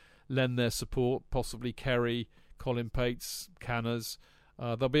to lend their support. Possibly Kerry, Colin Pates, Canners.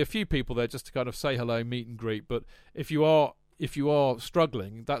 There'll be a few people there just to kind of say hello, meet and greet. But if you are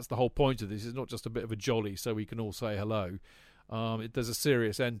struggling, that's the whole point of this. It's not just a bit of a jolly so we can all say hello. There's a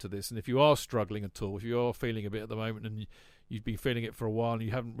serious end to this. And if you are struggling at all, if you are feeling a bit at the moment and you've been feeling it for a while and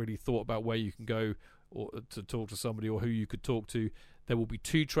you haven't really thought about where you can go or to talk to somebody or who you could talk to, there will be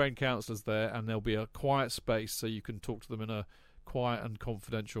 2 trained counsellors there, and there'll be a quiet space so you can talk to them in a quiet and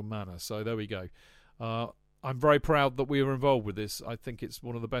confidential manner. So there we go. I'm very proud that we were involved with this. I think it's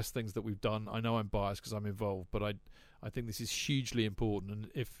one of the best things that we've done. I know I'm biased because I'm involved, but I think this is hugely important. And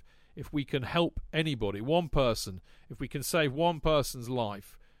if we can help anybody, one person, if we can save one person's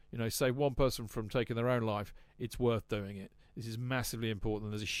life, save one person from taking their own life, it's worth doing it. This is massively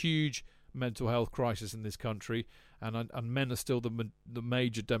important. There's a huge mental health crisis in this country, and men are still the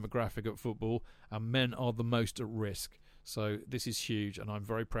major demographic at football, and men are the most at risk. So this is huge, and I'm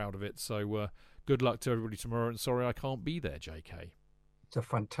very proud of it. So good luck to everybody tomorrow, and sorry I can't be there, JK. It's a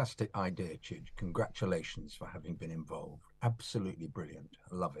fantastic idea, Chidge. Congratulations for having been involved. Absolutely brilliant.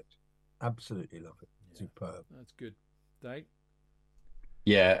 I love it. Absolutely love it. Yeah. Superb. That's good. Dave?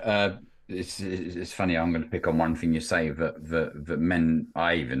 Yeah, it's funny. I'm going to pick on one thing you say that men.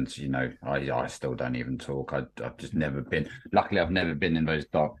 I still don't even talk. I've just never been. Luckily, I've never been in those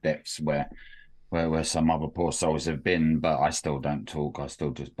dark depths where some other poor souls have been. But I still don't talk. I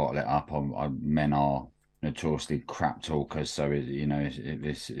still just bottle it up. Men are notoriously crap talkers, so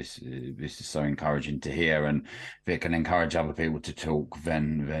this is so encouraging to hear, and if it can encourage other people to talk,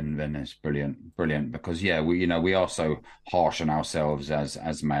 then it's brilliant because we are so harsh on ourselves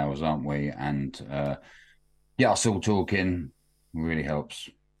as males, aren't we? And us all talking really helps.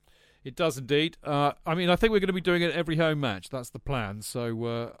 It does indeed. I think we're going to be doing it every home match. That's the plan.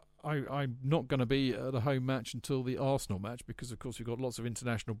 So I'm not going to be at a home match until the Arsenal match because, of course, we've got lots of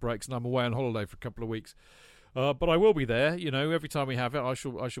international breaks and I'm away on holiday for a couple of weeks. But I will be there. Every time we have it, I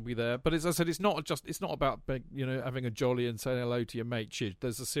shall be there. But as I said, it's not about having a jolly and saying hello to your mate Chidge.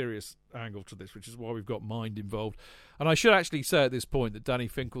 There's a serious angle to this, which is why we've got Mind involved. And I should actually say at this point that Danny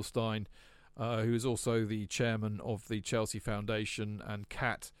Finkelstein, who is also the chairman of the Chelsea Foundation, and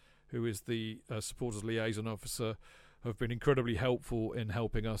Kat, who is the supporters liaison officer, have been incredibly helpful in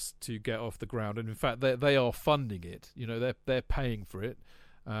helping us to get off the ground. And in fact, they are funding it. They're paying for it,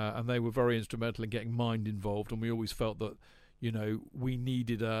 and they were very instrumental in getting Mind involved. And we always felt that we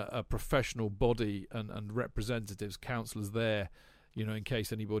needed a professional body and representatives, counsellors there, in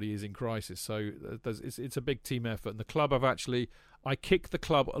case anybody is in crisis. So it's a big team effort. And the club I kick the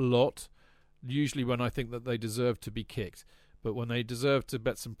club a lot, usually when I think that they deserve to be kicked. But when they deserve to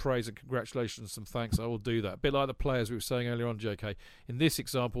get some praise and congratulations and some thanks, I will do that. A bit like the players we were saying earlier on, JK. In this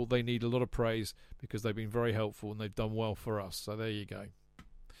example, they need a lot of praise because they've been very helpful and they've done well for us. So there you go.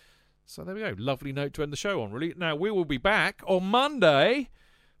 So there we go. Lovely note to end the show on, really. Now, we will be back on Monday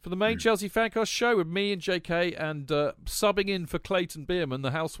for the main Chelsea FanCast show with me and JK, and subbing in for Clayton Bierman,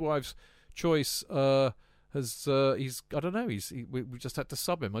 the housewife's choice. We just had to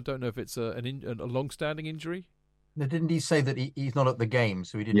sub him. I don't know if it's a long-standing injury. Now, didn't he say that he's not at the game,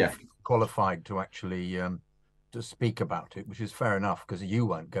 so he didn't feel qualified to actually to speak about it, which is fair enough because you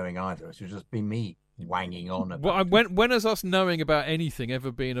weren't going either. It would just be me wanging on about when has us knowing about anything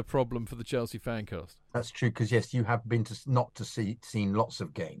ever been a problem for the Chelsea Fancast? That's true, because yes, you have been seen lots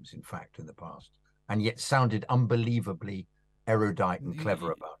of games, in fact, in the past, and yet sounded unbelievably erudite and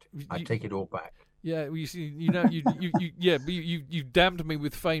clever about it. I take it all back. Yeah, well, you damned me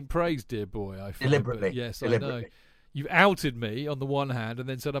with faint praise, dear boy. I find, deliberately. Yes, I know. You've outed me on the one hand and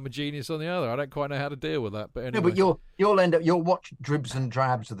then said I'm a genius on the other. I don't quite know how to deal with that. But anyway. No, but you'll watch dribs and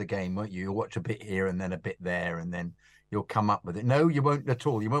drabs of the game, won't you? You'll watch a bit here and then a bit there, and then you'll come up with it. No, you won't at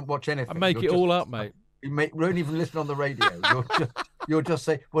all. You won't watch anything. I make it all up, mate. You won't even listen on the radio. You'll just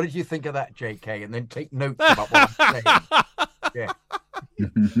say, "What did you think of that, JK?" And then take notes about what I'm saying. Yeah.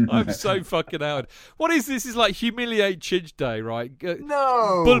 I'm so fucking out. What is this? Is like humiliate Chidge Day, right?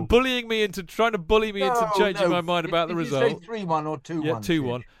 No, bullying me into trying to bully me into changing my mind about the result. You say 3-1 or 2-1. Yeah,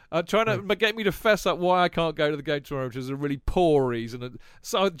 2-1. Trying to get me to fess up why I can't go to the game tomorrow, which is a really poor reason.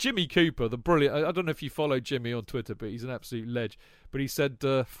 So Jimmy Cooper, the brilliant. I don't know if you follow Jimmy on Twitter, but he's an absolute ledge. But he said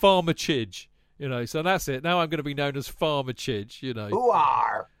Farmer Chidge. So that's it. Now I'm going to be known as Farmer Chidge,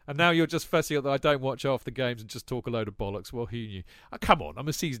 Ooh-ar. And now you're just fessing up that I don't watch half the games and just talk a load of bollocks. Well, who knew? Come on, I'm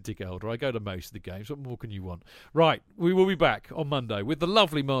a season ticket holder. I go to most of the games. What more can you want? Right, we will be back on Monday with the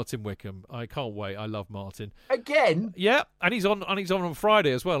lovely Martin Wickham. I can't wait. I love Martin. Again? Yeah, and he's on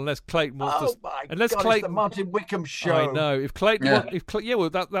Friday as well. Unless Clayton wants to. Oh my unless God! Clayton, it's the Martin Wickham show. I know. If Clayton,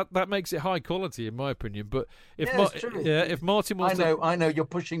 that makes it high quality in my opinion. But if Martin wants, I know. You're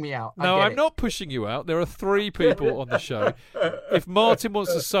pushing me out. No, I'm not pushing you out. There are 3 people on the show. If Martin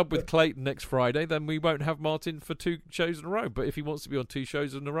wants to sub with Clayton next Friday, then we won't have Martin for 2 shows in a row. But if he wants to be on 2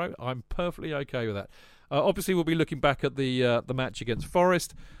 shows in a row, I'm perfectly okay with that. Obviously, we'll be looking back at the match against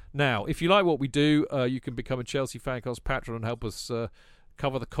Forest. Now, if you like what we do, you can become a Chelsea Fancast patron and help us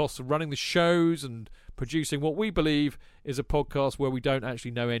cover the costs of running the shows and producing what we believe is a podcast where we don't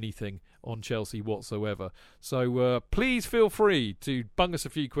actually know anything on Chelsea whatsoever. So please feel free to bung us a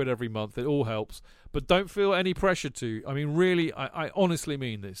few quid every month. It all helps. But don't feel any pressure to. I mean, really, I honestly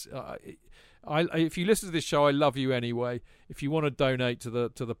mean this. If you listen to this show, I love you anyway. If you want to donate to the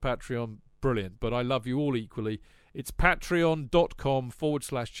Patreon, brilliant. But I love you all equally. It's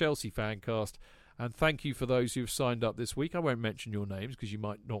patreon.com/Chelsea Fancast. And thank you for those who've signed up this week. I won't mention your names because you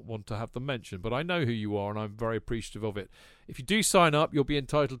might not want to have them mentioned, but I know who you are and I'm very appreciative of it. If you do sign up, you'll be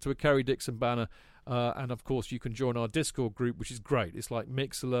entitled to a Kerry Dixon banner. And of course, you can join our Discord group, which is great. It's like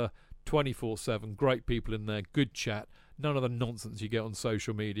Mixler 24/7. Great people in there. Good chat. None of the nonsense you get on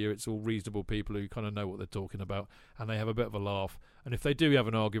social media. It's all reasonable people who kind of know what they're talking about and they have a bit of a laugh. And if they do have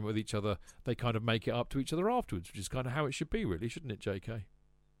an argument with each other, they kind of make it up to each other afterwards, which is kind of how it should be, really, shouldn't it, JK?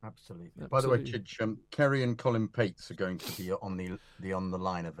 Absolutely. By the way, Chidge, Kerry and Colin Pates are going to be on the On the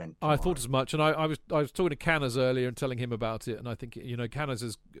Line event tomorrow. I thought as much, and I was talking to Canners earlier and telling him about it, and I think Canners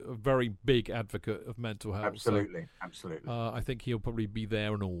is a very big advocate of mental health. Absolutely. I think he'll probably be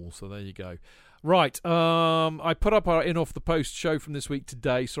there and all. So there you go. Right, I put up our In Off the Post show from this week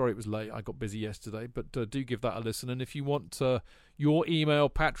today. Sorry it was late. I got busy yesterday, but do give that a listen. And if you want your email,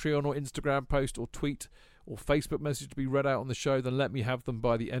 Patreon, or Instagram post, or tweet, or Facebook message to be read out on the show, then let me have them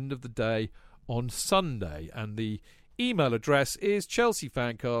by the end of the day on Sunday. And the email address is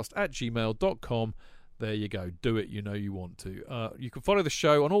chelseafancast@gmail.com. There you go. Do it. You know you want to. You can follow the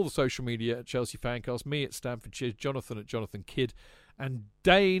show on all the social media at Chelsea Fancast, me at Stanford Chidge, Jonathan at Jonathan Kidd, and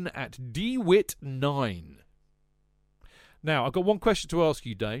Dane at DWit9. Now, I've got one question to ask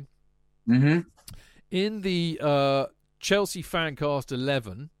you, Dane. Mm-hmm. In the Chelsea Fancast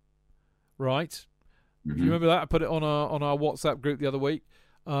 11, right? Mm-hmm. Do you remember that? I put it on our WhatsApp group the other week.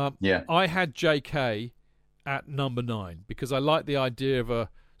 Yeah. I had JK at number 9 because I like the idea of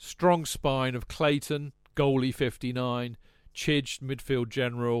a strong spine of Clayton, goalie 59, Chidge, midfield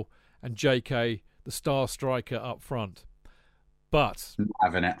general, and JK, the star striker up front. But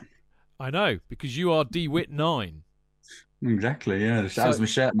Having it. I know, because you are DWit9. Exactly. Yeah, that was my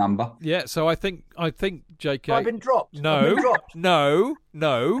shirt number. Yeah. So I think JK. I've been dropped. No, I've been dropped.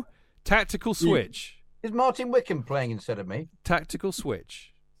 no. Tactical switch. Is Martin Wickham playing instead of me? Tactical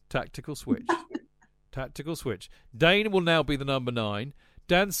switch. Tactical switch. Dane will now be the number 9.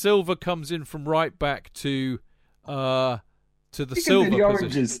 Dan Silver comes in from right back to the silver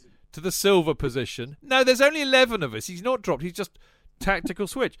position. To the silver position. No, there's only 11 of us. He's not dropped. He's just tactical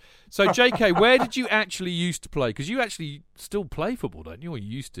switch. So, JK, where did you actually used to play? Because you actually still play football, don't you? Or you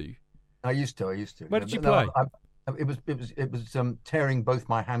used to? I used to. Where did you play? It was tearing both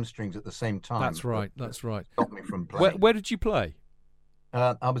my hamstrings at the same time. That's right. Stopped me from playing. Where did you play?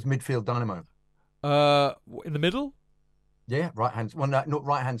 I was midfield dynamo. In the middle? Yeah, right hand. Well, no, not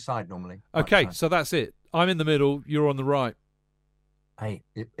right hand side normally. Okay, side. so that's it. I'm in the middle. You're on the right. Hey,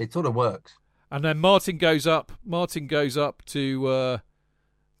 it sort of works. And then Martin goes up. To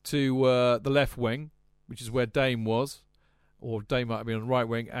the left wing, which is where Dame was, or Dame might have been on the right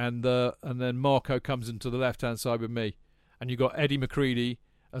wing, and then Marco comes into the left hand side with me, and you got Eddie McCready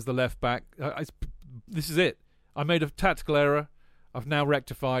as the left back. This is it. I made a tactical error. I've now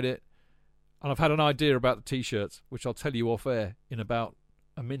rectified it, and I've had an idea about the t-shirts, which I'll tell you off air in about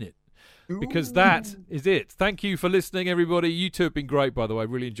a minute. Because that is it. Thank you for listening, everybody. You two have been great, by the way.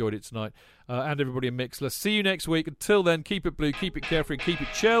 Really enjoyed it tonight. And everybody in Mixler. See you next week. Until then, keep it blue, keep it carefree, keep it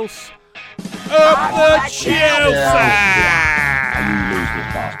Chelsea. Up the Chelsea! You lose this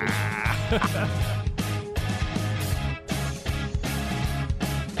bastard.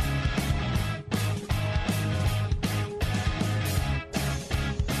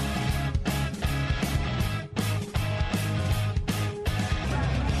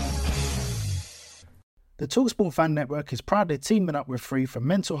 The TalkSport Fan Network is proudly teaming up with Free for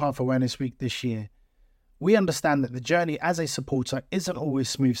Mental Health Awareness Week this year. We understand that the journey as a supporter isn't always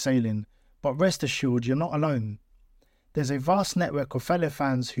smooth sailing, but rest assured you're not alone. There's a vast network of fellow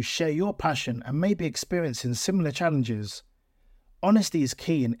fans who share your passion and may be experiencing similar challenges. Honesty is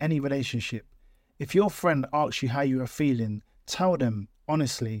key in any relationship. If your friend asks you how you are feeling, tell them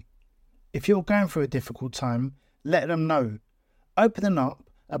honestly. If you're going through a difficult time, let them know. Opening up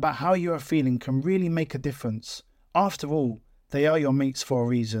about how you are feeling can really make a difference. After all, they are your mates for a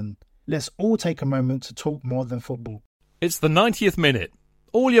reason. Let's all take a moment to talk more than football. It's the 90th minute.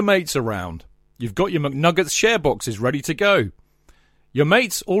 All your mates around. You've got your McNuggets share boxes ready to go. Your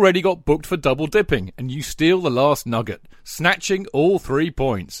mates already got booked for double dipping, and you steal the last nugget, snatching all 3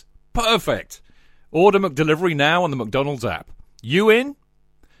 points. Perfect. Order McDelivery now on the McDonald's app. You in?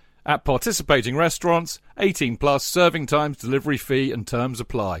 At participating restaurants, 18 plus, serving times, delivery fee and terms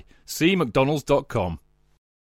apply. See mcdonalds.com.